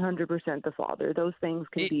 He's 100% the father. Those things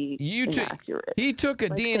can be inaccurate. He took a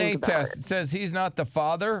DNA test that says he's not the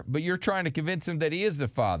father, but you're trying to convince him that he is the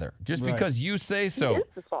father just because you say so. He is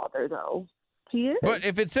the father, though. He is. But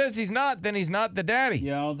if it says he's not, then he's not the daddy.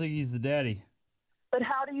 Yeah, I don't think he's the daddy. But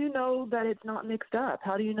how do you know that it's not mixed up?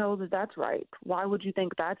 How do you know that that's right? Why would you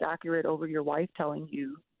think that's accurate over your wife telling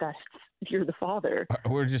you that you're the father?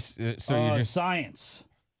 We're just you're just science.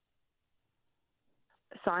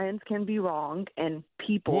 Science can be wrong, and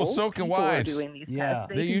people. Well, so can wives. Are doing these yeah,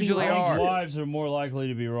 tests. They usually are. Wives are more likely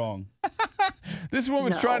to be wrong. This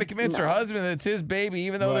woman's trying to convince her husband that it's his baby,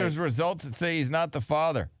 even though there's results that say he's not the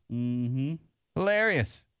father. Mm-hmm.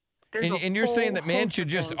 Hilarious. And you're saying that men should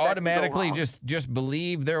just automatically just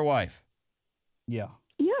believe their wife? Yeah.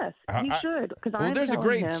 Yes, he should. Well, there's a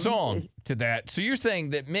great song to that. So you're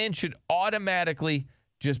saying that men should automatically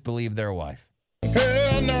just believe their wife?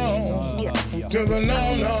 Hell no. To the no.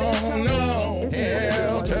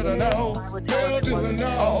 Hell to the no. Hell to the no.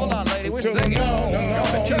 Oh, hold on, lady. We're singing. No.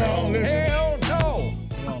 Hell no.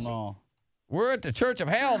 Hell no. We're at the Church of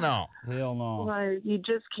Hell no. Hell no. You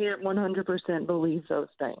just can't 100% believe those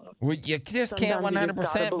things. Well, you just can't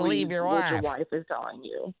 100% believe your what wife. your wife is telling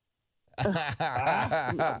you. No,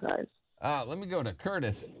 guys. Let me go to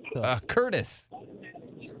Curtis. Curtis.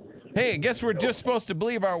 Hey, I guess we're just supposed to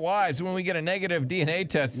believe our wives when we get a negative DNA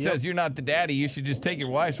test that says you're not the daddy. You should just take your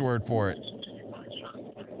wife's word for it.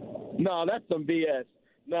 No, that's some BS.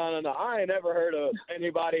 No. I ain't ever heard of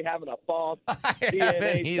anybody having a false haven't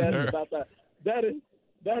DNA either. test about that.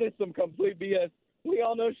 That is some complete BS. We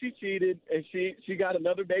all know she cheated and she got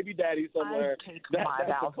another baby daddy somewhere. I take my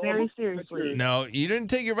vows very seriously. No, you didn't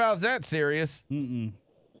take your vows that serious. Mm-mm.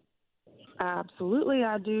 Absolutely,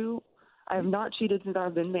 I do. I have not cheated since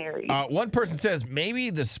I've been married. One person says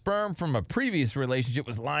maybe the sperm from a previous relationship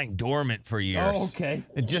was lying dormant for years. Oh, okay.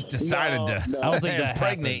 It just decided to I don't think that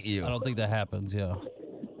impregnate happens. you. I don't think that happens, yeah.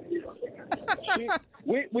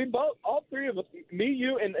 We both, all three of us, me,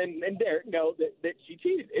 you, and Derek, know that she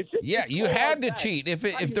cheated. It's just you had to cheat.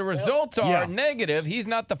 If the results are negative, he's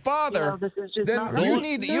not the father. This is just then not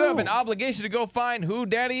you have an obligation to go find who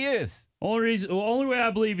daddy is. Only way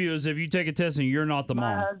I believe you is if you take a test and you're not the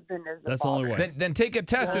mom. My husband is That's the only way. Then take a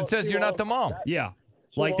test that says you're not the mom. Yeah,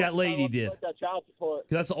 like that lady did. That child support.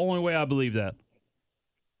 That's the only way I believe that.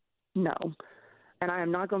 No. And I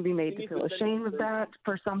am not going to be made to feel ashamed of that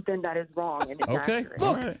for something that is wrong and inaccurate.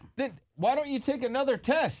 Look, then why don't you take another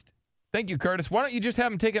test? Thank you, Curtis. Why don't you just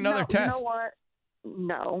have him take another test? You know what?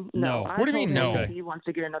 No. What do you mean, no? If he wants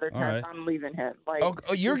to get another test, right. I'm leaving him. Like,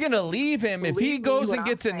 Oh, you're going to leave him if he believe me goes what and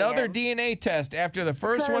gets I'm another saying. DNA test after the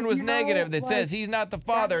first Because, one was you know, negative that like, says he's not the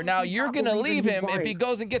father. Now he's you're not going to believing leave his him if he wife.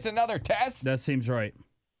 goes and gets another test? That seems right.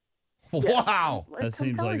 Wow. Like, That I'm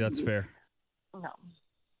seems like telling that's you. fair. No.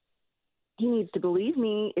 He needs to believe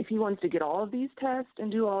me. If he wants to get all of these tests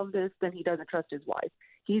and do all of this, then he doesn't trust his wife.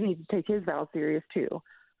 He needs to take his vows serious, too.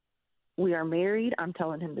 We are married. I'm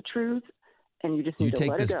telling him the truth, and you just need You to take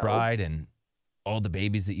let this it go. bride and all the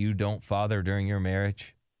babies that you don't father during your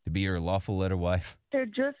marriage to be your lawful letter wife? They're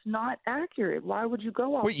just not accurate. Why would you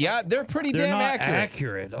go off? Well, yeah, they're pretty They're damn not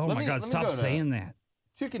accurate. Oh, Let my me- God. let me Stop go to saying that.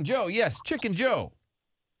 Chicken Joe. Yes, Chicken Joe.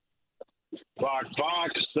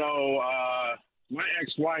 Fox. So, my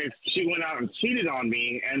ex-wife, she went out and cheated on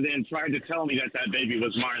me, and then tried to tell me that baby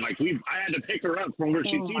was mine. Like I had to pick her up from where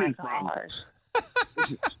she cheated from.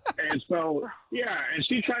 And so, yeah, and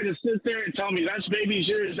she tried to sit there and tell me that baby's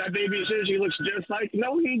yours. He looks just like.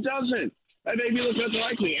 No, he doesn't. That baby looks nothing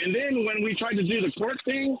like me. And then when we tried to do the court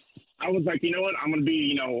thing, I was like, you know what? I'm gonna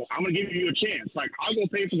give you a chance. Like, I'll go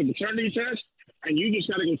pay for the paternity test, and you just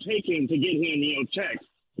gotta go take him to get him, checked.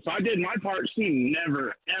 So I did my part. She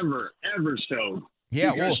never, ever, ever showed.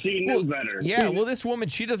 Yeah, Because she knew better. Yeah, well, this woman,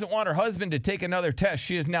 she doesn't want her husband to take another test.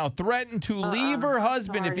 She has now threatened to leave her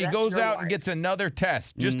husband if he that's goes your out and wife. gets another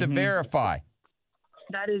test just to verify.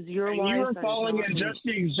 That is your And wife. you were that is falling not in me. just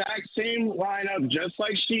the exact same lineup, just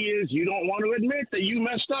like she is. You don't want to admit that you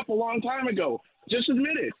messed up a long time ago. Just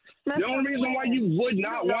admit it. The only reason why you would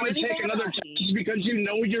not want to take another test is because you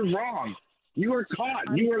know you're wrong. You were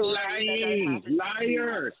caught. You were lying.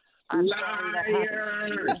 Liar.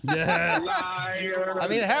 Liar. Yeah. Liar. I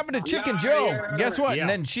mean, it happened to Chicken Joe. Guess what? Yeah. And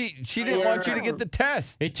then she didn't want you to get the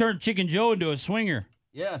test. It turned Chicken Joe into a swinger.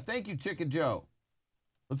 Yeah, thank you, Chicken Joe.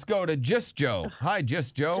 Let's go to Just Joe. Hi,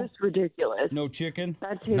 Just Joe. That's ridiculous. No chicken?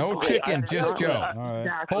 That's his No wife. chicken, That's just not Joe. me. All right.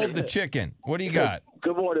 Exactly. Hold the chicken. What do you got?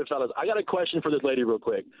 Good morning, fellas. I got a question for this lady real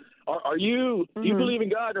quick. Are you do you believe in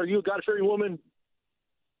God? Are you a God-fearing woman?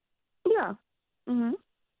 Yeah. Mm-hmm.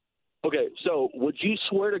 Okay, so would you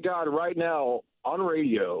swear to God right now on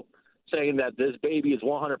radio saying that this baby is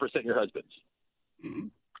 100% your husband's?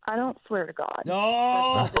 I don't swear to God.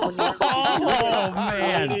 No. Oh,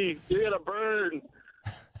 man. Lady, you're going to burn.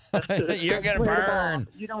 You're gonna burn.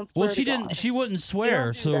 You don't. Well, swear she to didn't. God. She wouldn't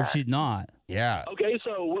swear, do so that. she'd not. Yeah. Okay,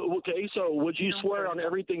 so would you swear on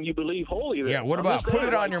everything you believe wholly? Then? Yeah, what I'm about just put saying,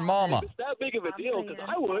 it on your mama? If it's that big of a deal, because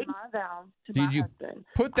I would. My vow to Did my you husband.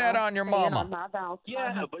 put that on your I'm saying mama? On my vow to my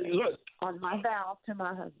Yeah, husband. but look, On my vow to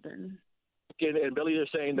my husband. and Billy is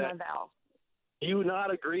saying My that vow. you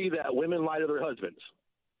not agree that women lie to their husbands.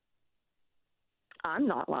 I'm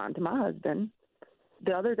not lying to my husband.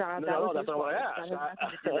 The other guy. No, that was that's his not what I wife. asked. That has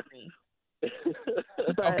nothing to do with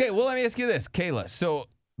me. But Okay, well, let me ask you this, Kayla. So,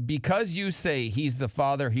 because you say he's the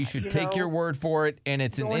father, he should take your word for it, and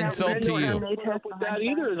it's an Going out insult and to doing you. it, Put up with that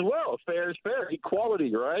either as well. Fair is fair.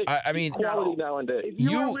 Equality, right? I mean, equality nowadays. If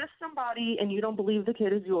you are with somebody and you don't believe the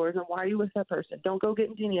kid is yours, then why are you with that person? Don't go get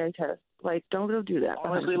a DNA test. Like, don't go do that.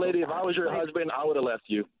 Honestly, lady, if I was your husband, I would have left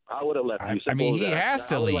you. I would have left you. I mean, Simple he as that. has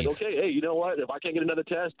to I would've leave. Like, okay, hey, you know what? If I can't get another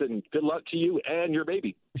test, then good luck to you and your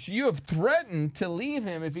baby. You have threatened to leave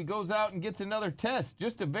him if he goes out and gets another test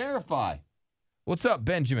just to verify. What's up,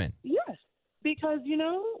 Benjamin? Yes, because,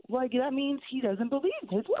 like, that means he doesn't believe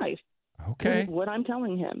his wife. Okay. What I'm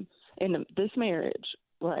telling him in this marriage.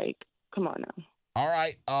 Like, come on now. All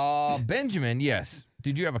right. Benjamin, yes.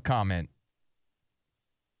 Did you have a comment?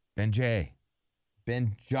 Benjamin.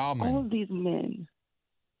 All of these men.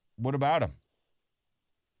 What about him?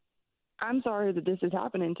 I'm sorry that this is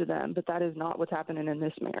happening to them, but that is not what's happening in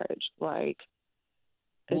this marriage. Like,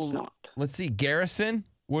 it's not. Let's see. Garrison,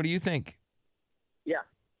 what do you think? Yeah.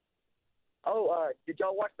 Oh, did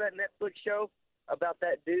y'all watch that Netflix show about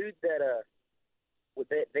that dude that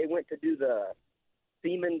they went to do the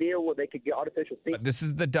semen deal where they could get artificial semen? This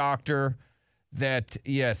is the doctor that,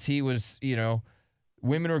 yes, he was,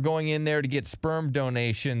 women were going in there to get sperm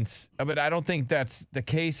donations, but I don't think that's the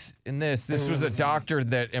case in this. This was a doctor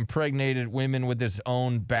that impregnated women with his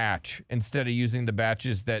own batch instead of using the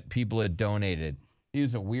batches that people had donated. He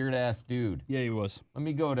was a weird-ass dude. Yeah, he was. Let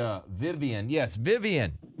me go to Vivian. Yes,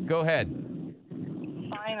 Vivian, go ahead.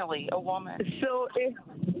 Finally, a woman. So if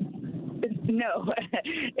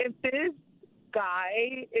this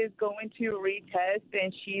guy is going to retest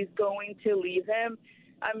and she's going to leave him,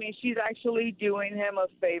 I mean, she's actually doing him a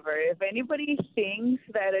favor. If anybody thinks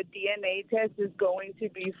that a DNA test is going to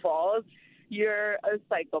be false, you're a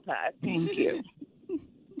psychopath. Thank you.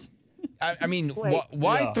 I mean,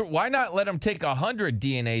 why not let him take 100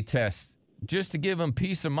 DNA tests just to give him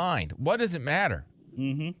peace of mind? What does it matter?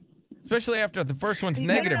 Mm-hmm. Especially after the first one's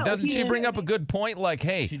negative. Doesn't she bring up a good point? Like,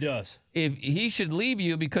 hey, she does. If he should leave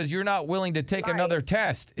you because you're not willing to take another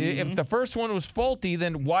test. If the first one was faulty,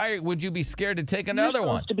 then why would you be scared to take another one?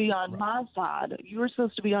 You're supposed to be on my side. You were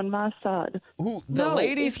supposed to be on my side. Who? The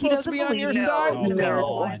lady's supposed to be on your side?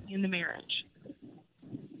 In the marriage.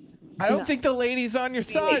 I don't think the lady's on your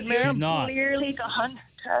side, ma'am. She's not. Clearly, 100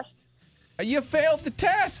 tests. You failed the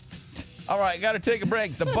test. All right, got to take a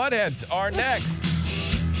break. The Buttheads are next.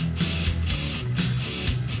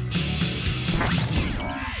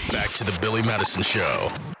 Back to the Billy Madison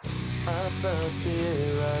Show. I felt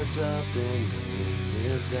fear rise up in me,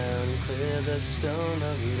 kneel down and clear the stone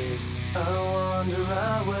of leaves. I wander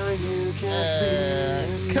out where you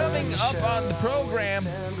can see. Coming up on the program,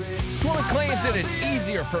 this woman claims that it's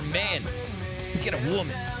easier for men to get a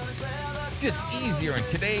woman. It's just easier in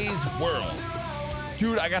today's world.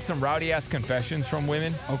 Dude, I got some rowdy-ass confessions from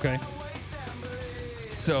women. Okay.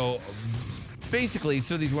 So, basically,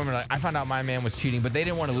 these women are like, I found out my man was cheating, but they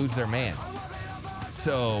didn't want to lose their man.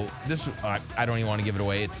 So, this, I don't even want to give it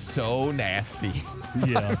away. It's so nasty.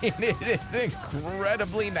 Yeah. I mean, it is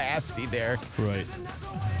incredibly nasty, Derek. Right.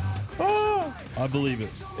 Oh, I believe it.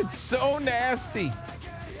 It's so nasty.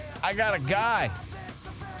 I got a guy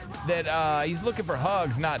that he's looking for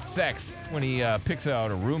hugs, not sex, when he picks out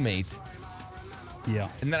a roommate. Yeah.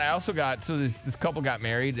 And then I also got, so this couple got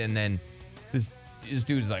married, and then this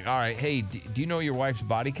dude's like, all right, hey, do you know your wife's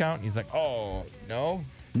body count? And he's like, oh, no.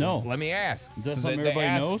 No. Let me ask. Is that So something they everybody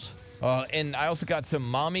asked, knows? And I also got some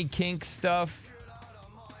mommy kink stuff.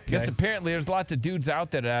 Because apparently there's lots of dudes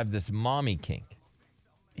out there that have this mommy kink.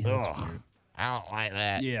 Yeah, Ugh, weird. I don't like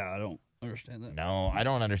that. Yeah, I don't understand that. No, I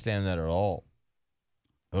don't understand that at all.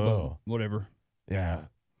 Oh, whatever. Yeah.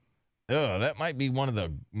 Oh, that might be one of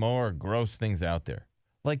the more gross things out there.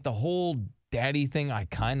 Like the whole daddy thing, I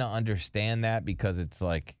kind of understand that because it's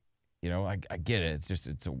like, I get it.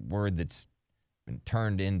 It's a word that's been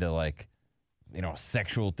turned into like, a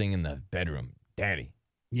sexual thing in the bedroom. Daddy.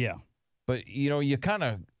 Yeah. But you kind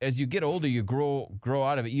of, as you get older, you grow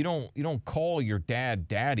out of it. You don't call your dad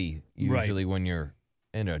daddy usually when you're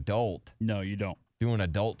an adult. No, you don't. Doing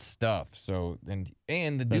adult stuff. So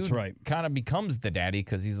and the dude kind of becomes the daddy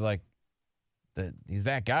because he's like he's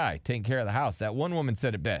that guy taking care of the house. That one woman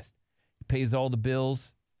said it best. He pays all the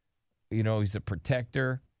bills. He's a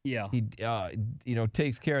protector. Yeah. He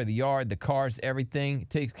takes care of the yard, the cars, everything. He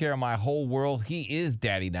takes care of my whole world. He is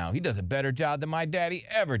daddy now. He does a better job than my daddy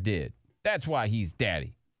ever did. That's why he's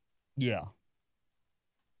daddy. Yeah.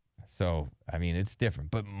 So, I mean, it's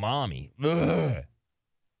different. But mommy, ugh.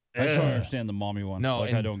 I just don't understand the mommy one. No,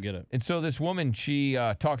 I don't get it. And so this woman, she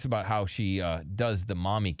talks about how she does the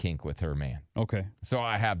mommy kink with her man. Okay. So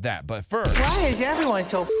I have that. But first, Why is everyone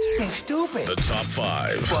so f***ing stupid? The top 5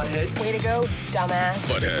 Butthead. Way to go,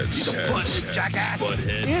 dumbass. Buttheads. Butthead, jackass.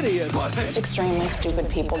 Butthead. Idiot. Butthead. Just extremely stupid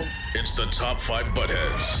people. It's the top 5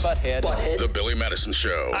 Buttheads. Butthead. The Billy Madison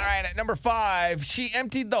Show. all right, at number 5, she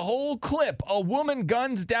emptied the whole clip. A woman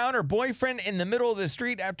guns down her boyfriend in the middle of the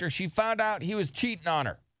street after she found out he was cheating on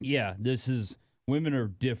her. Yeah, women are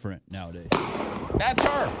different nowadays. That's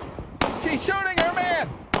her. She's shooting her man.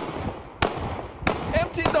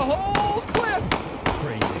 Emptied the whole clip.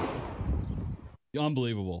 Crazy.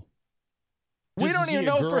 Unbelievable. We Just don't to even see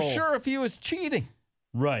a know for girl- sure if he was cheating.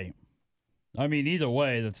 Right. I mean, either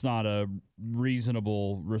way, that's not a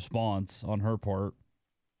reasonable response on her part.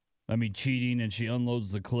 I mean, cheating and she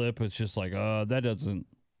unloads the clip. It's just like, that doesn't.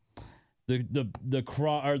 The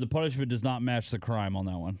crime or the punishment does not match the crime on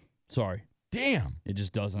that one. Sorry. Damn. It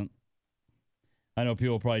just doesn't. I know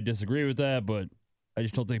people probably disagree with that, but I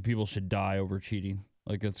just don't think people should die over cheating.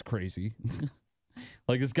 Like, that's crazy.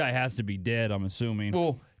 Like, this guy has to be dead, I'm assuming.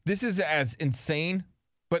 Well, this is as insane,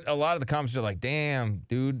 but a lot of the comments are like, damn,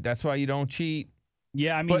 dude, that's why you don't cheat.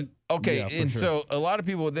 Yeah, I mean. But, okay, yeah, for and sure. so a lot of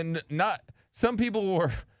people, some people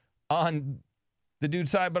were on the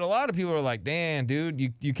dude's side, but a lot of people are like, damn,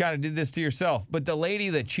 dude, you kind of did this to yourself. But the lady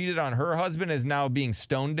that cheated on her husband is now being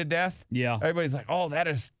stoned to death. Yeah. Everybody's like, oh, that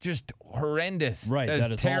is just horrendous. Right,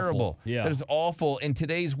 That is terrible. awful. Yeah. That is awful. In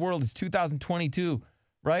today's world, it's 2022,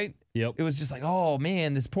 right? Yep. It was just like, oh,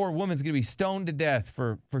 man, this poor woman's going to be stoned to death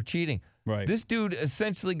for cheating. Right. This dude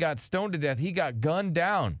essentially got stoned to death. He got gunned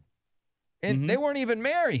down. And they weren't even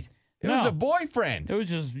married. It was a boyfriend. It was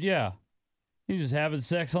just, yeah. He was just having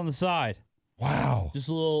sex on the side. Wow. Just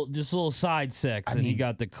a little side sex, and he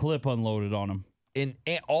got the clip unloaded on him. And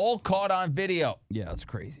all caught on video. Yeah, that's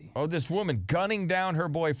crazy. Oh, this woman gunning down her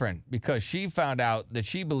boyfriend because she found out that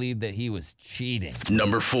she believed that he was cheating.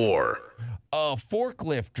 Number 4. A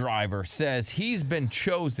forklift driver says he's been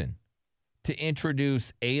chosen to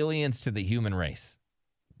introduce aliens to the human race.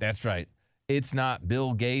 That's right. It's not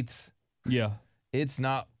Bill Gates. Yeah. It's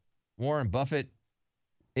not Warren Buffett.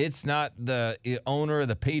 It's not the owner of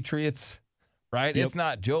the Patriots, right? Yep. It's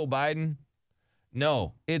not Joe Biden.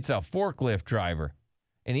 No, it's a forklift driver.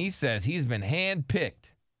 And he says he's been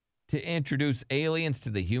handpicked to introduce aliens to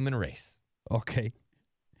the human race. Okay.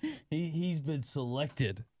 He's been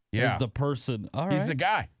selected Yeah. as the person. All right. He's the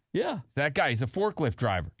guy. Yeah. That guy. He's a forklift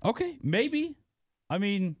driver. Okay. Maybe. I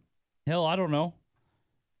mean, hell, I don't know.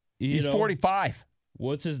 He's 45.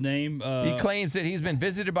 What's his name? He claims that he's been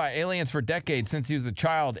visited by aliens for decades since he was a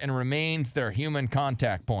child and remains their human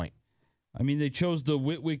contact point. I mean, they chose the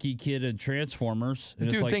Witwicky kid in Transformers. And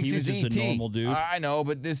This it's dude like thinks he was he's just E.T. a normal dude. I know,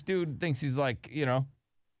 but this dude thinks he's like, he's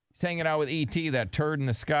hanging out with E.T., that turd in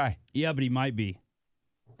the sky. Yeah, but he might be.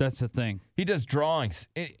 That's the thing. He does drawings.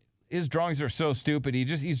 His drawings are so stupid.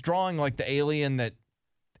 He's drawing like the alien that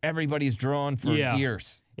everybody's drawn for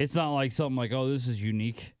years. It's not like something like, oh, this is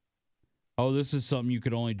unique. Oh, this is something you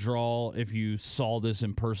could only draw if you saw this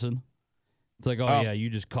in person. It's like, oh, yeah, you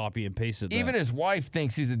just copy and pasted that. Even his wife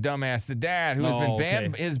thinks he's a dumbass. The dad, who has been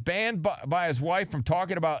banned, is banned by his wife from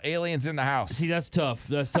talking about aliens in the house. See, that's tough.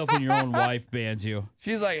 That's tough when your own wife bans you.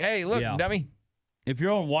 She's like, hey, look, dummy. If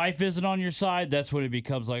your own wife isn't on your side, that's when it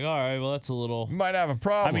becomes like, all right, well, that's a little... You might have a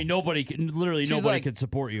problem. I mean, nobody can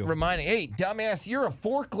support you. Reminding, hey, dumbass, you're a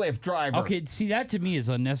forklift driver. Okay, see, that to me is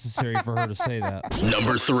unnecessary for her to say that.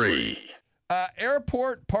 Number 3.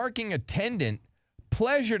 Airport parking attendant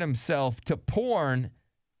pleasured himself to porn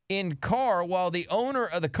in car while the owner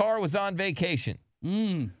of the car was on vacation.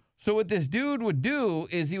 So what this dude would do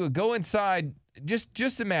is he would go inside.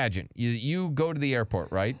 Just imagine you go to the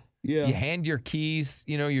airport, right? Yeah. You hand your keys.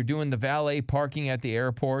 You're doing the valet parking at the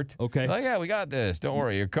airport. Okay. Like, yeah, we got this. Don't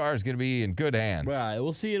worry, your car's gonna be in good hands. Right.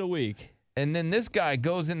 We'll see you in a week. And then this guy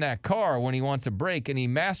goes in that car when he wants a break, and he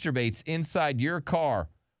masturbates inside your car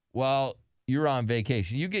while you're on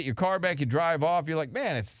vacation. You get your car back, you drive off, you're like,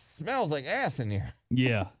 man, it smells like ass in here.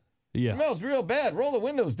 Yeah. It smells real bad. Roll the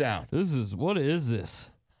windows down. What is this?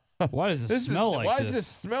 Why does this smell like this? Why does this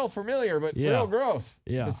smell familiar but real gross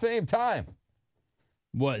at the same time?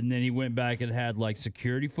 What, and then he went back and had like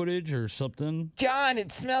security footage or something? John,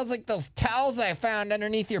 it smells like those towels I found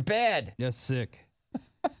underneath your bed. That's sick.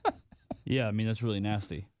 Yeah, I mean, that's really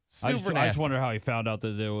nasty. Super nasty. I just wonder how he found out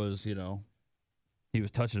that there was, he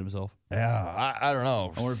was touching himself. Yeah, I don't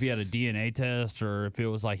know. Or if he had a DNA test or if it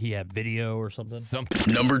was like he had video or something.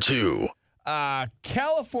 Number 2.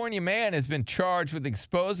 California man has been charged with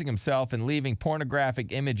exposing himself and leaving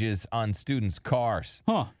pornographic images on students' cars.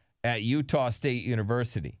 At Utah State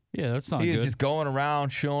University. Yeah, that's not good. He's just going around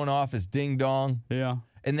showing off his ding-dong. Yeah.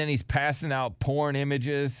 And then he's passing out porn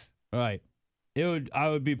images. Right. I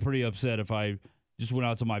would be pretty upset if I just went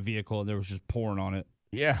out to my vehicle and there was just porn on it.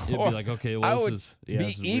 Yeah. It'd be like, okay, well, I would this be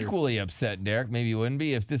is equally upset, Derek. Maybe you wouldn't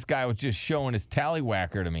be if this guy was just showing his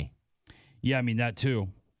tallywhacker to me. Yeah, I mean, that too.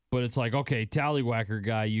 But it's like, okay, tallywhacker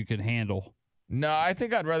guy you can handle. No, I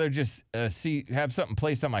think I'd rather just have something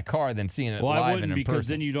placed on my car than seeing it live I and wouldn't in because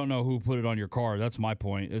person. then you don't know who put it on your car. That's my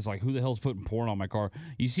point. It's like, who the hell's putting porn on my car?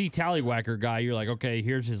 You see tallywhacker guy, you're like, okay,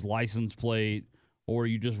 here's his license plate, or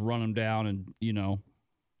you just run him down and,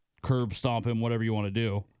 curb stomp him, whatever you want to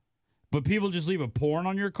do. But people just leave a porn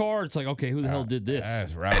on your car. It's like, okay, who the hell did this?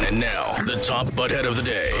 That's right. And now, the top butthead of the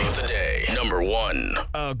day. Number 1.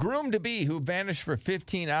 A groom-to-be who vanished for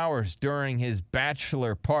 15 hours during his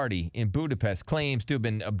bachelor party in Budapest claims to have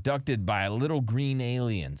been abducted by little green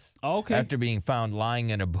aliens. Okay. After being found lying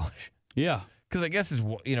in a bush. Yeah. Because I guess his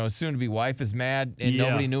soon-to-be wife is mad and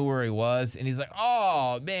nobody knew where he was. And he's like,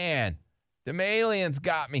 oh, man. Them aliens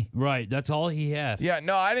got me. Right. That's all he had. Yeah,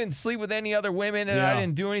 no, I didn't sleep with any other women, and I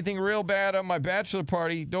didn't do anything real bad on my bachelor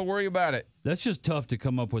party. Don't worry about it. That's just tough to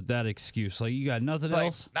come up with that excuse. Like, you got nothing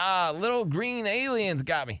else? Nah, little green aliens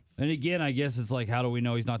got me. And again, I guess it's like, how do we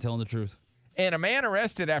know he's not telling the truth? And a man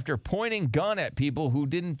arrested after pointing gun at people who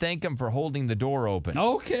didn't thank him for holding the door open.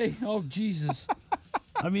 Okay. Oh, Jesus.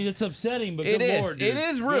 I mean, it's upsetting, but It good is. Lord, dude. It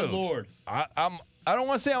is rude. Good Lord. I don't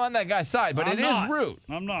want to say I'm on that guy's side, but I'm it not. is rude.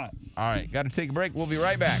 I'm not. All right, got to take a break. We'll be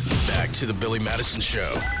right back. Back to the Billy Madison Show.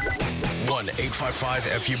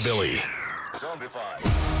 1-855-FU-BILLY.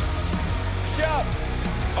 Shout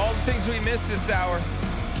all the things we missed this hour.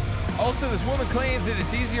 Also, this woman claims that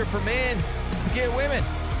it's easier for men to get women.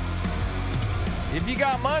 If you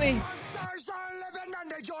got money.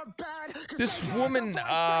 This woman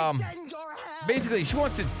basically, she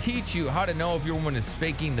wants to teach you how to know if your woman is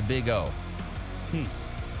faking the big O.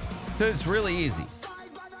 So it's really easy.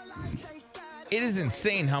 It is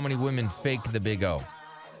insane how many women fake the big O.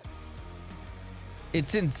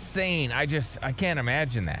 It's insane. I can't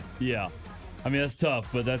imagine that. Yeah. I mean, that's tough,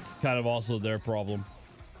 but that's kind of also their problem.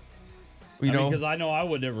 You know, because I know I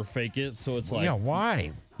would never fake it, so it's like... Yeah,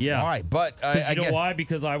 why? Yeah. Why? But I know guess, why?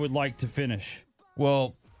 Because I would like to finish.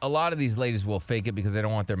 Well, a lot of these ladies will fake it because they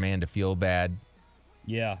don't want their man to feel bad.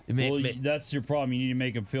 Yeah. Well, that's your problem. You need to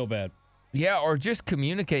make them feel bad. Yeah, or just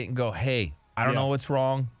communicate and go, hey, I don't know what's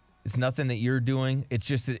wrong. It's nothing that you're doing. It's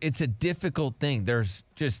just, it's a difficult thing.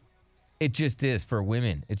 It just is for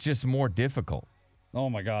women. It's just more difficult. Oh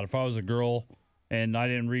my God. If I was a girl and I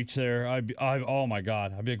didn't reach there, oh my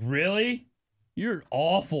God. I'd be like, really? You're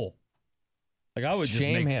awful. Like, I would just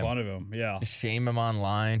make fun of him. Yeah. Just shame him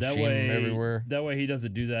online, shame him everywhere. That way he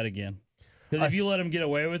doesn't do that again. Because if you let him get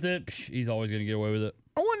away with it, he's always going to get away with it.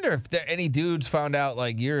 I wonder if any dudes found out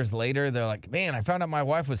like years later, they're like, man, I found out my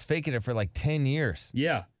wife was faking it for like 10 years.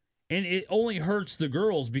 Yeah. And it only hurts the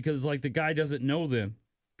girls because like the guy doesn't know them.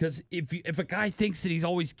 Because if a guy thinks that he's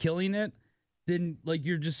always killing it, then like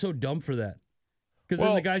you're just so dumb for that. Because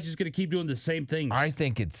then the guy's just going to keep doing the same things. I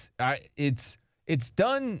think it's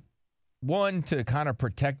done, one, to kind of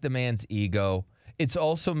protect the man's ego. It's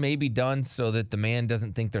also maybe done so that the man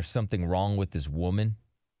doesn't think there's something wrong with his woman,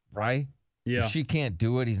 right? Yeah. If she can't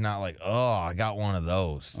do it, he's not like, oh, I got one of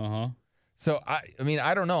those. Uh-huh. So, I mean,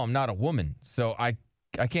 I don't know. I'm not a woman, so I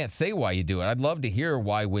can't say why you do it. I'd love to hear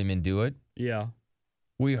why women do it. Yeah.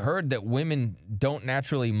 We heard that women don't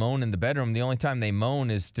naturally moan in the bedroom. The only time they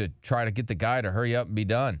moan is to try to get the guy to hurry up and be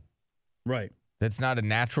done. Right. That's not a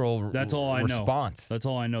natural That's all I response. Know. That's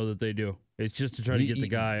all I know that they do. It's just to try to get the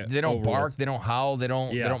guy. They don't bark. With. They don't howl. They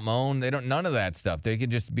don't moan. They don't none of that stuff. They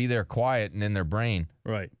can just be there quiet and in their brain.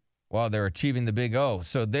 Right. While they're achieving the big O.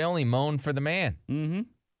 So they only moan for the man.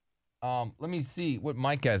 Mm-hmm. Let me see what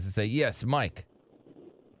Mike has to say. Yes, Mike.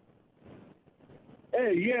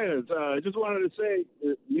 Hey, yes. Just wanted to say,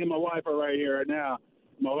 me and my wife are right here right now.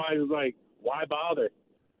 My wife is like, why bother?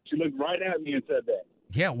 She looked right at me and said that.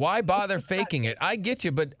 Yeah, why bother faking it? I get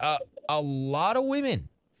you, but a lot of women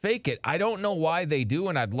fake it. I don't know why they do,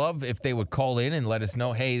 and I'd love if they would call in and let us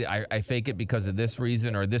know, hey, I fake it because of this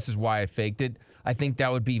reason, or this is why I faked it. I think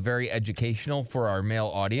that would be very educational for our male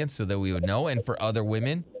audience so that we would know, and for other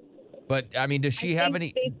women. But, I mean, does she have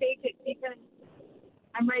any... They fake it because...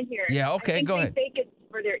 I'm right here. Yeah, okay, go ahead. They fake it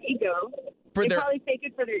for their ego. They probably fake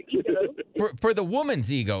it for their ego. For the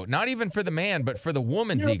woman's ego. Not even for the man, but for the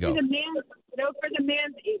woman's ego. For the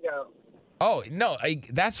man's ego. Oh, no,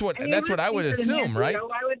 that's what I would assume, right?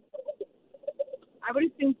 I would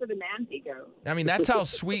assume for the man's ego. I mean, that's how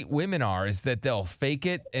sweet women are, is that they'll fake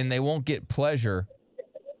it and they won't get pleasure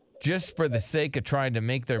just for the sake of trying to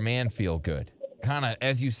make their man feel good. Kind of,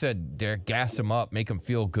 as you said, Derek, gas him up, make him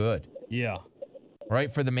feel good. Yeah.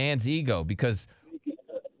 Right? For the man's ego, because...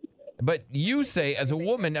 But you say, as a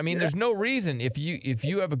woman, I mean, there's no reason. If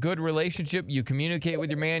you have a good relationship, you communicate with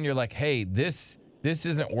your man, you're like, hey, this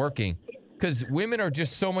isn't working. Because women are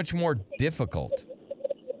just so much more difficult.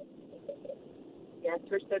 Yes,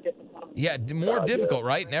 we're so difficult. Yeah, more difficult,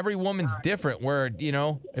 right? And every woman's different, where, you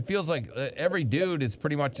know, it feels like every dude is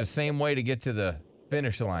pretty much the same way to get to the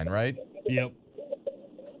finish line, right? Yep.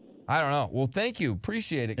 I don't know. Well, thank you.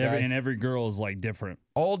 Appreciate it, guys. And every girl is, like, different.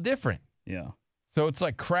 All different. Yeah. So it's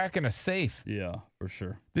like cracking a safe. Yeah, for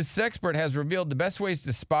sure. This expert has revealed the best ways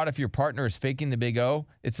to spot if your partner is faking the big O.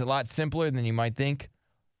 It's a lot simpler than you might think,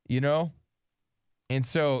 you know? And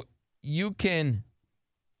so you can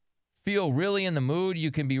feel really in the mood.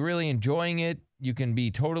 You can be really enjoying it. You can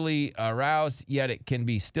be totally aroused, yet it can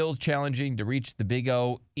be still challenging to reach the big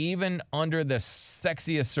O, even under the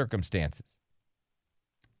sexiest circumstances.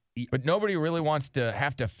 But nobody really wants to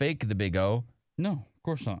have to fake the big O. No, of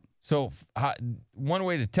course not. So one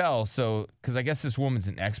way to tell, because I guess this woman's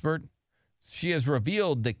an expert, she has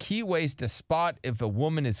revealed the key ways to spot if a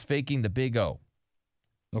woman is faking the big O.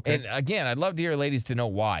 Okay. And again, I'd love to hear ladies to know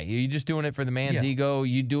why. Are you just doing it for the man's ego? Are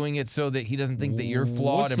you doing it so that he doesn't think that you're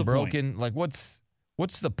flawed and broken? Like, what's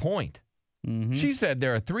the point? Mm-hmm. She said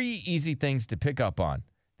there are 3 easy things to pick up on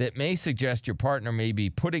that may suggest your partner may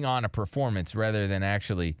be putting on a performance rather than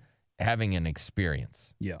actually having an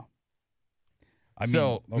experience. Yeah.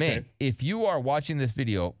 Man, if you are watching this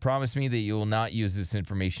video, promise me that you will not use this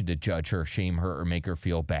information to judge her, shame her, or make her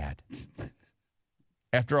feel bad.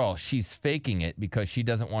 After all, she's faking it because she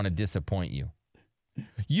doesn't want to disappoint you.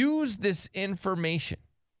 Use this information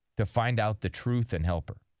to find out the truth and help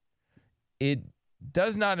her. It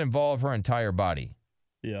does not involve her entire body.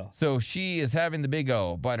 Yeah. So she is having the big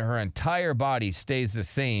O, but her entire body stays the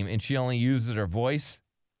same, and she only uses her voice.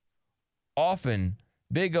 Often,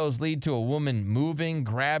 big O's lead to a woman moving,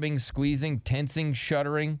 grabbing, squeezing, tensing,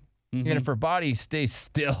 shuddering. And if her body stays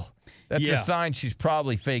still, that's a sign she's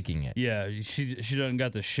probably faking it. Yeah, she doesn't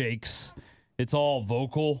got the shakes. It's all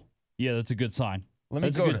vocal. Yeah, that's a good sign.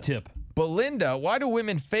 That's a good tip. Belinda, why do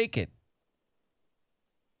women fake it?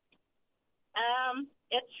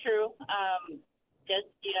 It's true. Just,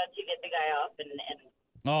 to get the guy off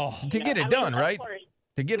and to get it done, right?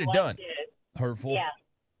 To get it done. Hurtful. Yeah,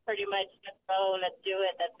 pretty much. Just go, let's do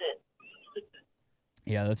it. That's it.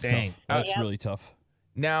 Yeah, that's Dang. tough. That's really tough.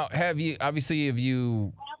 Now, have you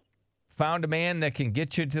found a man that can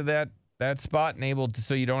get you to that spot and able to,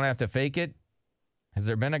 so you don't have to fake it? Has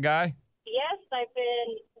there been a guy? Yes, I've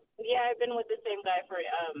been with the same guy for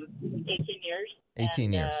 18 years.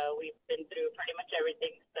 18 years. We've been through pretty much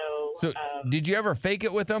everything. So did you ever fake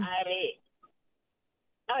it with him?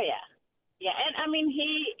 Oh yeah, and I mean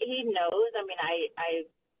he knows. I mean I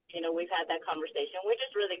we've had that conversation, which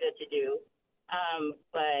is really good to do.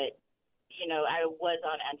 But I was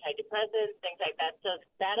on antidepressants, things like that. So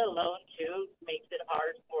that alone too makes it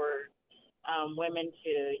hard for women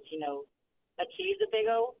to achieve the big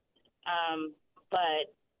O.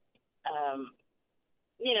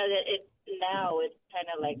 Now it's kind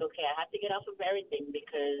of like, okay, I have to get off of everything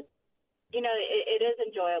because, it is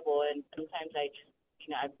enjoyable. And sometimes I just,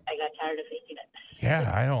 I got tired of faking it.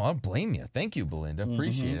 Yeah, I don't blame you. Thank you, Belinda.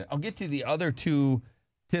 Appreciate it. I'll get to the other two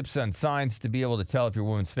tips on signs to be able to tell if your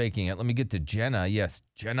woman's faking it. Let me get to Jenna. Yes,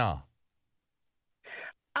 Jenna.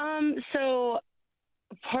 So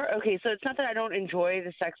it's not that I don't enjoy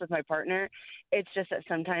the sex with my partner. It's just that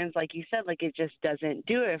sometimes, like you said, like it just doesn't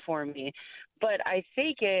do it for me. But I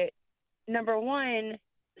fake it, number one,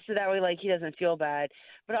 so that way, like, he doesn't feel bad.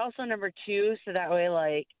 But also, number two, so that way,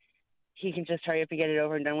 like, he can just hurry up and get it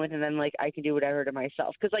over and done with, and then, like, I can do whatever to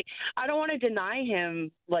myself. Because, like, I don't want to deny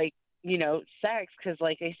him, like, sex, because,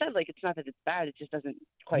 like I said, like, it's not that it's bad. It just doesn't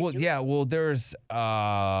quite do it. Well, there's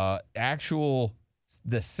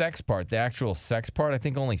the sex part, the actual sex part. I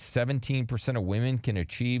think only 17% of women can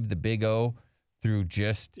achieve the big O through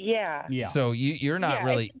just... Yeah. So you're not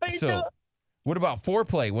really... So what about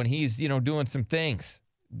foreplay when he's, doing some things?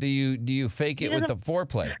 Do you fake it with the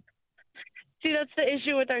foreplay? See, that's the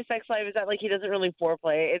issue with our sex life is that, like, he doesn't really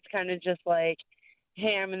foreplay. It's kind of just like,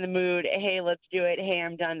 hey, I'm in the mood. Hey, let's do it. Hey,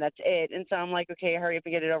 I'm done. That's it. And so I'm like, okay, hurry up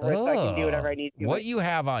and get it over with so I can do whatever I need to. What you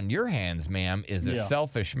have on your hands, ma'am, is a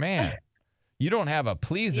selfish man. You don't have a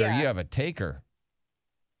pleaser. You have a taker.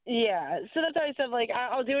 Yeah. So that's why I said, like,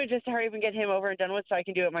 I'll do it just to hurry up and get him over and done with so I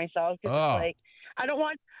can do it myself. Because it's like, I don't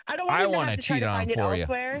want him to cheat on for you.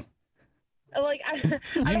 Like,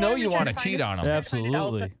 you want to cheat on him.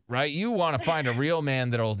 Absolutely. Right? You want to find a real man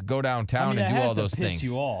that'll go downtown and do all those things.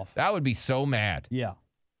 You off. That would be so mad. Yeah.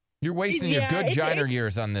 You're wasting your good giner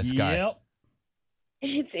years on this guy. Yep.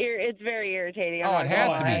 It's very irritating. It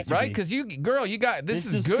has to be, right? Because this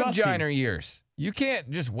is good giner years. You can't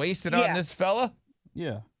just waste it on this fella.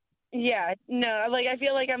 Yeah. Yeah. No, like, I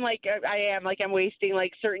feel like I'm wasting,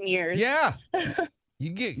 like, certain years. Yeah.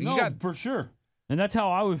 For sure. And that's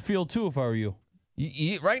how I would feel, too, if I were you.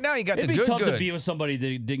 Right now, you got It'd the good. It'd be tough to be with somebody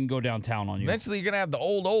that didn't go downtown on you. Eventually, you're going to have the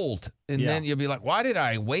old. And then you'll be like, why did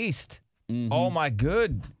I waste all my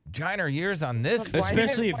good giner years on this?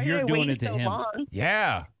 Especially if you're doing it to him. Long?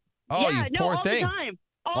 Yeah. Oh, you poor thing.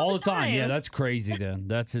 All the time. Yeah, that's crazy then.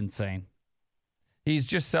 That's insane. He's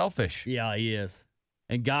just selfish. Yeah, he is.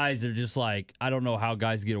 And guys are just like, I don't know how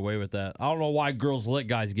guys get away with that. I don't know why girls let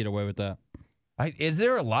guys get away with that. Is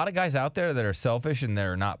there a lot of guys out there that are selfish and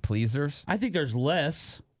they're not pleasers? I think there's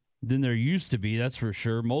less than there used to be, that's for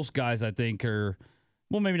sure. Most guys, I think, are,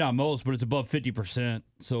 well, maybe not most, but it's above 50%.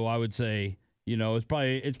 So I would say, it's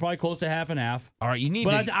probably close to half and half. All right, you need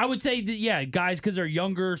to... I would say, that, guys, because they're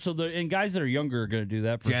younger, and guys that are younger are going to do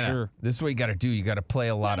that for sure. This is what you got to do. You got to play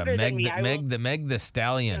a lot of Meg the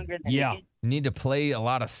Stallion. Yeah. You need to play a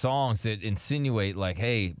lot of songs that insinuate, like,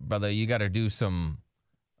 hey, brother, you got to do some...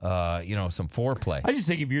 some foreplay. I just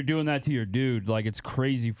think if you're doing that to your dude, like, it's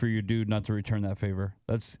crazy for your dude not to return that favor.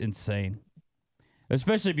 That's insane.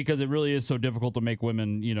 Especially because it really is so difficult to make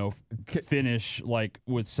women, finish, like,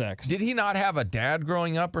 with sex. Did he not have a dad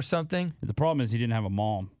growing up or something? The problem is he didn't have a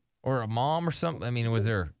mom. Or a mom or something? I mean, was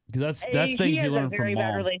there... Because that's things you learn from mom. He has a very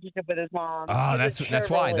bad relationship with his mom. Oh, that's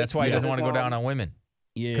why. That's why he doesn't want to go down on women.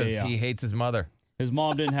 Yeah. Because he hates his mother. His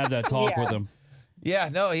mom didn't have that talk with him. Yeah,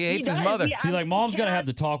 no, he hates his mother. See, like, mom's got to have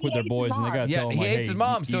the talk with their boys, and they got to tell him, he hates his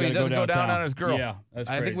mom, so he doesn't go down on his girl. Yeah, that's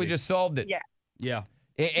crazy. I think we just solved it. Yeah. Yeah.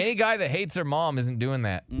 Any guy that hates their mom isn't doing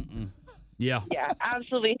that. Mm-mm. Yeah. Yeah,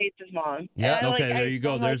 absolutely hates his mom. Yeah. And, Okay, there you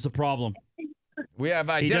go. I'm There's the problem. We have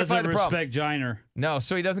He identified doesn't the problem. respect Jiner. No,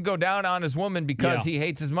 so he doesn't go down on his woman because Yeah. he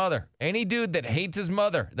hates his mother. Any dude that hates his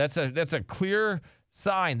mother, that's a clear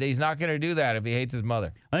sign that he's not going to do that if he hates his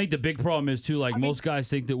mother. I think the big problem is too, like most guys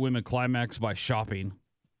think that women climax by shopping.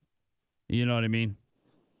 You know what I mean?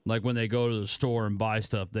 Like when they go to the store and buy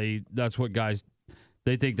stuff, that's what guys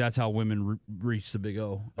they think that's how women reach the big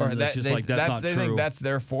O. Or And that, it's just they, like that's not they true. think that's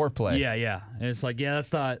their foreplay. Yeah. And it's like, yeah,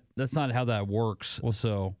 that's not how that works.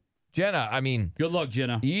 So Jenna, I mean, good luck,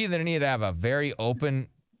 Jenna. You either need to have a very open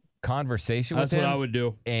conversation with That's him. what I would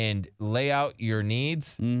do. And lay out your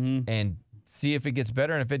needs and see if it gets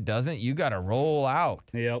better. And if it doesn't, you got to roll out.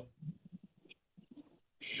 Yep.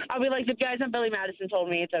 I'll be like, the guys on Billy Madison told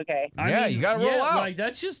me it's okay. You got to roll out. Like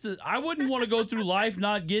that's just I wouldn't want to go through life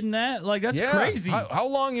not getting that. Like that's Yeah. crazy. How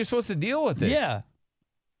long are you supposed to deal with this? Yeah.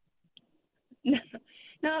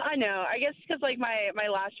 No, I know. I guess because like my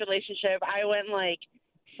last relationship, I went like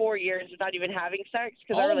 4 years without even having sex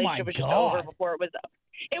because our Oh, my relationship was just God. over before it was.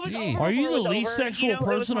 It was Jeez. over. Are you before it the was least over. sexual You know, it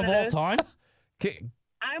was person one of all those- time?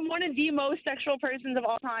 I'm one of the most sexual persons of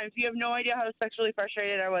all time. You have no idea how sexually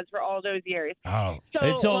frustrated I was for all those years. Oh.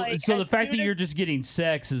 And so like, the as fact that soon you're as- just getting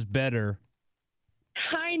sex is better.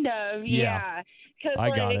 Kind of, Yeah. yeah. Because I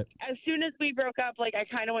got like it. as soon as we broke up, like I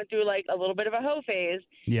kind of went through like a little bit of a hoe phase.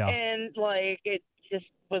 Yeah. And like it just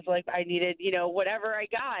was like I needed, whatever I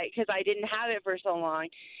got because I didn't have it for so long,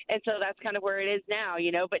 and so that's kind of where it is now,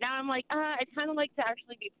 But now I'm like, I'd kind of like to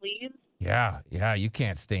actually be pleased. Yeah, you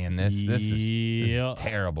can't stay in this. This Yeah. is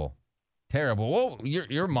terrible. Terrible. Well,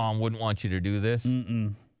 your mom wouldn't want you to do this.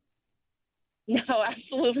 Mm-mm. No,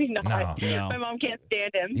 absolutely not. No. My mom can't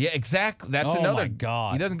stand him. Yeah, exactly. That's Oh, another. my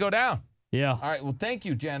God. He doesn't go down. Yeah. All right. Well, thank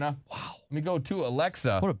you, Jenna. Wow. Let me go to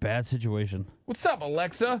Alexa. What a bad situation. What's up,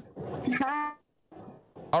 Alexa?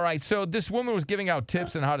 All right. So this woman was giving out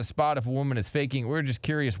tips on how to spot if a woman is faking. We're just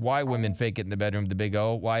curious why women fake it in the bedroom, the big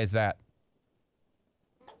O. Why is that?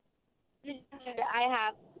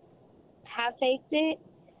 I have faked it,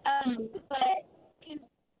 but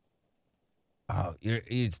Oh,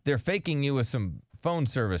 they're faking you with some phone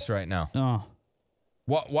service right now. Oh.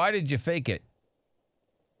 Why did you fake it?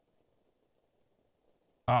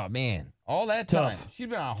 Oh, man. All that time. Tough. She's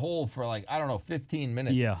been on hold for 15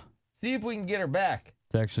 minutes. Yeah. See if we can get her back.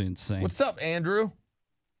 It's actually insane. What's up, Andrew?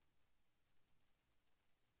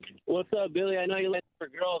 What's up, Billy? I know you like for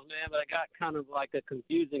girls, man, but I got kind of like a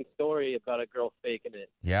confusing story about a girl faking it.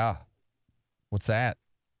 Yeah. What's that?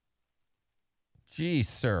 Geez,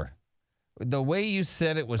 sir. The way you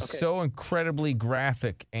said it was so incredibly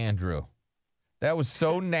graphic, Andrew. That was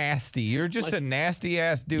so nasty. You're just a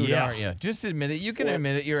nasty-ass dude, Yeah. aren't you? Just admit it. You can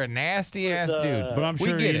admit it. You're a nasty-ass dude. But I'm We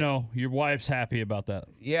sure get it. your wife's happy about that.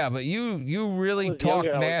 Yeah, but you really was talk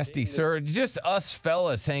younger, I was nasty, sir. Just us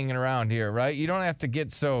fellas hanging around here, right? You don't have to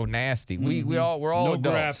get so nasty. We're all No adults.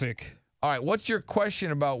 graphic. All right, what's your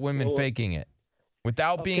question about women faking it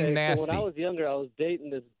without being nasty? So when I was younger, I was dating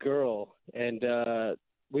this girl, and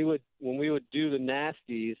when we would do the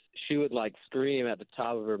nasties, she would like scream at the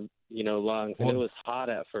top of her, lungs, and it was hot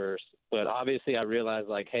at first. But obviously, I realized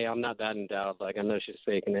like, hey, I'm not that endowed. Like, I know she's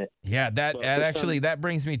faking it. Yeah, that But that for actually some- that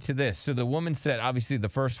brings me to this. So the woman said, obviously, the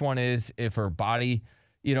first one is if her body,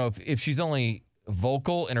 if she's only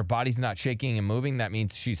vocal and her body's not shaking and moving, that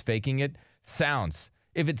means she's faking it. Sounds.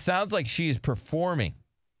 If it sounds like she is performing,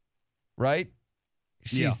 right?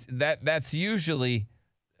 That's usually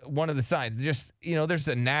one of the signs. Just there's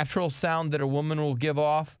a natural sound that a woman will give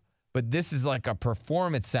off, but this is like a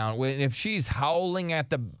performance sound. If she's howling at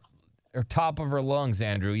the top of her lungs,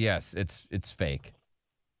 Andrew, yes, it's fake.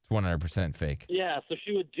 It's 100% fake. Yeah, so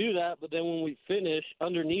she would do that, but then when we finish,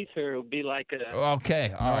 underneath her it would be like a.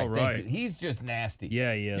 Okay, all right. All Thank right. you. He's just nasty.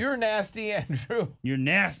 Yeah, he is. You're nasty, Andrew. You're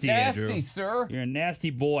nasty, Nasty, Andrew. sir. You're a nasty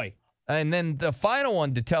boy. And then the final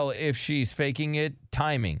one to tell if she's faking it,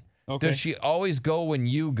 timing. Okay. Does she always go when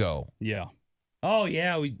you go? Yeah. Oh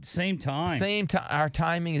yeah, same time. Same time. Our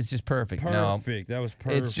timing is just perfect. Perfect. That was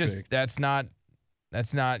perfect. It's just that's not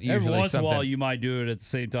usually every once something. in a while you might do it at the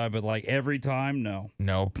same time, but like every time, no.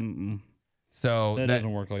 Nope. Mm-mm. So That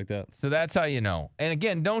doesn't work like that. So that's how you know. And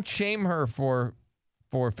again, don't shame her for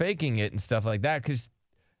faking it and stuff like that, because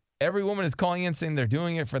every woman is calling in saying they're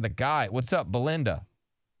doing it for the guy. What's up, Belinda?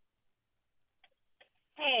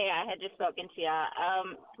 Hey, I had just spoken to you.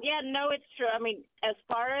 Yeah, no, it's true. I mean, as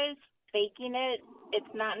far as faking it,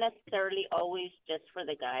 it's not necessarily always just for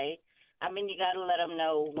the guy. I mean, you got to let them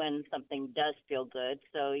know when something does feel good,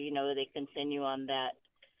 so they continue on that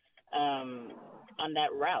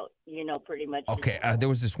route. Pretty much. Okay, there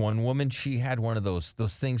was this one woman. She had one of those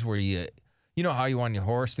things where you know how you want your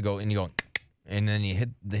horse to go and you go and then you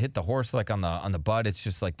hit the horse like on the butt. It's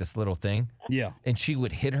just like this little thing. Yeah. And she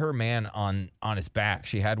would hit her man on his back.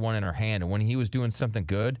 She had one in her hand, and when he was doing something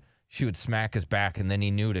good, she would smack his back, and then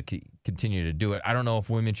he knew to continue to do it. I don't know if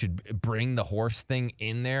women should bring the horse thing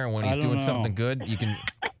in there, and when he's doing something good, you can,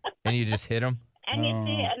 and you just hit him. And you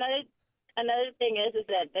see, another thing is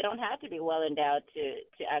that they don't have to be well endowed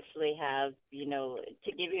to actually have,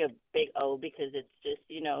 to give you a big O, because it's just,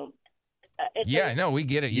 Yeah, no, we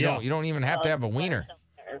get it. You don't even have to have a wiener.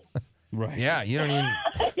 Right. Yeah, you don't even.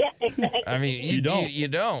 Yeah, exactly. I mean, You don't. You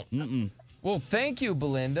don't. Mm-mm. Well, thank you,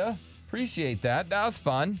 Belinda. Appreciate that. That was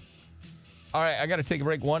fun. All right, I got to take a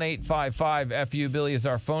break. 1-855-FU-BILLY is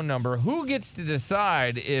our phone number. Who gets to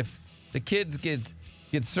decide if the kids get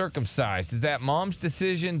circumcised? Is that mom's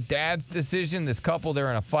decision, dad's decision? This couple,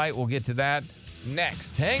 they're in a fight. We'll get to that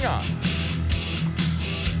next. Hang on.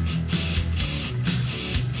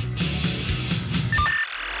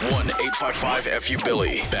 One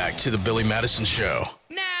 855-FU-BILLY. Back to the Billy Madison Show.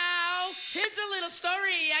 Now, here's a little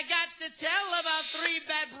story I got to tell about three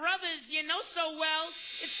bad brothers you know so well. It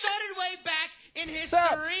started way back in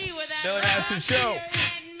history with that Billy Madison Show.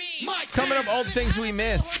 Coming up, all the things we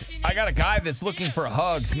missed. I got a guy that's looking for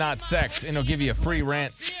hugs, not sex, and he'll give you a free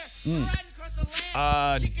rent.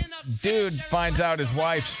 Dude finds out his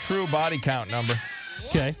wife's true body count number.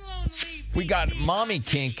 Okay. We got mommy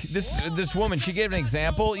kink. This woman, she gave an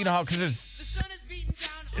example. You know how, because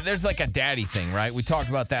there's like a daddy thing, right? We talked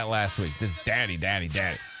about that last week. This daddy.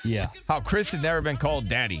 Yeah. How Chris had never been called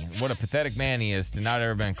daddy. What a pathetic man he is to not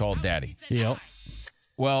ever been called daddy. Yep.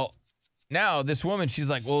 Well, now this woman, she's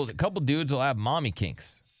like, well, a couple dudes will have mommy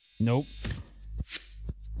kinks. Nope.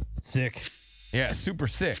 Sick. Yeah, super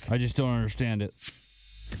sick. I just don't understand it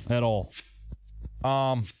at all.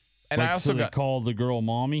 And like, I also they called the girl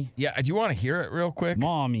mommy. Yeah, do you want to hear it real quick?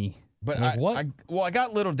 Mommy. But like what? I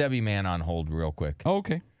got Little Debbie Man on hold real quick. Oh,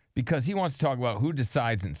 okay. Because he wants to talk about who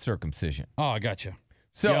decides in circumcision. Oh, I gotcha.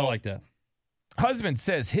 So yeah, I like that. Husband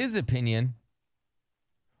says his opinion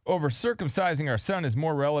over circumcising our son is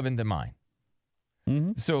more relevant than mine.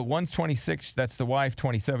 Mm-hmm. So one's 26, that's the wife,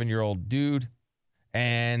 27-year-old dude,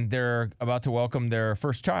 and they're about to welcome their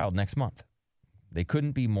first child next month. They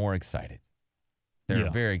couldn't be more excited. They're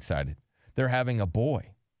very excited. They're having a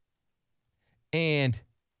boy. And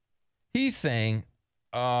he's saying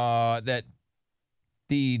that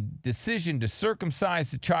the decision to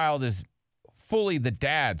circumcise the child is fully the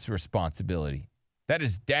dad's responsibility. That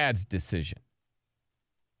is dad's decision.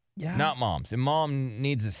 Yeah. Not mom's. And mom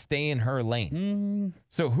needs to stay in her lane.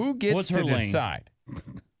 So who gets to decide?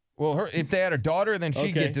 Well, if they had a daughter, then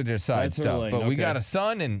she'd get to decide stuff. But we got a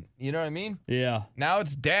son, and you know what I mean? Yeah. Now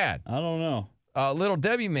it's dad. I don't know. Little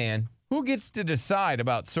Debbie Man, who gets to decide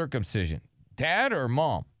about circumcision? Dad or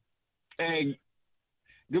mom? Hey,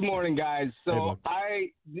 good morning, guys. So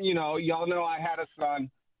y'all know I had a son,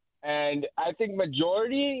 and I think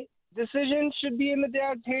majority decisions should be in the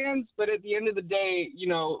dad's hands. But at the end of the day,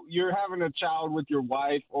 you're having a child with your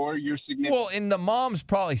wife or your significant. Well, and the mom's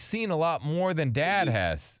probably seen a lot more than dad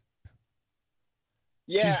has.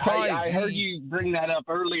 Yeah, I heard you bring that up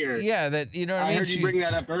earlier. Yeah, that you know what I mean. I heard you bring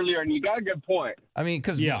that up earlier, and you got a good point. I mean,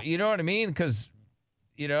 because you know what I mean. Because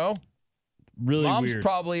really moms weird.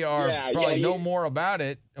 probably know more about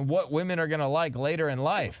it and what women are gonna like later in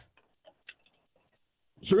life.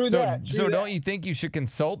 True that. So don't you think you should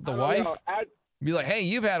consult the wife? Be like, hey,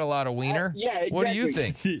 you've had a lot of wiener. Yeah, exactly. What do you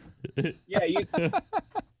think? Yeah,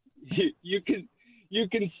 you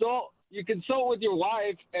consult. You consult with your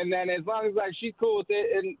wife, and then as long as she's cool with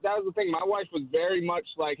it, and that was the thing. My wife was very much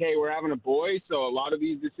like, "Hey, we're having a boy, so a lot of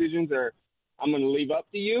these decisions I'm going to leave up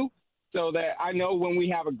to you, so that I know when we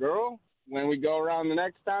have a girl, when we go around the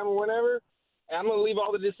next time or whenever, I'm going to leave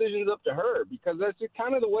all the decisions up to her because that's just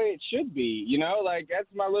kind of the way it should be, Like that's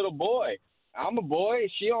my little boy. I'm a boy.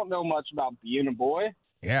 She don't know much about being a boy.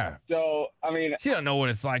 Yeah. So I mean, she don't know what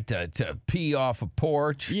it's like to pee off a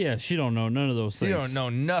porch. Yeah, she don't know none of those things. She don't know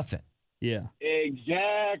nothing. Yeah.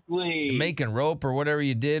 Exactly. Making rope or whatever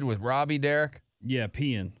you did with Robbie, Derek. Yeah,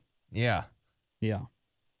 peeing. Yeah. Yeah.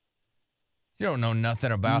 You don't know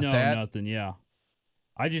nothing about that. No, nothing, yeah.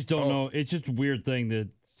 I just don't know. It's just a weird thing that,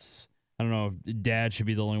 I don't know, dad should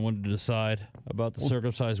be the only one to decide about the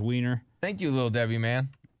circumcised wiener. Thank you, Little Debbie, man.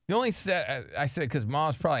 The only I said because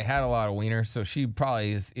mom's probably had a lot of wieners, so she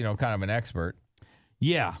probably is, kind of an expert.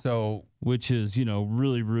 Yeah. So, which is,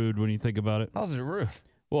 really rude when you think about it. How's it rude?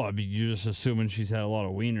 Well, I mean, you're just assuming she's had a lot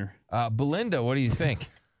of wiener. Belinda, what do you think?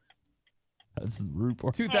 That's the rude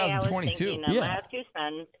part. 2022. I have two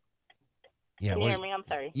sons. Yeah. Can you hear me? I'm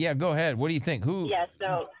sorry. Yeah, go ahead. What do you think? Who? Yeah,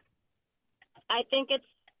 so I think it's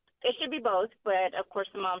It should be both, but of course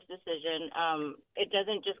the mom's decision. It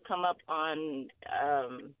doesn't just come up on,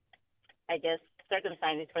 I guess,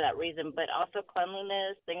 circumstances for that reason, but also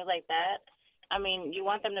cleanliness, things like that. I mean, you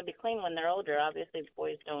want them to be clean when they're older. Obviously,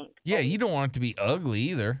 boys don't. Yeah, you don't want it to be ugly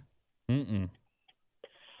either. Right.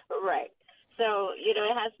 So, you know,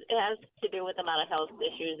 it has to do with a lot of health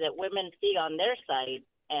issues that women see on their side,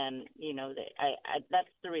 and you know, that's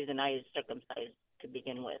the reason I circumcised to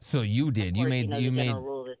begin with. So you did. You made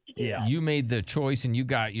the choice, and you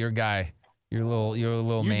got your guy, your little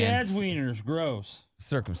Your man. dad's wiener's gross.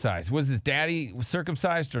 Circumcised. Was his daddy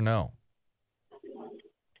circumcised or no?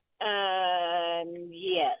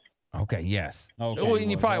 Yes. Okay. Yes. Okay. Well, and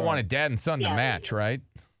you probably All right. wanted dad and son to match, right?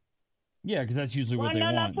 Yeah, because that's usually what Well, they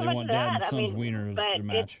no, want. not They so want much dad and that. I son's mean, wieners but to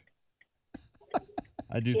match.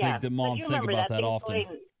 I do Yeah, think that but moms you think remember about that that thing often.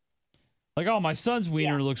 going- Like, oh, my son's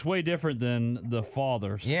wiener looks way different than the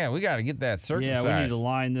father's. Yeah, we got to get that circumcised. Yeah, we need to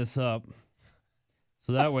line this up.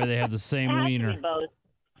 So that way they have the same wiener.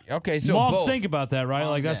 Okay, so moms both. think about that, right? Mom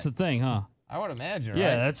like, that's the and thing, huh? I would imagine, Yeah,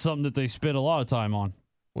 right? that's something that they spend a lot of time on.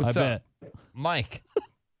 What's I up? bet. Mike.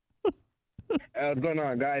 What's going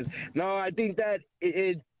on, guys? No, I think that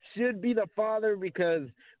it should be the father because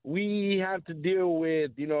we have to deal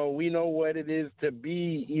with, you know, we know what it is to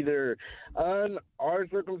be either or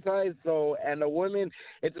circumcised. So, and the woman,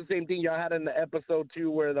 it's the same thing y'all had in the episode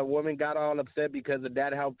too, where the woman got all upset because the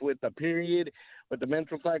dad helped with the period, with the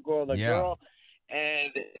menstrual cycle of the girl.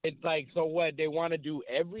 And it's like, so what? They want to do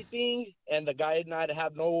everything, and the guy not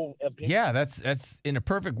have no opinion. Yeah, that's in a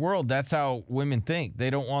perfect world. That's how women think. They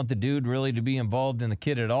don't want the dude really to be involved in the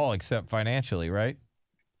kid at all, except financially, right?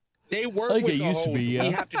 They work with the hoes. We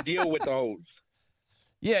have to deal with the hoes.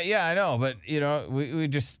 Yeah, I know, but you know,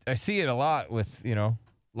 I see it a lot with, you know,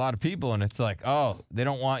 a lot of people, and it's like, oh, they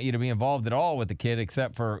don't want you to be involved at all with the kid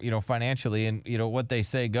except for, you know, financially, and you know what they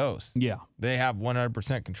say goes. Yeah, they have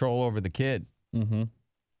 100% control over the kid. Mm-hmm.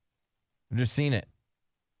 I've just seen it.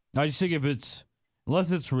 I just think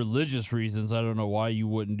unless it's religious reasons, I don't know why you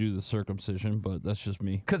wouldn't do the circumcision, but that's just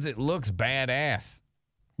me. Because it looks badass.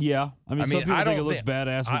 Yeah, I mean, some people think it looks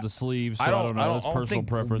badass with the sleeves, so I don't know. That's personal think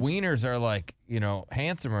preference. Wieners are like, you know,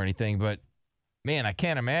 handsome or anything, but man, I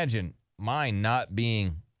can't imagine mine not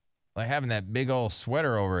being like having that big old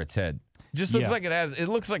sweater over its head. Just looks like it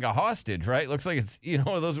looks like a hostage, right? It looks like it's, you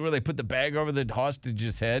know, those where they put the bag over the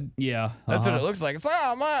hostage's head. Yeah. That's what it looks like. It's,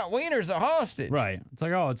 oh, my wiener's a hostage. Right. It's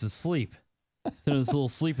like, oh, it's asleep. It's in its little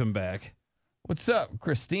sleeping bag. What's up,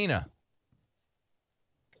 Christina?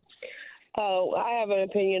 Oh, I have an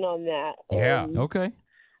opinion on that. Yeah. Okay.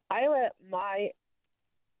 I let my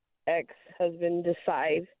ex-husband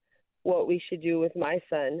decide what we should do with my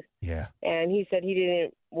son. Yeah. And he said he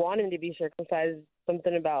didn't want him to be circumcised,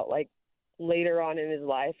 something about like later on in his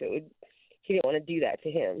life he didn't want to do that to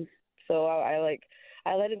him. So I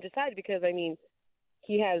let him decide because I mean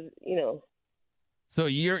he has, you know. So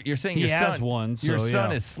you're saying he your has son one, your so, son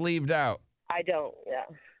yeah. is sleeved out. I don't, yeah.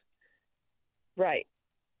 Right.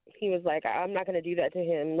 He was like, I'm not going to do that to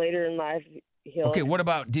him. Later in life he'll. Okay, what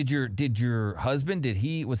about did your husband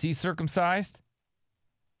was he circumcised?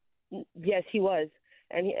 Yes, he was.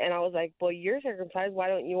 And I was like, well, you're circumcised. Why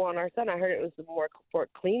don't you want our son? I heard it was more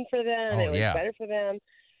clean for them. It was better for them.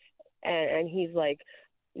 And he's like,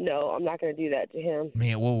 no, I'm not going to do that to him.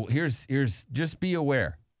 Man, well, here's just be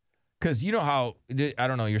aware. Because you know how, I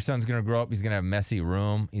don't know, your son's going to grow up. He's going to have a messy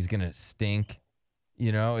room. He's going to stink.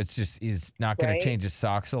 You know, it's just, he's not going to change his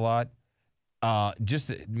socks a lot. Just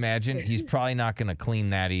imagine he's probably not going to clean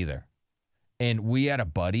that either. And we had a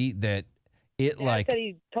buddy that Said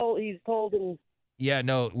he's told him. Yeah,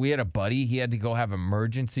 no, we had a buddy. He had to go have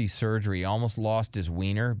emergency surgery. He almost lost his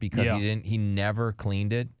wiener because he never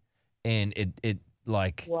cleaned it, and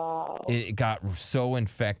it got so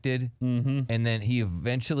infected, and then he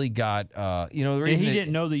eventually got the reason he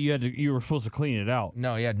didn't know that you were supposed to clean it out.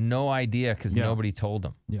 No, he had no idea because nobody told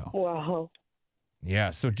him. Yeah. Wow.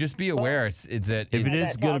 Yeah, so just be aware. It's that if it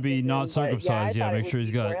is going to be not circumcised, make sure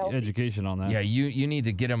he's got healthy. education on that. Yeah, you need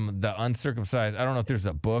to get him the uncircumcised. I don't know if there's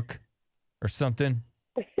a book or something.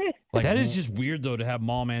 Like, that is just weird, though, to have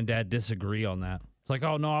mom and dad disagree on that. It's like,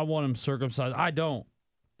 oh, no, I want him circumcised. I don't.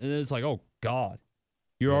 And it's like, oh, God.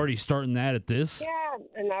 You're already starting that at this? Yeah,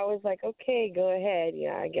 and I was like, okay, go ahead.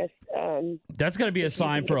 Yeah, I guess. That's going to be a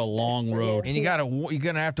sign for a long road. And you're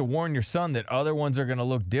gonna have to warn your son that other ones are gonna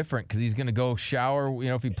look different because he's gonna go shower. You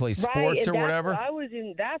know, if he plays sports or whatever.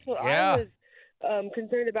 That's what I was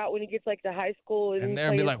concerned about when he gets like to high school and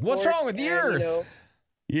they'll be like, "What's wrong with yours?"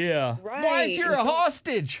 Yeah. Right. Why is yours a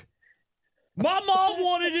hostage? My mom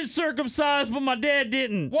wanted it circumcised, but my dad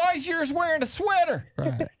didn't. Why is yours wearing a sweater?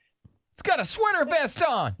 Right. It's got a sweater vest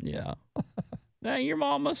on. Yeah. Now, your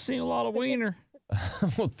mom must have seen a lot of wiener.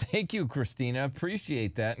 Well, thank you, Christina.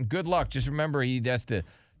 Appreciate that. And good luck. Just remember, he has to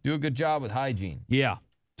do a good job with hygiene. Yeah.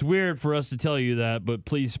 It's weird for us to tell you that, but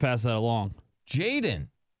please pass that along. Jaden.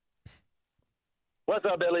 What's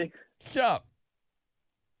up, Billy? What's up?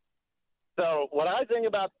 So what I think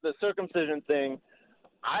about the circumcision thing,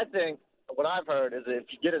 I think what I've heard is if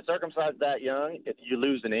you get it circumcised that young, you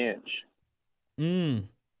lose an inch.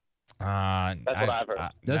 That's what I've heard.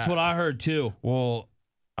 That's what I heard, too. Well,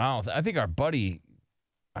 I think our buddy,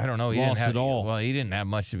 I don't know. He Lost didn't have, it all. Well, he didn't have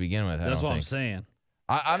much to begin with. That's what I'm think. saying.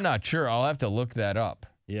 I'm not sure. I'll have to look that up.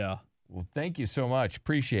 Yeah. Well, thank you so much.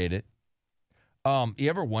 Appreciate it. You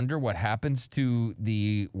ever wonder what happens to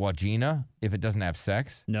the vagina if it doesn't have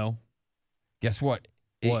sex? No. Guess what?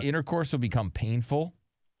 Intercourse will become painful.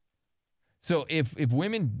 So if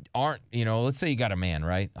women aren't, let's say you got a man,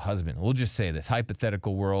 right? A husband. We'll just say this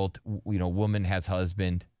hypothetical world, woman has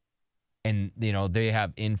husband and, they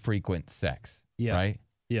have infrequent sex, right?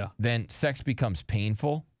 Yeah. Then sex becomes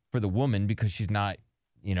painful for the woman because she's not,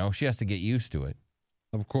 she has to get used to it.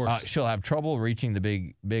 Of course. She'll have trouble reaching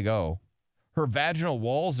the big O. Her vaginal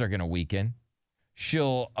walls are going to weaken.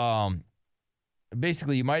 She'll,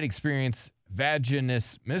 basically, you might experience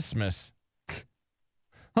vaginismus.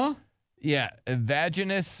 Huh? Yeah,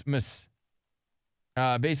 vaginismus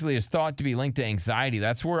basically is thought to be linked to anxiety.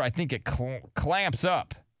 That's where I think it clamps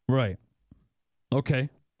up. Right. Okay.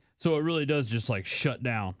 So it really does just like shut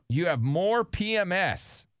down. You have more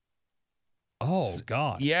PMS. Oh,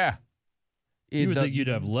 God. Yeah. You would think you'd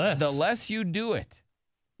have less. The less you do it,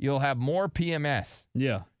 you'll have more PMS.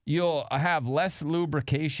 Yeah. You'll have less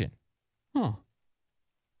lubrication. Huh.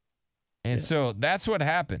 And so that's what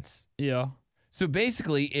happens. Yeah. So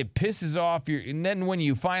basically, it pisses off and then when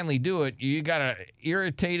you finally do it, you got an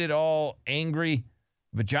irritated, all angry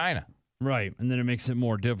vagina. Right. And then it makes it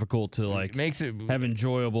more difficult to have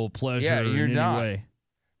enjoyable pleasure in any way.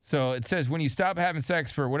 So it says when you stop having sex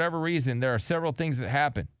for whatever reason, there are several things that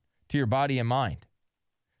happen to your body and mind.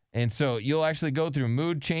 And so you'll actually go through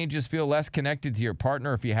mood changes, feel less connected to your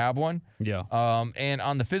partner if you have one. Yeah. And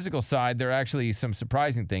on the physical side, there are actually some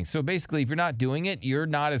surprising things. So basically, if you're not doing it, you're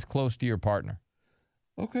not as close to your partner.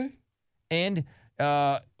 Okay. And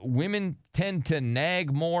women tend to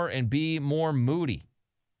nag more and be more moody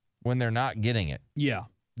when they're not getting it. Yeah.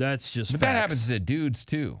 That's just But facts. that happens to dudes,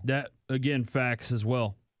 too. That, again, facts as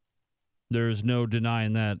well. There's no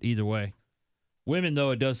denying that either way. Women,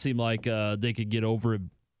 though, it does seem like they could get over it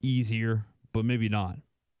easier, but maybe not.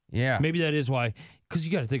 Yeah. Maybe that is why, because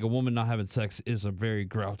you got to think a woman not having sex is a very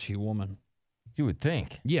grouchy woman. You would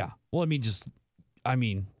think. Yeah. Well,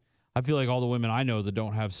 I feel like all the women I know that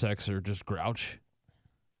don't have sex are just grouch.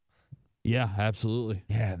 Yeah, absolutely.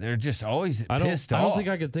 Yeah, they're just always I pissed off. don't think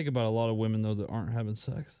I can think about a lot of women, though, that aren't having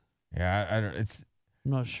sex. Yeah, I'm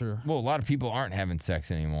not sure. Well, a lot of people aren't having sex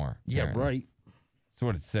anymore. Yeah, apparently. right. That's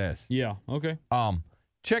what it says. Yeah, okay.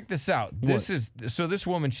 Check this out. This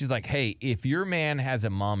woman, she's like, hey, if your man has a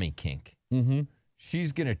mommy kink,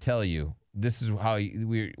 she's going to tell you this is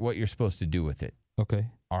what you're supposed to do with it. Okay.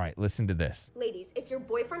 All right, listen to this. Ladies, if your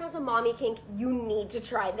boyfriend has a mommy kink, you need to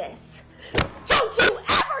try this. Don't you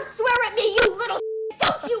ever swear at me, you little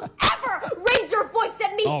Don't you ever raise your voice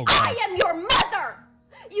at me. Oh, I am your mother.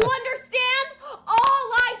 You understand? All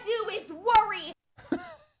I do is worry.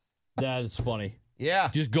 That is funny. Yeah.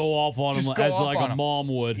 Just go off on him as like a mom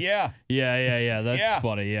would. Yeah. Yeah. That's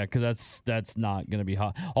funny. Yeah, because that's not going to be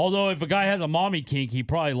hot. Although if a guy has a mommy kink, he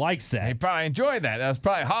probably likes that. He probably enjoyed that. That was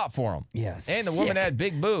probably hot for him. Yeah. And the woman had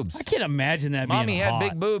big boobs. I can't imagine that Mommy being had hot.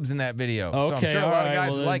 big boobs in that video. Okay, so I'm sure a lot of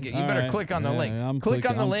guys well, like it. You better click on the link. Click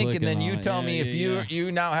on the link and then you tell me if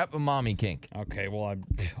you now have a mommy kink. Okay, well,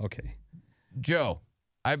 okay. Joe,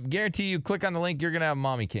 I guarantee you click on the link, you're going to have a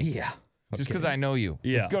mommy kink. Yeah. Just because I know you.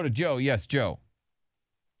 Yeah. Let's go to Joe. Yes, Joe.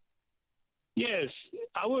 Yes,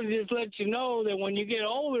 I would just let you know that when you get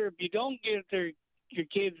older, if you don't get your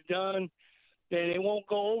kids done, then it won't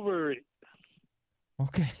go over it.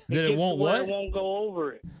 Okay. Then it won't what? It won't go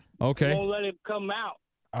over it. Okay. It won't let it come out.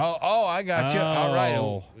 Oh, I got you. All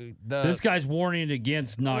right. This guy's warning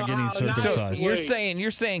against not getting circumcised. So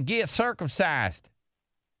you're saying get circumcised.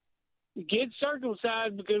 Get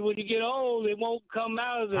circumcised because when you get old, it won't come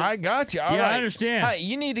out of the. I got you. All right. I understand. Hey,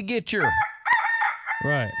 you need to get your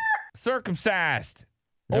right circumcised,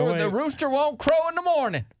 No or way. the rooster won't crow in the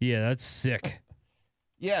morning. Yeah, that's sick.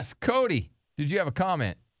 Yes, Cody. Did you have a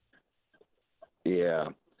comment? Yeah.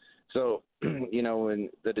 So, when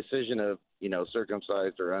the decision of,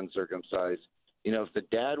 circumcised or uncircumcised, if the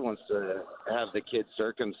dad wants to have the kid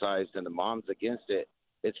circumcised and the mom's against it,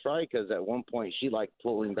 It's probably because at one point she liked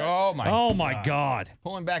pulling back. Oh my God.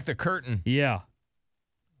 Pulling back the curtain. Yeah.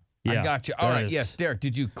 I got you. All right. Yes, Derek,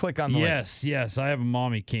 did you click on the link? Yes. I have a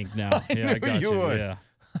mommy kink now. I got you would. Yeah.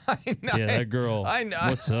 I know. Yeah, that girl. I know.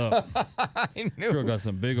 What's up? I knew. Girl got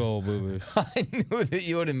some big old boobies. I knew that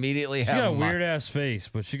you would immediately She have got a them. weird ass face,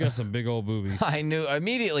 but she got some big old boobies. I knew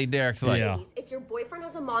immediately. Derek's like, If your boyfriend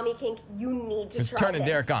has a mommy kink, you need to it's try turning this.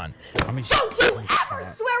 Derek on. I mean, Don't you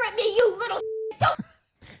ever swear at me, you little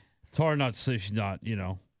it's hard not to say she's not,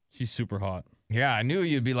 she's super hot. Yeah, I knew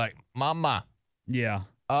you'd be like, Mama. Yeah.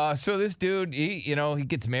 So this dude, he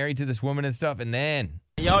gets married to this woman and stuff, and then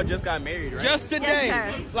Y'all just got married, right? Just today,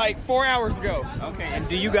 Yes, like 4 hours ago. Okay, and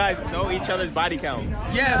do you guys know each other's body count?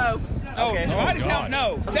 Yes. Okay. Oh, body count,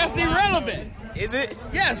 no. That's irrelevant. Is it?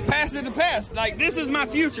 Yes, past is the past. Like, this is my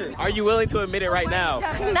future. Are you willing to admit it right now?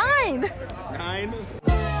 9. 9?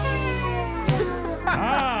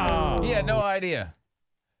 He had no idea.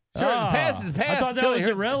 Sure, the past is past. I thought that until he was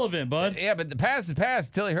heard- irrelevant, bud. Yeah, but the past is past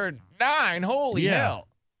until he heard 9. Holy Yeah.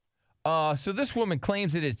 hell. So this woman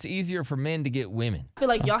claims that it's easier for men to get women. I feel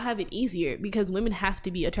like y'all have it easier because women have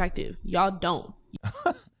to be attractive. Y'all don't.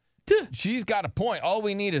 She's got a point. All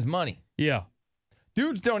we need is money. Yeah.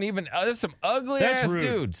 Dudes don't even. There's some ugly That's ass rude.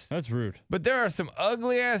 dudes. That's rude. But there are some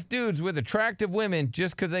ugly ass dudes with attractive women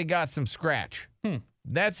just because they got some scratch.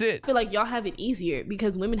 That's it. I feel like y'all have it easier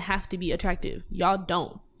because women have to be attractive. Y'all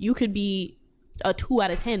don't. You could be a 2 out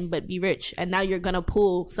of 10 but be rich, and now you're gonna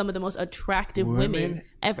pull some of the most attractive women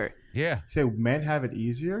ever. Yeah. Say men have it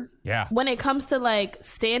easier? Yeah. When it comes to like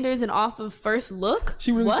standards and off of first look,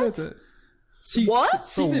 She really what? said that. She, What?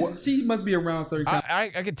 She, said she must be around 30. I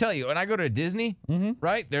can tell you, when I go to Disney,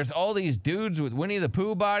 right, there's all these dudes with Winnie the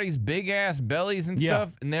Pooh bodies, big ass bellies and Yeah. stuff,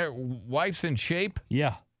 and their wife's in shape,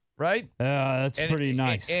 Yeah. right? That's pretty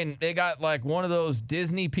nice. And they got like one of those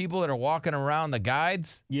Disney people that are walking around the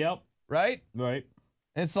guides, Yep. right? Right.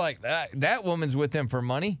 It's like that woman's with him for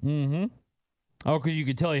money. Mm-hmm. Oh, because you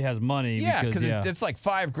could tell he has money. Yeah, because because it's like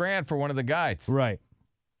 $5,000 for one of the guides. Right.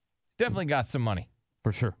 Definitely got some money.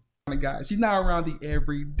 For sure. Guy. She's not around the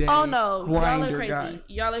everyday. Oh no, y'all are grinder crazy. guy.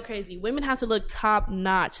 Y'all are crazy. Women have to look top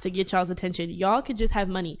notch to get y'all's attention. Y'all could just have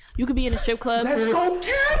money. You could be in a strip club. That's so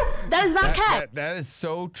cap. That is not cap. That is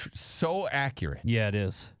so accurate. Yeah, it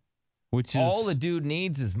is. Which is All the dude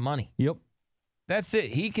needs is money. Yep. That's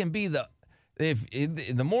it. He can be the.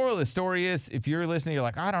 The moral of the story is, if you're listening, you're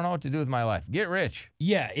like, I don't know what to do with my life. Get rich.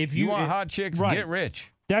 Yeah, if You want hot chicks, right. get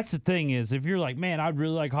rich. That's the thing is, if you're like, man, I'd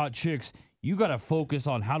really like hot chicks, you got to focus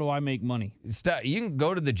on how do I make money. You can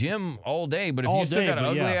go to the gym all day, but if All you still day, got an but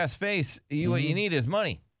ugly yeah. ass face, what you need is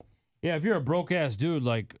money. Yeah, if you're a broke ass dude,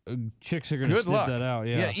 like chicks are gonna Good sniff luck. that out.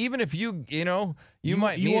 Yeah. Even if you might you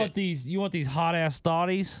meet want these hot ass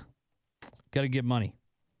thotties. Got to get money.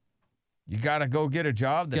 You got to go get a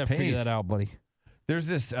job that Got to pays. figure that out, buddy. There's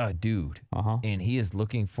this dude, and he is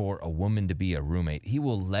looking for a woman to be a roommate. He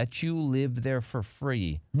will let you live there for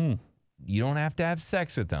free. You don't have to have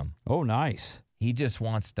sex with him. Oh, nice. He just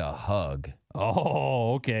wants to hug.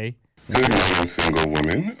 Oh, okay. Good morning, single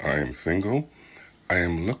women. I am single. I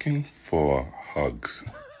am looking for hugs.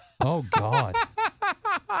 Oh, God.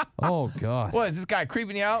 Oh, God. What, is this guy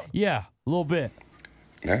creeping you out? Yeah, a little bit.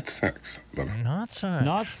 Not sex, but Not sex.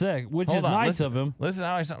 Not sex, which Hold is on, nice listen- of him. Listen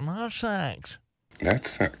how he's not sex. not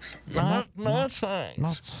sex. Not sex.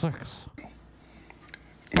 Not sex.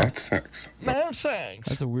 Not sex. Not sex.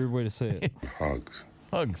 That's a weird way to say it. Hugs.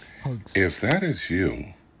 Hugs. Hugs. If that is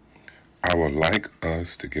you, I would like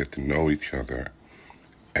us to get to know each other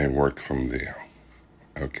and work from there.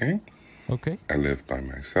 Okay? Okay. I live by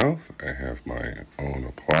myself. I have my own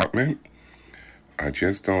apartment. I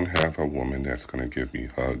just don't have a woman that's going to give me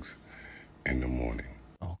hugs in the morning.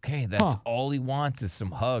 Okay, that's all he wants is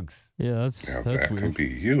some hugs. Yeah, that's Now, that can be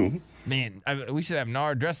you. Man, we should have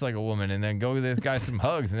Nard dressed like a woman and then go give this guy some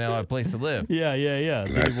hugs and they'll have a place to live. Yeah.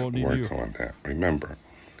 Then Let's he won't need you. work on that. Remember,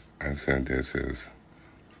 I said this is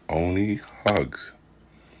only hugs.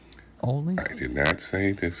 Only? I did not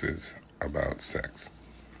say this is about sex.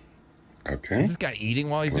 Okay? Is this guy eating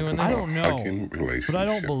while he's doing Looking that? for a hugging relationship. But I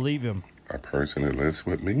don't believe him. A person that lives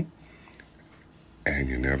with me, and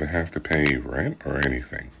you never have to pay rent or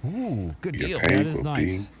anything. Ooh, good Your deal. pay That is will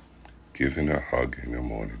nice. be giving a hug in the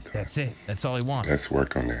morning time. That's it. That's all he wants. Let's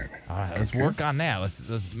work on that. All right, let's work on that.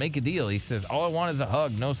 Let's make a deal. He says, all I want is a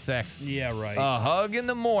hug, no sex. Yeah, right. A hug in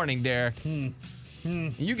the morning, Derek.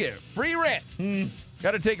 You get free rent.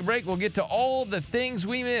 Got to take a break. We'll get to all the things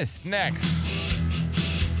we missed next.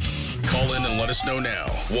 Call in and let us know now.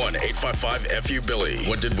 1-855-FU-BILLY.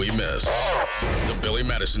 What did we miss? The Billy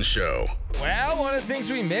Madison Show. Well, one of the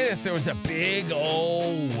things we missed, there was a big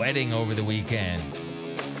old wedding over the weekend.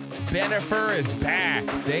 Bennifer is back.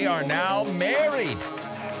 They are now married.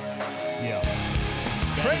 Yeah.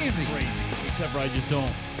 Crazy. Except for I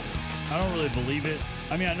don't really believe it.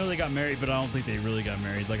 I mean, I know they got married, but I don't think they really got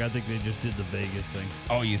married. Like, I think they just did the Vegas thing.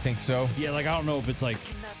 Oh, you think so? Yeah, like, I don't know if it's like,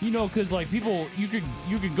 because like people, you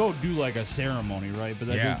could go do like a ceremony, right? But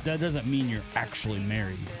that doesn't mean you're actually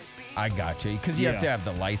married. I got you. Because you have to have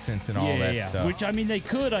the license and all that stuff. Which, I mean, they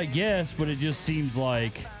could, I guess, but it just seems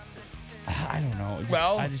like, I don't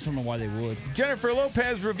know. I just don't know why they would. Jennifer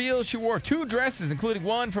Lopez reveals she wore 2 dresses, including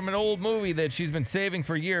one from an old movie that she's been saving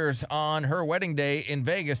for years, on her wedding day in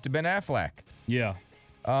Vegas to Ben Affleck. Yeah.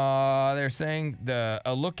 They're saying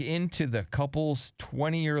a look into the couple's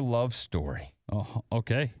 20-year love story. Oh,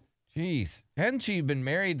 okay. Jeez. Hadn't she been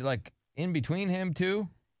married, like, in between him, too?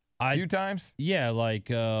 A few times? Yeah, like,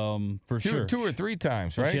 for sure. 2 or 3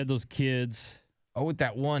 times, right? She had those kids. Oh, with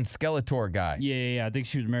that one Skeletor guy. Yeah. I think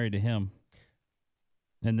she was married to him.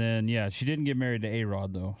 And then, she didn't get married to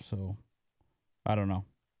A-Rod, though, so I don't know.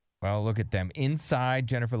 Well, look at them. Inside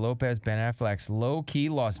Jennifer Lopez, Ben Affleck's low-key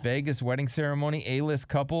Las Vegas wedding ceremony, A-list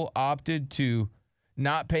couple opted to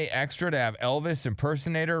not pay extra to have Elvis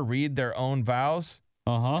impersonator read their own vows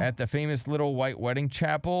at the famous Little White Wedding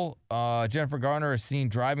Chapel. Jennifer Garner is seen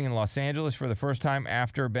driving in Los Angeles for the first time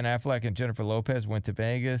after Ben Affleck and Jennifer Lopez went to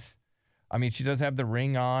Vegas. I mean, she does have the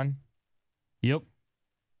ring on. Yep,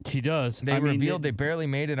 she does. They revealed they barely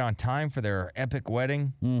made it on time for their epic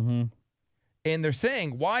wedding. Mm-hmm. And they're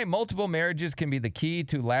saying why multiple marriages can be the key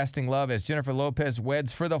to lasting love as Jennifer Lopez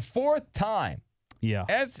weds for the 4th time. Yeah.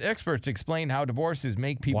 As experts explain how divorces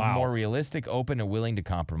make people more realistic, open, and willing to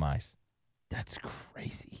compromise. That's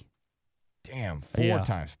crazy. Damn, 4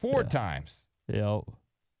 times. 4 times. Yeah.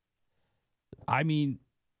 I mean,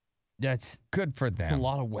 that's good for them. That's a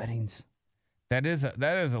lot of weddings. That is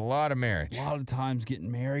a lot of marriage. A lot of times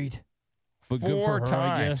getting married. But 4 good for her,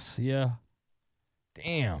 times. I guess. Yeah.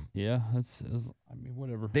 Damn. Yeah, I mean,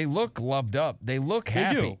 whatever. They look loved up. They look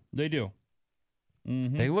happy. They do.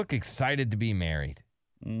 Mm-hmm. They look excited to be married.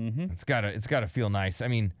 Mm-hmm. It's gotta feel nice. I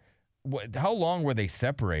mean, how long were they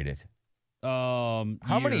separated? How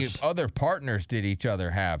many other partners did each other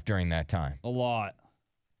have during that time? A lot.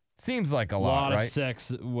 Seems like a lot, lot right? of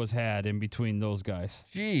sex was had in between those guys.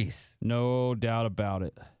 Jeez. No doubt about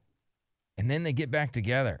it. And then they get back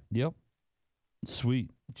together. Yep. Sweet.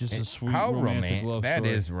 Just a sweet how romantic love story. That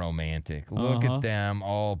is romantic. Look at them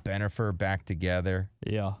all, Bennifer back together.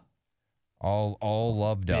 Yeah. All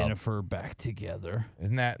loved up. Bennifer back together.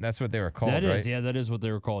 Isn't that's what they were called, that right? Is, yeah, that is what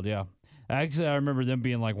they were called, yeah. Actually, I remember them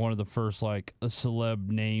being like one of the first like celeb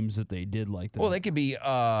names that they did like that. Well, they could be,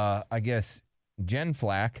 I guess, Jen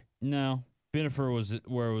Flack. No. Bennifer was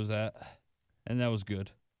where it was at, and that was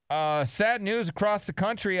good. Sad news across the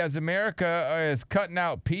country as America is cutting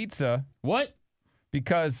out pizza. What?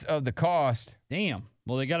 Because of the cost. Damn.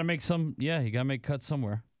 Well, they got to make you got to make cuts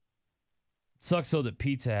somewhere. Sucks though that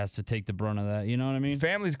pizza has to take the brunt of that. You know what I mean?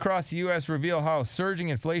 Families across the U.S. reveal how surging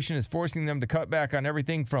inflation is forcing them to cut back on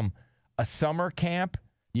everything from a summer camp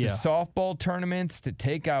to softball tournaments to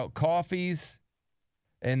takeout coffees.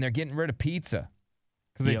 And they're getting rid of pizza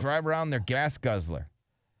because they drive around their gas guzzler.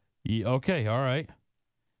 Yeah, okay, all right.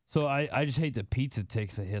 So I just hate that pizza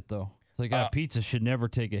takes a hit, though. It's like pizza should never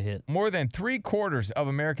take a hit. More than 3/4 of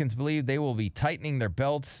Americans believe they will be tightening their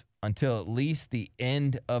belts until at least the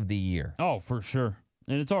end of the year. Oh, for sure.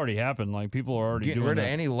 And it's already happened. Like, people are already getting rid of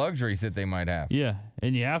any luxuries that they might have. Yeah,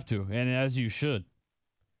 and you have to, and as you should.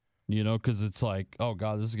 You know, because it's like, oh,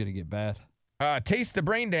 God, this is going to get bad. Taste the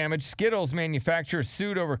brain damage. Skittles manufacturer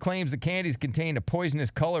sued over claims the candies contain a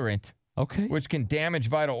poisonous colorant. Okay. Which can damage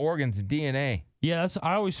vital organs and DNA. Yeah,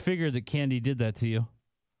 I always figured that candy did that to you.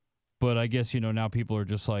 But I guess, now people are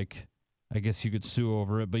just like, I guess you could sue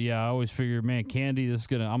over it. But yeah, I always figured, man, candy, I'm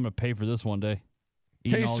going to pay for this one day.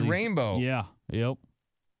 Taste rainbow. Yeah, yep.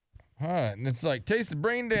 Huh, and it's like, taste the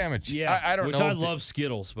brain damage. Yeah, I don't know. Which I love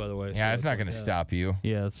Skittles, by the way. Yeah, so it's not going to stop you.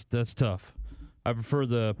 Yeah, that's tough. I prefer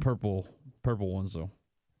the purple ones, though.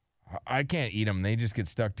 I can't eat them. They just get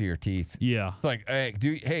stuck to your teeth. Yeah. It's like,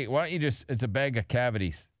 hey, why don't you it's a bag of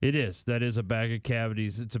cavities. It is. That is a bag of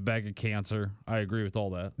cavities. It's a bag of cancer. I agree with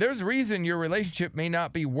all that. There's a reason your relationship may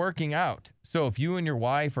not be working out. So if you and your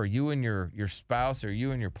wife or you and your spouse or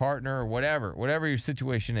you and your partner or whatever your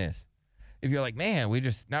situation is, if you're like, man, we're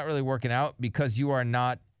just not really working out because you are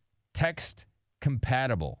not text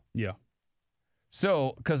compatible. Yeah.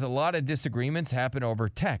 So, because a lot of disagreements happen over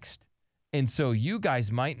text. And so you guys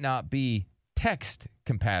might not be text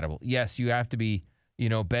compatible. Yes, you have to be,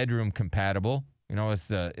 bedroom compatible.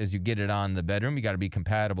 As you get it on the bedroom, you got to be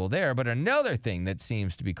compatible there. But another thing that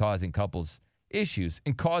seems to be causing couples issues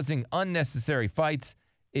and causing unnecessary fights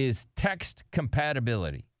is text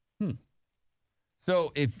compatibility.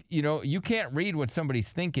 So if, you can't read what somebody's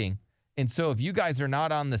thinking, and so if you guys are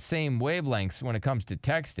not on the same wavelengths when it comes to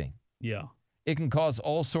texting, it can cause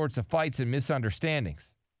all sorts of fights and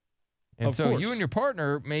misunderstandings. And Of so course. you and your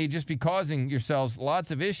partner may just be causing yourselves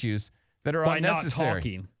lots of issues that are By unnecessary. not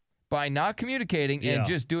talking. By not communicating and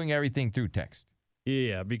just doing everything through text.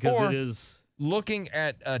 Yeah, because Or it is looking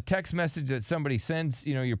at a text message that somebody sends,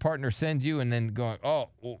 your partner sends you, and then going, oh,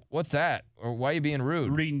 well, what's that? Or why are you being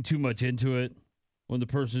rude? reading too much into it when the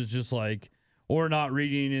person's just like, or not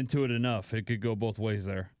reading into it enough. It could go both ways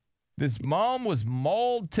there. This mom was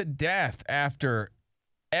mauled to death after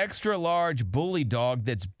extra large bully dog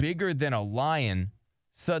that's bigger than a lion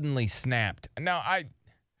suddenly snapped. Now,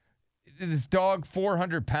 this dog,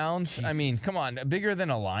 400 pounds. Jesus. I mean, come on. Bigger than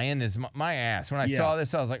a lion is my ass. When I saw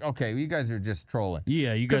this, I was like, okay, you guys are just trolling.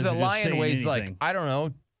 Yeah, you guys are just because a lion saying weighs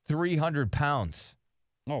anything. 300 pounds.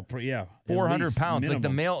 Oh, yeah. 400 pounds.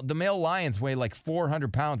 Minimum. Like the male lions weigh like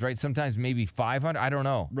 400 pounds, right? Sometimes maybe 500. I don't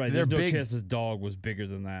know. Right. They're There's no big. chance this dog was bigger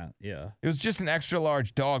than that. Yeah. It was just an extra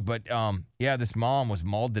large dog, but this mom was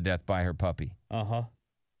mauled to death by her puppy.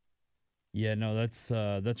 Yeah, no, that's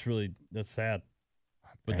sad.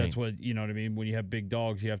 But that's what, you know what I mean? When you have big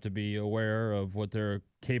dogs, you have to be aware of what they're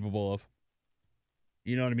capable of.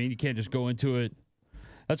 You know what I mean? You can't just go into it.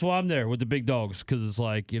 That's why I'm there with the big dogs, because it's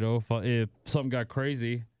like, if something got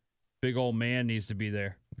crazy, big old man needs to be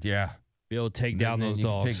there. Yeah. Be able to take down those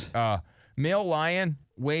dogs. Male lion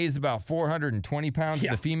weighs about 420 pounds.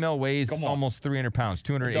 Yeah. The female weighs almost 300 pounds,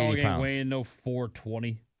 280 dog ain't pounds. weighing no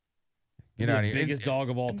 420. Get out of here. Biggest dog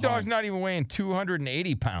of all time. The dog's not even weighing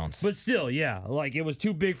 280 pounds. But still, yeah. Like, it was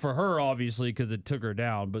too big for her, obviously, because it took her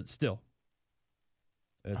down. But still.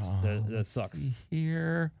 That sucks.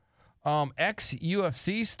 Here.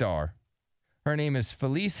 Ex-UFC star, her name is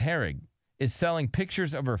Felice Herrig, is selling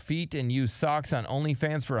pictures of her feet and used socks on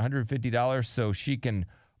OnlyFans for $150 so she can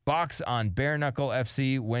box on Bare Knuckle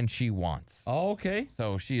FC when she wants. Oh, okay.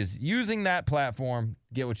 So she is using that platform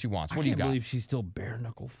to get what she wants. What do you got? I can't believe she's still bare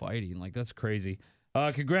knuckle fighting. Like, that's crazy.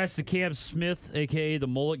 Congrats to Cam Smith, a.k.a. the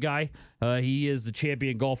mullet guy. He is the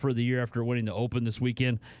champion golfer of the year after winning the Open this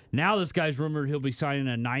weekend. Now this guy's rumored he'll be signing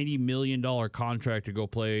a $90 million contract to go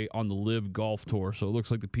play on the LIV Golf Tour. So it looks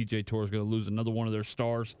like the PGA Tour is going to lose another one of their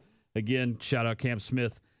stars. Again, shout out Cam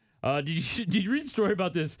Smith. Did you read the story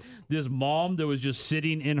about this mom that was just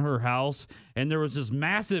sitting in her house and there was this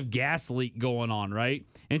massive gas leak going on, right?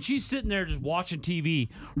 And she's sitting there just watching TV.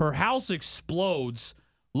 Her house explodes.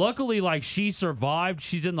 Luckily, like, she survived.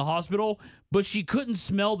 She's in the hospital, but she couldn't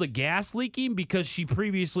smell the gas leaking because she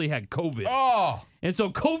previously had COVID. Oh. And so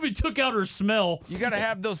COVID took out her smell. You got to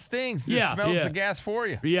have those things that smells the gas for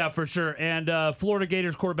you. Yeah, for sure. And Florida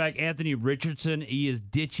Gators quarterback Anthony Richardson, he is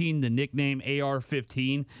ditching the nickname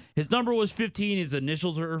AR-15. His number was 15. His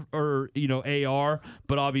initials are AR,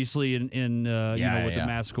 but obviously with the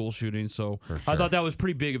mass school shooting. So sure. I thought that was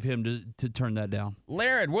pretty big of him to turn that down.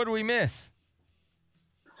 Laird, what do we miss?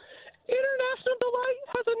 International Delight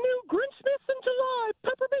has a new Grinchmas in July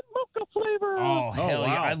peppermint mocha flavor. Oh, hell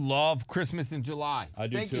yeah. I love Christmas in July. I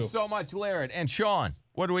do Thank too. you so much, Laird. And Sean,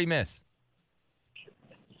 what do we miss?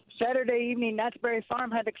 Saturday evening, Knott's Berry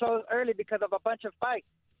Farm had to close early because of a bunch of fights.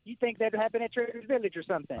 You think that happened at Trader's Village or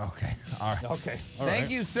something? Okay. All right. Okay. All Thank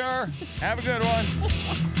right. you, sir. Have a good one.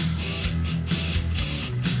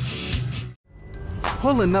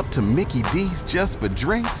 Pulling up to Mickey D's just for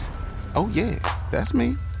drinks? Oh, yeah, that's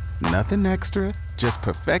me. Nothing extra, just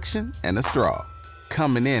perfection and a straw.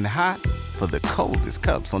 Coming in hot for the coldest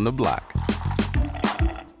cups on the block.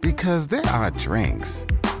 Because there are drinks.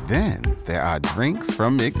 Then there are drinks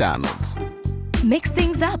from McDonald's. Mix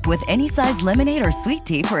things up with any size lemonade or sweet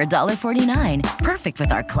tea for $1.49. Perfect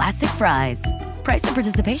with our classic fries. Price and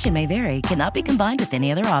participation may vary. Cannot be combined with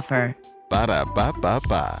any other offer.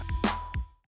 Ba-da-ba-ba-ba.